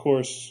 And, of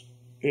course,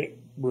 it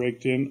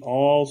raked in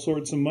all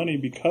sorts of money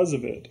because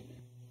of it.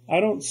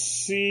 I don't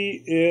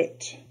see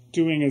it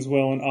doing as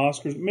well in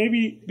Oscars.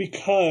 Maybe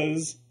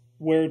because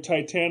where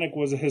Titanic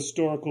was a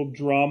historical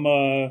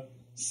drama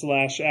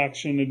 /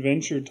 action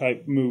adventure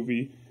type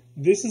movie,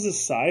 this is a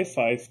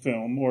sci-fi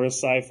film or a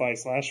sci-fi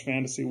 /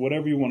 fantasy,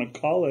 whatever you want to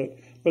call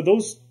it. But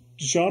those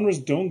genres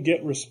don't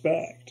get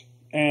respect.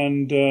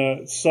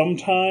 And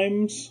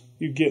sometimes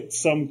you get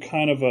some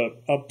kind of a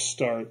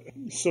upstart.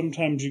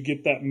 Sometimes you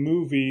get that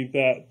movie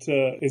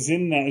that is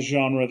in that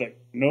genre that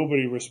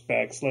nobody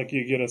respects, like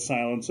you get a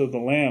Silence of the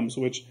Lambs,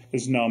 which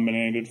is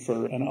nominated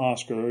for an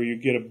Oscar, or you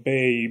get a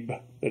Babe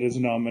that is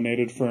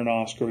nominated for an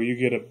Oscar, or you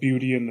get a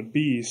Beauty and the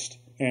Beast,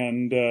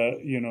 and,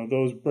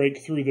 those break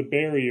through the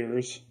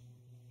barriers.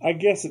 I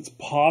guess it's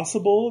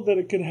possible that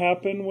it could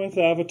happen with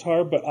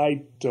Avatar, but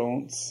I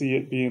don't see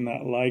it being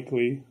that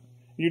likely.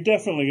 You're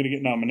definitely going to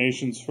get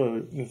nominations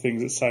for the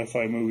things that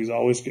sci-fi movies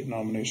always get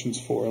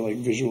nominations for, like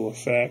visual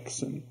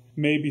effects and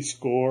maybe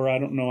score. I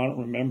don't know. I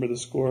don't remember the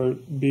score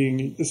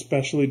being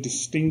especially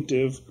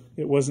distinctive.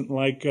 It wasn't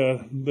like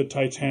the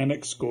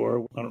Titanic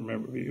score. I don't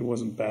remember. It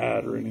wasn't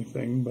bad or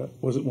anything, but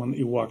was it one that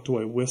you walked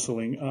away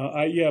whistling?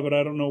 But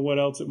I don't know what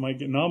else it might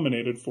get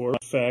nominated for.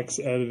 Effects,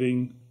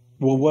 editing.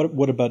 Well,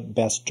 what about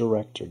Best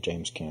Director,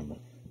 James Cameron?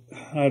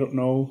 I don't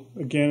know.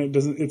 Again,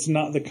 it's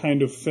not the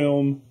kind of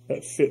film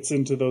that fits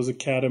into those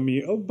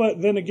Academy. Oh,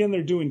 but then again,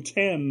 they're doing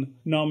 10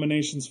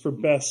 nominations for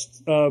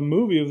Best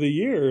Movie of the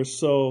Year,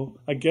 so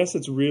I guess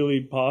it's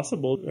really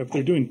possible if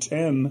they're doing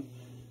 10.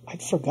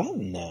 I'd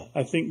forgotten that.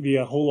 I think the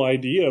whole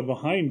idea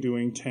behind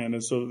doing 10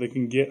 is so that they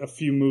can get a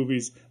few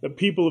movies that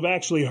people have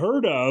actually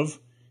heard of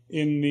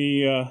in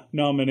the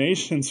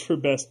nominations for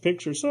Best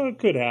Picture, so it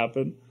could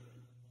happen.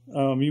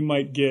 You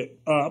might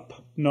get Up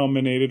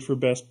nominated for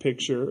Best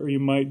Picture, or you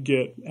might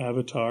get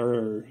Avatar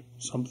or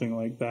something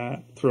like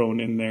that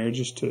thrown in there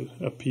just to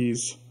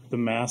appease the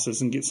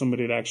masses and get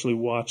somebody to actually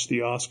watch the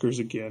Oscars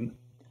again.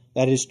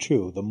 That is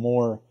true. The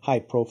more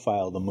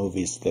high-profile the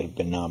movies that have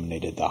been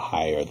nominated, the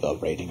higher the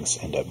ratings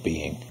end up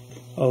being.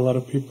 A lot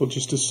of people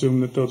just assume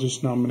that they'll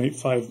just nominate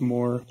 5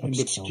 more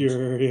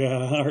obscure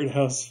art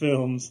house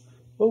films.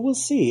 Well, we'll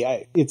see.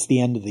 It's the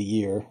end of the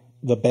year.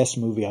 The best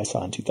movie I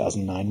saw in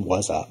 2009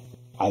 was Up.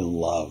 I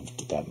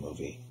loved that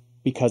movie.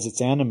 Because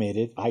it's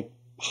animated, I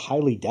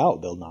highly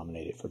doubt they'll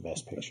nominate it for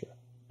Best Picture.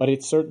 But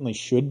it certainly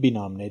should be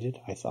nominated,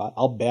 I thought.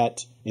 I'll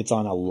bet it's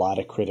on a lot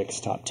of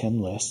critics' top 10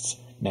 lists,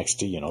 next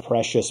to,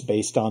 Precious,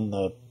 based on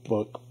the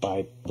book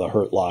by The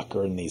Hurt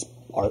Locker and these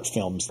art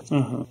films.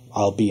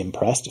 I'll be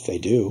impressed if they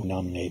do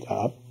nominate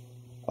Up.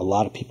 A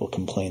lot of people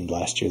complained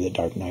last year that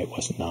Dark Knight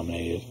wasn't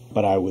nominated,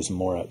 but I was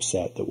more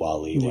upset that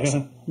Wall-E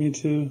wasn't. Yeah, me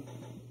too.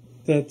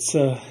 That's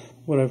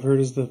what I've heard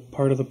is the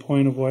part of the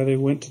point of why they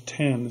went to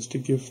 10 is to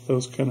give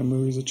those kind of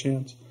movies a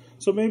chance.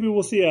 So maybe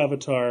we'll see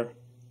Avatar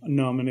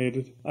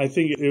nominated. I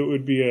think it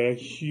would be a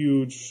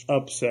huge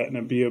upset and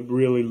it'd be a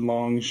really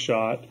long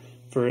shot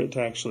for it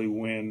to actually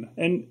win.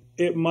 And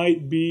it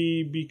might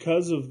be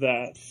because of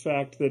that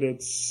fact that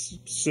it's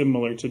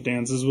similar to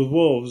Dances with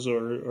Wolves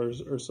or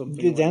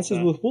something like that. Dances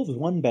with Wolves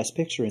won Best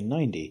Picture in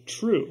 90.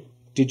 True.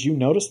 Did you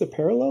notice the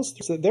parallels?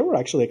 There were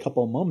actually a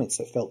couple of moments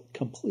that felt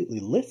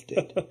completely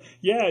lifted.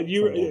 Yeah,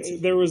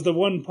 there was the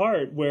one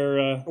part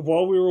where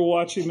while we were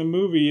watching the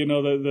movie,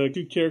 the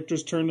two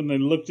characters turned and they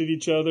looked at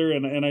each other,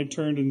 and I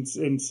turned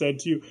and said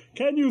to you,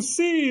 "Can you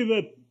see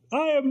that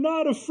I am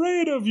not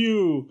afraid of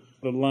you?"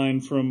 The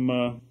line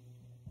from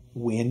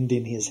Wind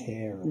in his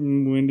hair.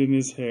 Wind in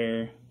his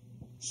hair.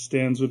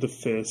 Stands with a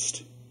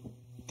fist.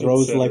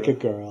 Throws like a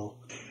girl.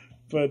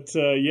 But,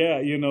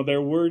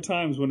 there were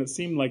times when it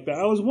seemed like that.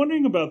 I was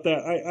wondering about that.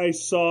 I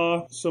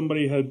saw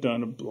somebody had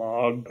done a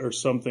blog or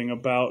something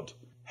about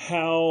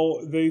how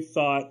they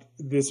thought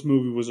this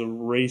movie was a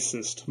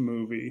racist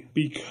movie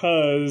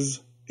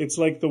because it's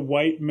like the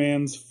white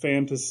man's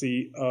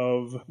fantasy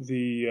of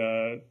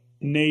the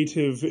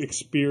native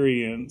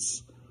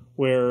experience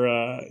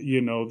where,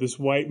 this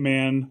white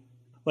man,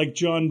 like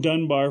John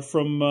Dunbar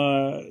from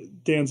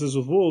Dances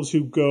with Wolves,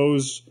 who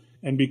goes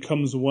and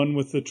becomes one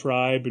with the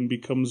tribe and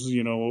becomes,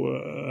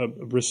 a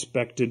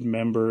respected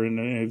member and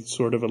a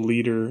sort of a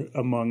leader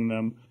among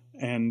them.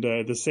 And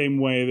the same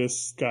way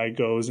this guy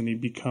goes and he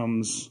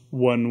becomes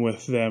one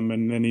with them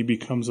and then he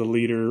becomes a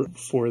leader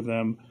for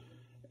them.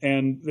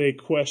 And they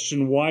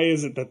question, why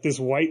is it that this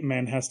white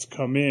man has to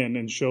come in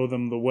and show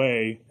them the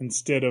way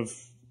instead of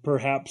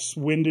perhaps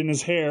wind in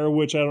his hair,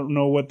 which I don't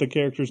know what the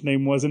character's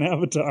name was in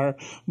Avatar.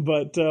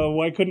 But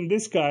why couldn't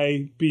this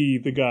guy be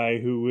the guy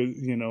who is,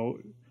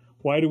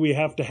 why do we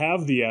have to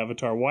have the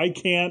Avatar? Why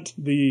can't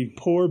the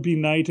poor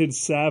benighted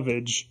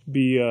savage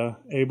be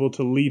able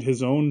to lead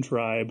his own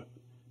tribe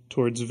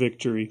towards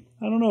victory?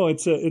 I don't know.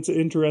 It's an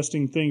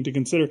interesting thing to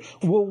consider.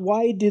 Well,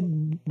 why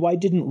didn't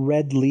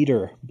Red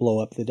Leader blow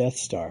up the Death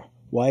Star?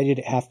 Why did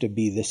it have to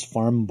be this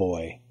farm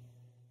boy?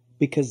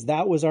 Because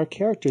that was our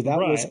character. That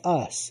was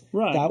us.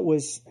 Right. That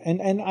was,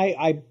 and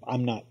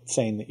I'm not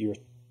saying that your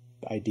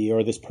idea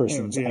or this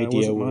person's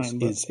idea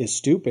is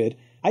stupid.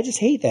 I just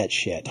hate that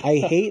shit. I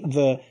hate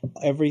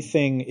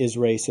everything is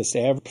racist.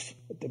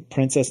 The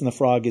Princess and the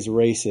Frog is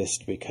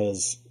racist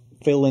because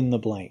fill in the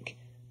blank.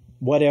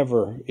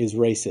 Whatever is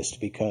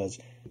racist because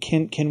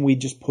can we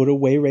just put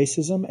away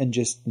racism and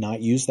just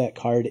not use that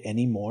card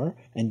anymore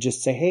and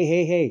just say,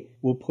 hey,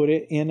 we'll put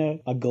it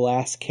in a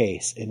glass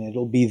case and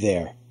it'll be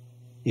there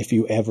if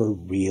you ever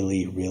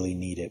really, really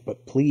need it.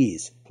 But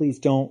please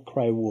don't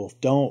cry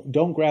wolf.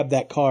 Don't grab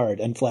that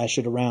card and flash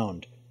it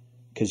around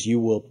because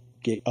you will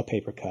get a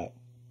paper cut.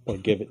 Or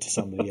give it to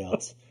somebody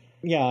else.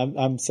 Yeah,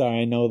 I'm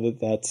sorry. I know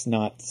that's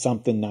not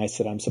something nice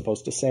that I'm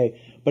supposed to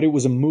say, but it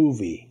was a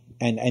movie,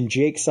 and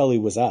Jake Sully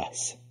was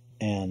us,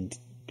 and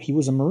he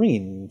was a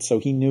Marine, so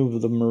he knew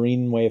the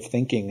Marine way of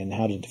thinking and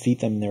how to defeat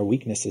them and their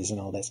weaknesses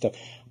and all that stuff.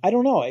 I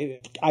don't know.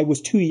 I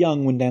was too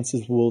young when Dances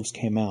with Wolves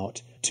came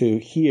out to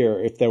hear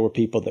if there were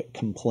people that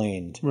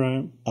complained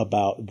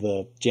about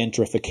the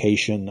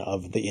gentrification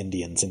of the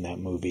Indians in that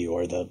movie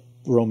or the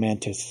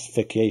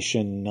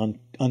romanticification,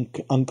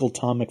 Uncle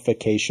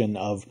Tomification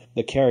of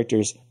the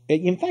characters.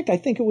 In fact, I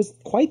think it was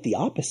quite the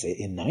opposite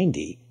in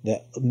 90,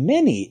 that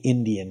many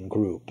Indian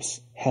groups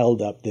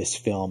held up this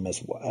film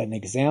as an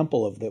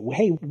example of that,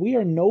 hey, we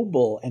are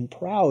noble and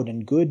proud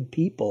and good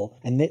people,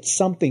 and it's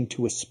something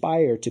to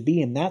aspire to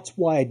be, and that's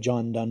why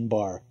John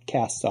Dunbar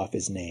casts off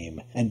his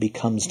name and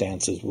becomes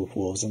Dances with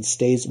Wolves and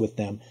stays with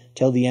them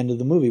till the end of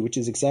the movie, which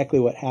is exactly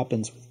what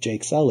happens with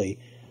Jake Sully,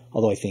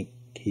 although I think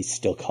he's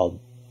still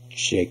called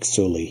Jake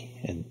Sully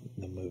in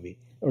the movie.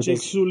 Or Jake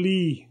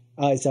Sully.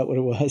 Is that what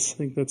it was? I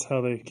think that's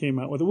how they came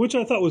out with it, which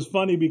I thought was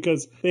funny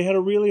because they had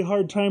a really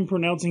hard time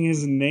pronouncing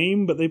his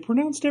name, but they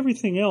pronounced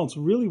everything else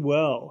really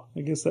well.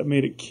 I guess that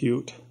made it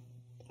cute.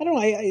 I don't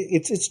know.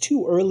 It's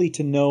too early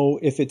to know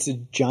if it's a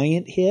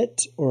giant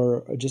hit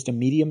or just a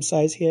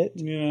medium-sized hit.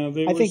 Yeah,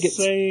 they were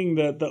saying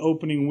that the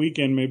opening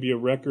weekend may be a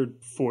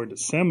record for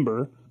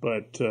December,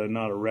 but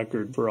not a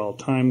record for all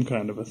time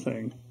kind of a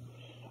thing.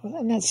 Well,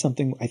 and that's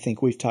something I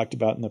think we've talked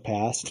about in the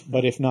past,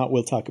 but if not,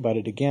 we'll talk about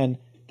it again.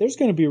 There's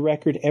going to be a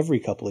record every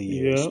couple of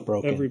years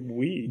broken. Every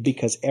week.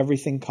 Because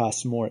everything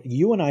costs more.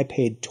 You and I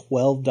paid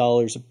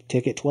 $12 a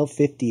ticket,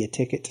 $12.50 a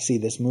ticket to see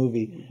this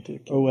movie.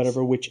 Ridiculous. Or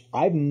whatever, which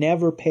I've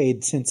never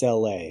paid since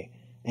L.A.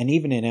 And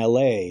even in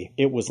L.A.,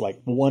 it was like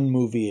one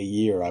movie a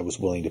year I was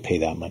willing to pay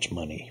that much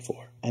money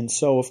for. And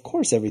so, of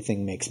course,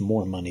 everything makes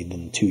more money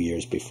than 2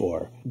 years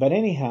before. But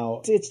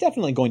anyhow, it's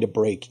definitely going to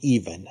break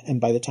even. And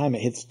by the time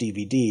it hits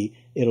DVD,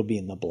 it'll be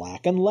in the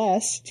black.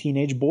 Unless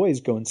teenage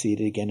boys go and see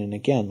it again and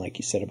again, like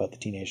you said about the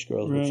teenage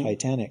girls with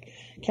Titanic.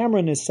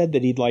 Cameron has said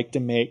that he'd like to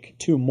make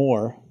 2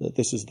 more, that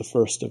this is the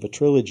first of a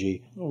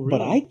trilogy. Oh, really?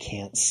 But I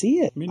can't see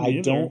it. Me neither.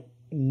 I don't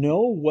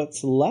know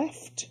what's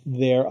left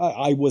there.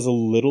 I was a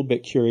little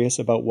bit curious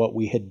about what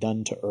we had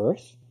done to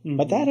Earth.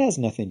 But that has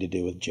nothing to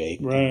do with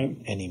Jake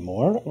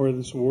anymore. Or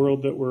this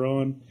world that we're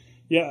on.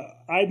 Yeah,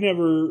 I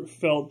never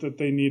felt that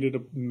they needed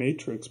a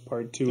Matrix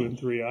Part 2 and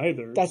 3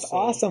 either. That's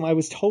awesome. I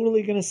was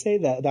totally going to say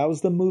that. That was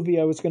the movie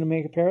I was going to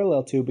make a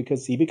parallel to,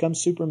 because he becomes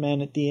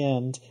Superman at the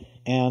end,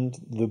 and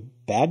the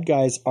bad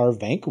guys are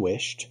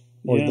vanquished,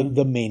 or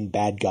the main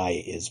bad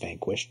guy is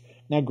vanquished.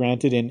 Now,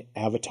 granted, in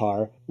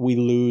Avatar, we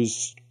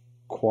lose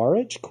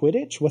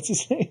Quidditch? What's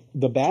his name?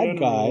 The bad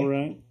guy.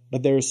 Right.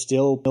 But there's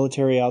still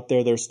military out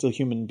there. There's still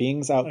human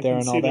beings out there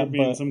and all that. I can see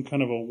there being some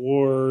kind of a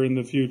war in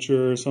the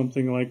future or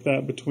something like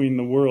that between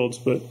the worlds.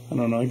 But I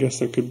don't know. I guess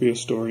there could be a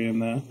story in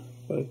that.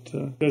 But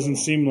it doesn't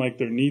seem like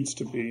there needs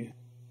to be.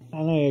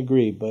 And I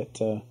agree. But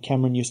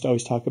Cameron used to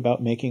always talk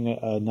about making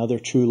another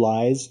True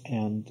Lies.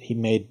 And he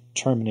made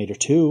Terminator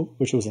 2,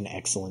 which was an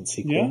excellent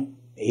sequel. Yeah.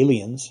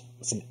 Aliens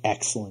was an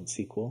excellent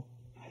sequel.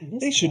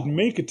 They should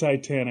make a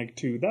Titanic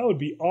 2. That would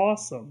be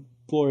awesome.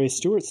 Gloria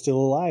Stewart's still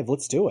alive.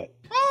 Let's do it.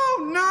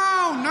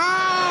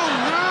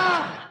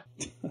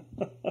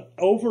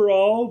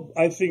 Overall,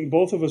 I think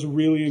both of us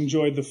really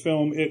enjoyed the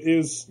film. It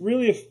is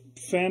really a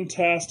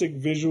fantastic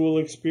visual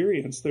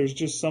experience. There's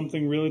just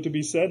something really to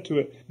be said to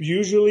it.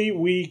 Usually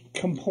we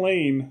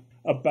complain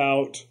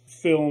about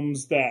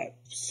films that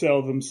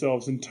sell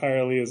themselves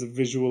entirely as a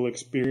visual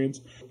experience,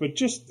 but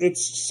just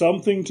it's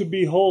something to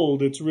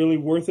behold. It's really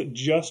worth it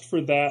just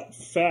for that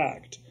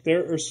fact.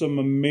 There are some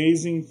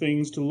amazing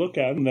things to look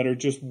at that are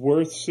just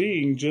worth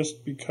seeing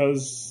just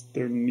because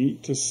they're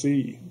neat to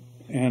see.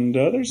 And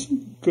there's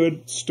some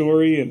good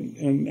story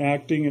and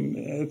acting and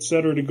et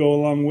cetera to go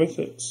along with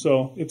it.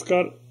 So it's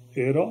got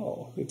it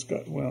all. It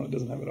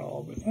doesn't have it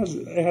all, but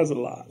it has a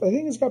lot. I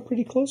think it's got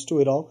pretty close to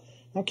it all.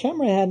 Now,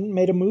 Cameron hadn't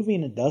made a movie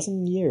in a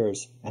dozen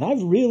years, and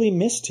I've really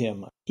missed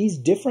him. He's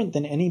different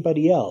than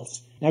anybody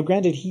else. Now,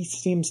 granted, he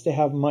seems to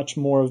have much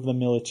more of the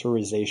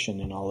militarization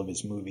in all of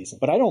his movies,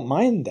 but I don't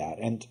mind that.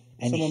 And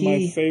some of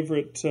my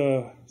favorite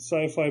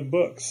sci-fi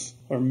books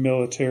are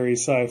military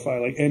sci-fi,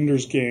 like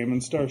Ender's Game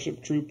and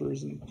Starship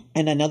Troopers.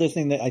 And another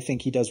thing that I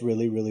think he does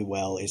really, really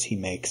well is he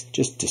makes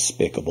just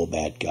despicable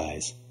bad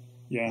guys.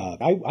 Yeah.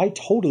 I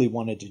totally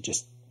wanted to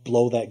just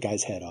blow that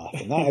guy's head off,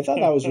 and I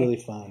thought that was really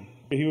fun.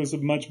 He was a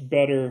much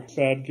better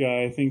bad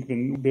guy, I think,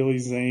 than Billy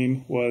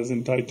Zane was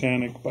in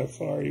Titanic by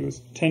far. He was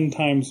 10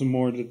 times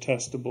more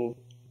detestable.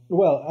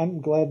 Well,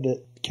 I'm glad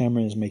that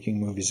Cameron is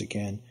making movies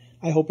again.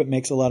 I hope it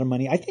makes a lot of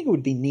money. I think it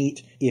would be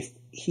neat if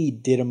he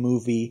did a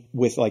movie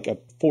with like a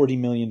 $40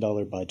 million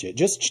budget.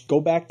 Just go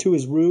back to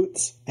his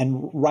roots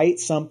and write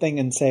something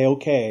and say,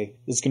 okay,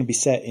 this is going to be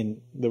set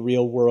in the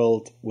real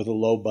world with a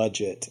low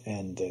budget,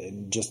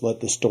 and just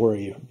let the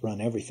story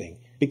run everything.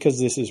 Because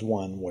this is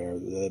one where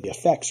the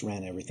effects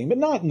ran everything, but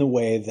not in the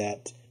way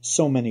that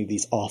so many of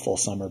these awful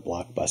summer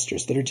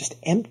blockbusters that are just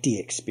empty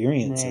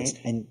experiences.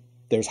 Right. And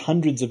there's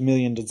hundreds of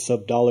millions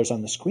of dollars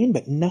on the screen,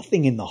 but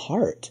nothing in the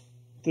heart.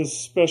 The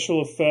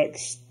special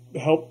effects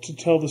helped to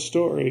tell the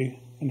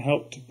story and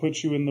helped to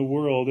put you in the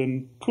world.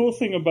 And cool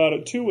thing about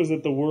it, too, was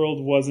that the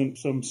world wasn't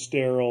some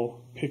sterile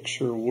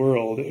picture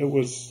world.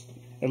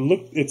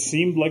 It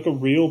seemed like a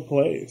real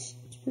place.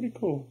 It's pretty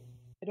cool.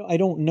 I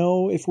don't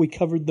know if we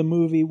covered the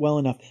movie well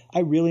enough. I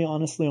really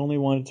honestly only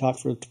wanted to talk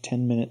for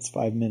 10 minutes,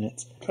 5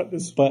 minutes. Cut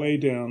this way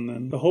down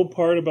then. The whole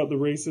part about the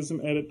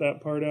racism, edit that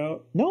part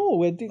out. No.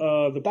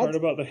 The part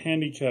about the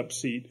handicap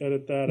seat,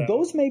 edit that out.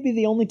 Those may be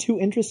the only two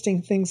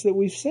interesting things that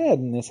we've said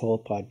in this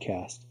whole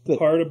podcast. The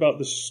part about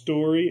the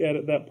story,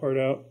 edit that part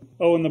out.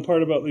 Oh, and the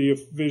part about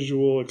the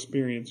visual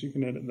experience, you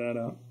can edit that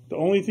out. The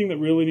only thing that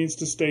really needs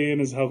to stay in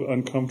is how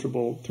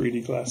uncomfortable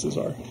 3D glasses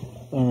are.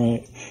 All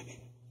right.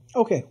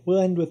 Okay, we'll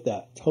end with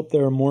that. Hope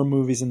there are more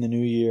movies in the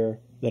new year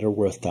that are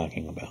worth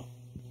talking about.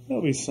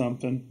 That'll be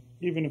something,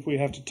 even if we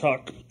have to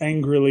talk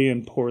angrily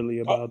and poorly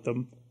about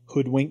them.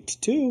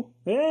 Hoodwinked, too.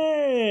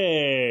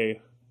 Hey!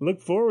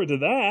 Look forward to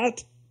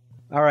that.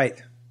 All right,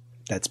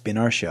 that's been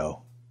our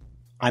show.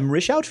 I'm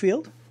Rish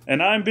Outfield.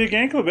 And I'm Big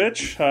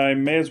Anklovich. I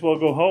may as well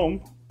go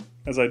home,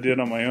 as I did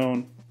on my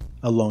own.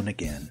 Alone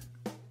again.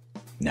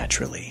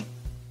 Naturally.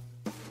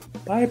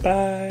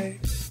 Bye-bye.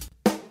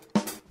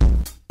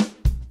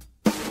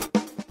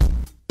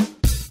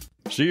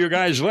 See you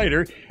guys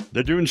later.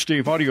 The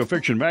Dunesteef Audio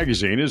Fiction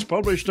Magazine is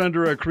published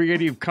under a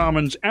Creative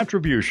Commons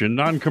Attribution,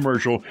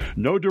 Non-Commercial,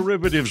 No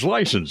Derivatives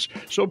license,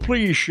 so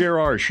please share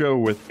our show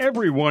with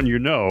everyone you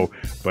know,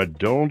 but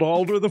don't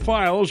alter the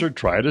files or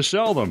try to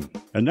sell them.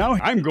 And now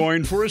I'm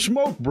going for a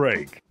smoke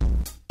break.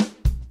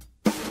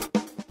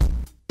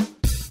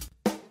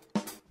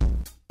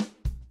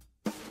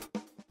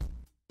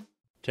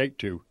 Take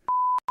 2.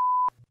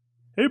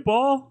 Hey,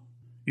 Paul.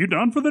 You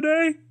done for the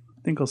day?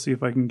 I think I'll see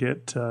if I can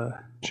get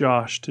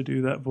Josh to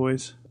do that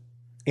voice.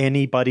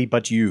 Anybody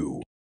but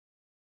you.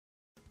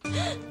 Wow,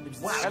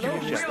 you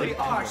really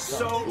are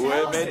so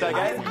awesome.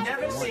 I've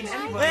never seen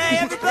anybody. Hey,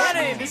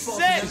 everybody, this is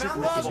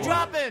it. Ball's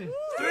dropping.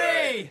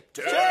 3,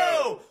 2,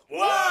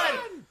 1.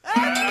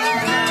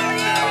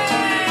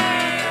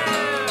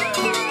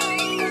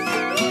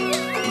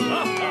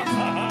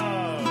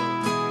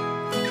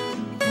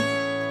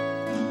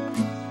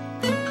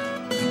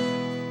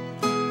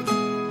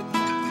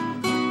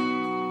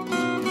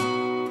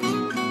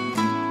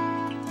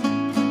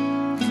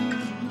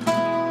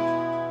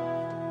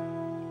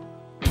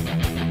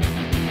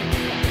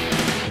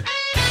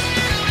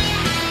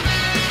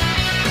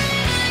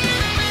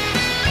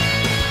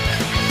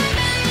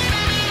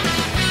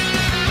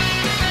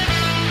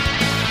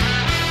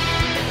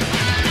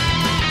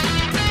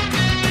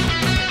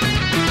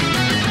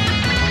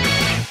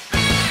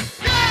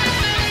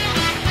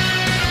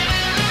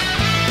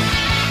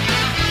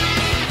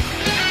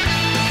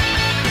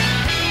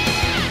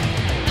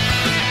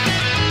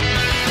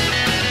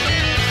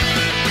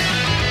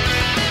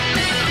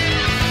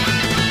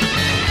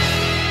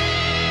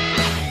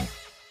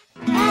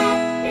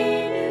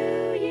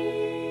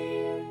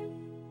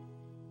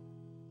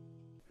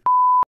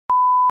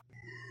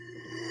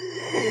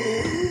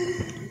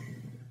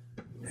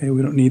 Hey,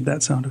 we don't need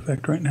that sound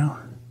effect right now.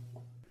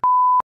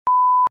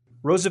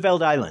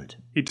 Roosevelt Island.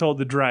 He told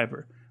the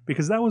driver,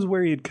 because that was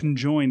where he had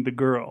conjoined the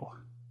girl.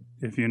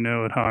 If you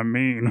know what I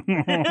mean.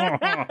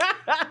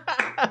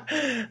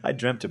 I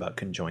dreamt about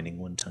conjoining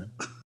one time.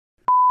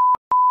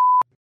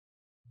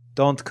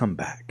 Don't come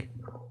back.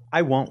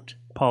 I won't.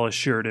 Paul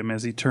assured him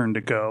as he turned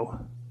to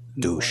go.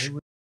 Douche.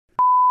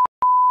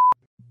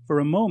 For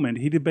a moment,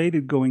 he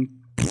debated going...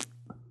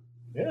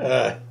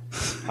 Yeah,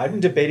 I'm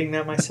debating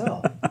that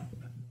myself.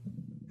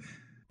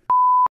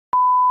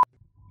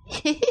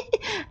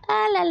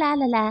 Ah, la la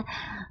la la.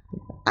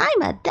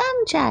 I'm a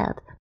dumb child.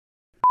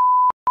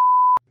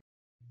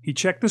 He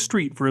checked the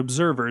street for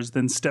observers,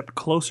 then stepped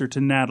closer to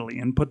Natalie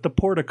and put the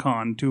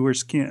porticon to her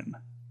skin.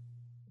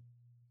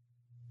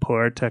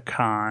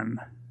 Porticon.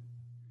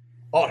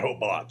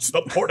 Autobots,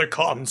 the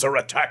Porticons are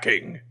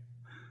attacking.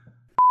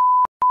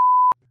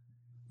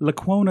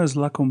 Laquona's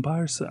la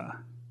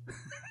comparsa.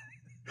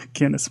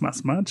 ¿Quién es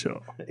más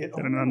macho? It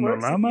only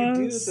works if you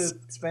do the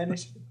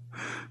Spanish.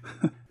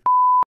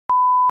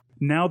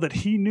 Now that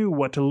he knew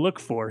what to look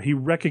for, he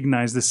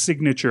recognized the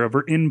signature of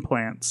her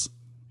implants.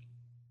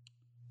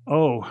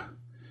 Oh,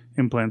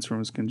 implants from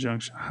his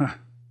conjunction.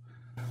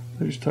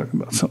 They're just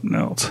talking about something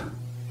else.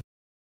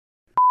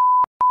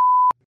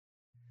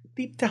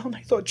 Deep down,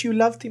 I thought you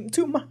loved him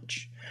too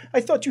much. I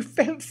thought you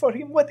felt for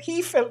him what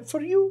he felt for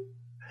you.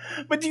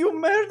 But you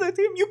murdered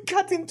him. You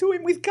cut into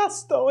him with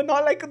gusto, and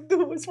all I could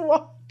do was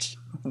watch.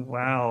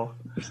 Wow.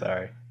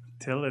 Sorry.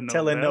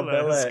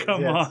 Telenovelas.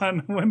 Come on.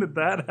 When did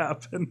that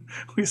happen?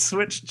 We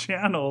switched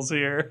channels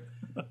here.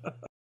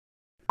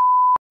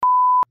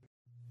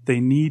 They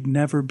need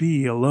never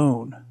be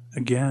alone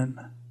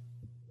again.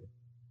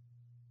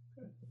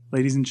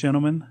 Ladies and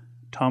gentlemen,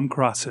 Tom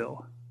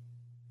Crosshill.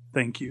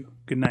 Thank you.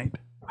 Good night.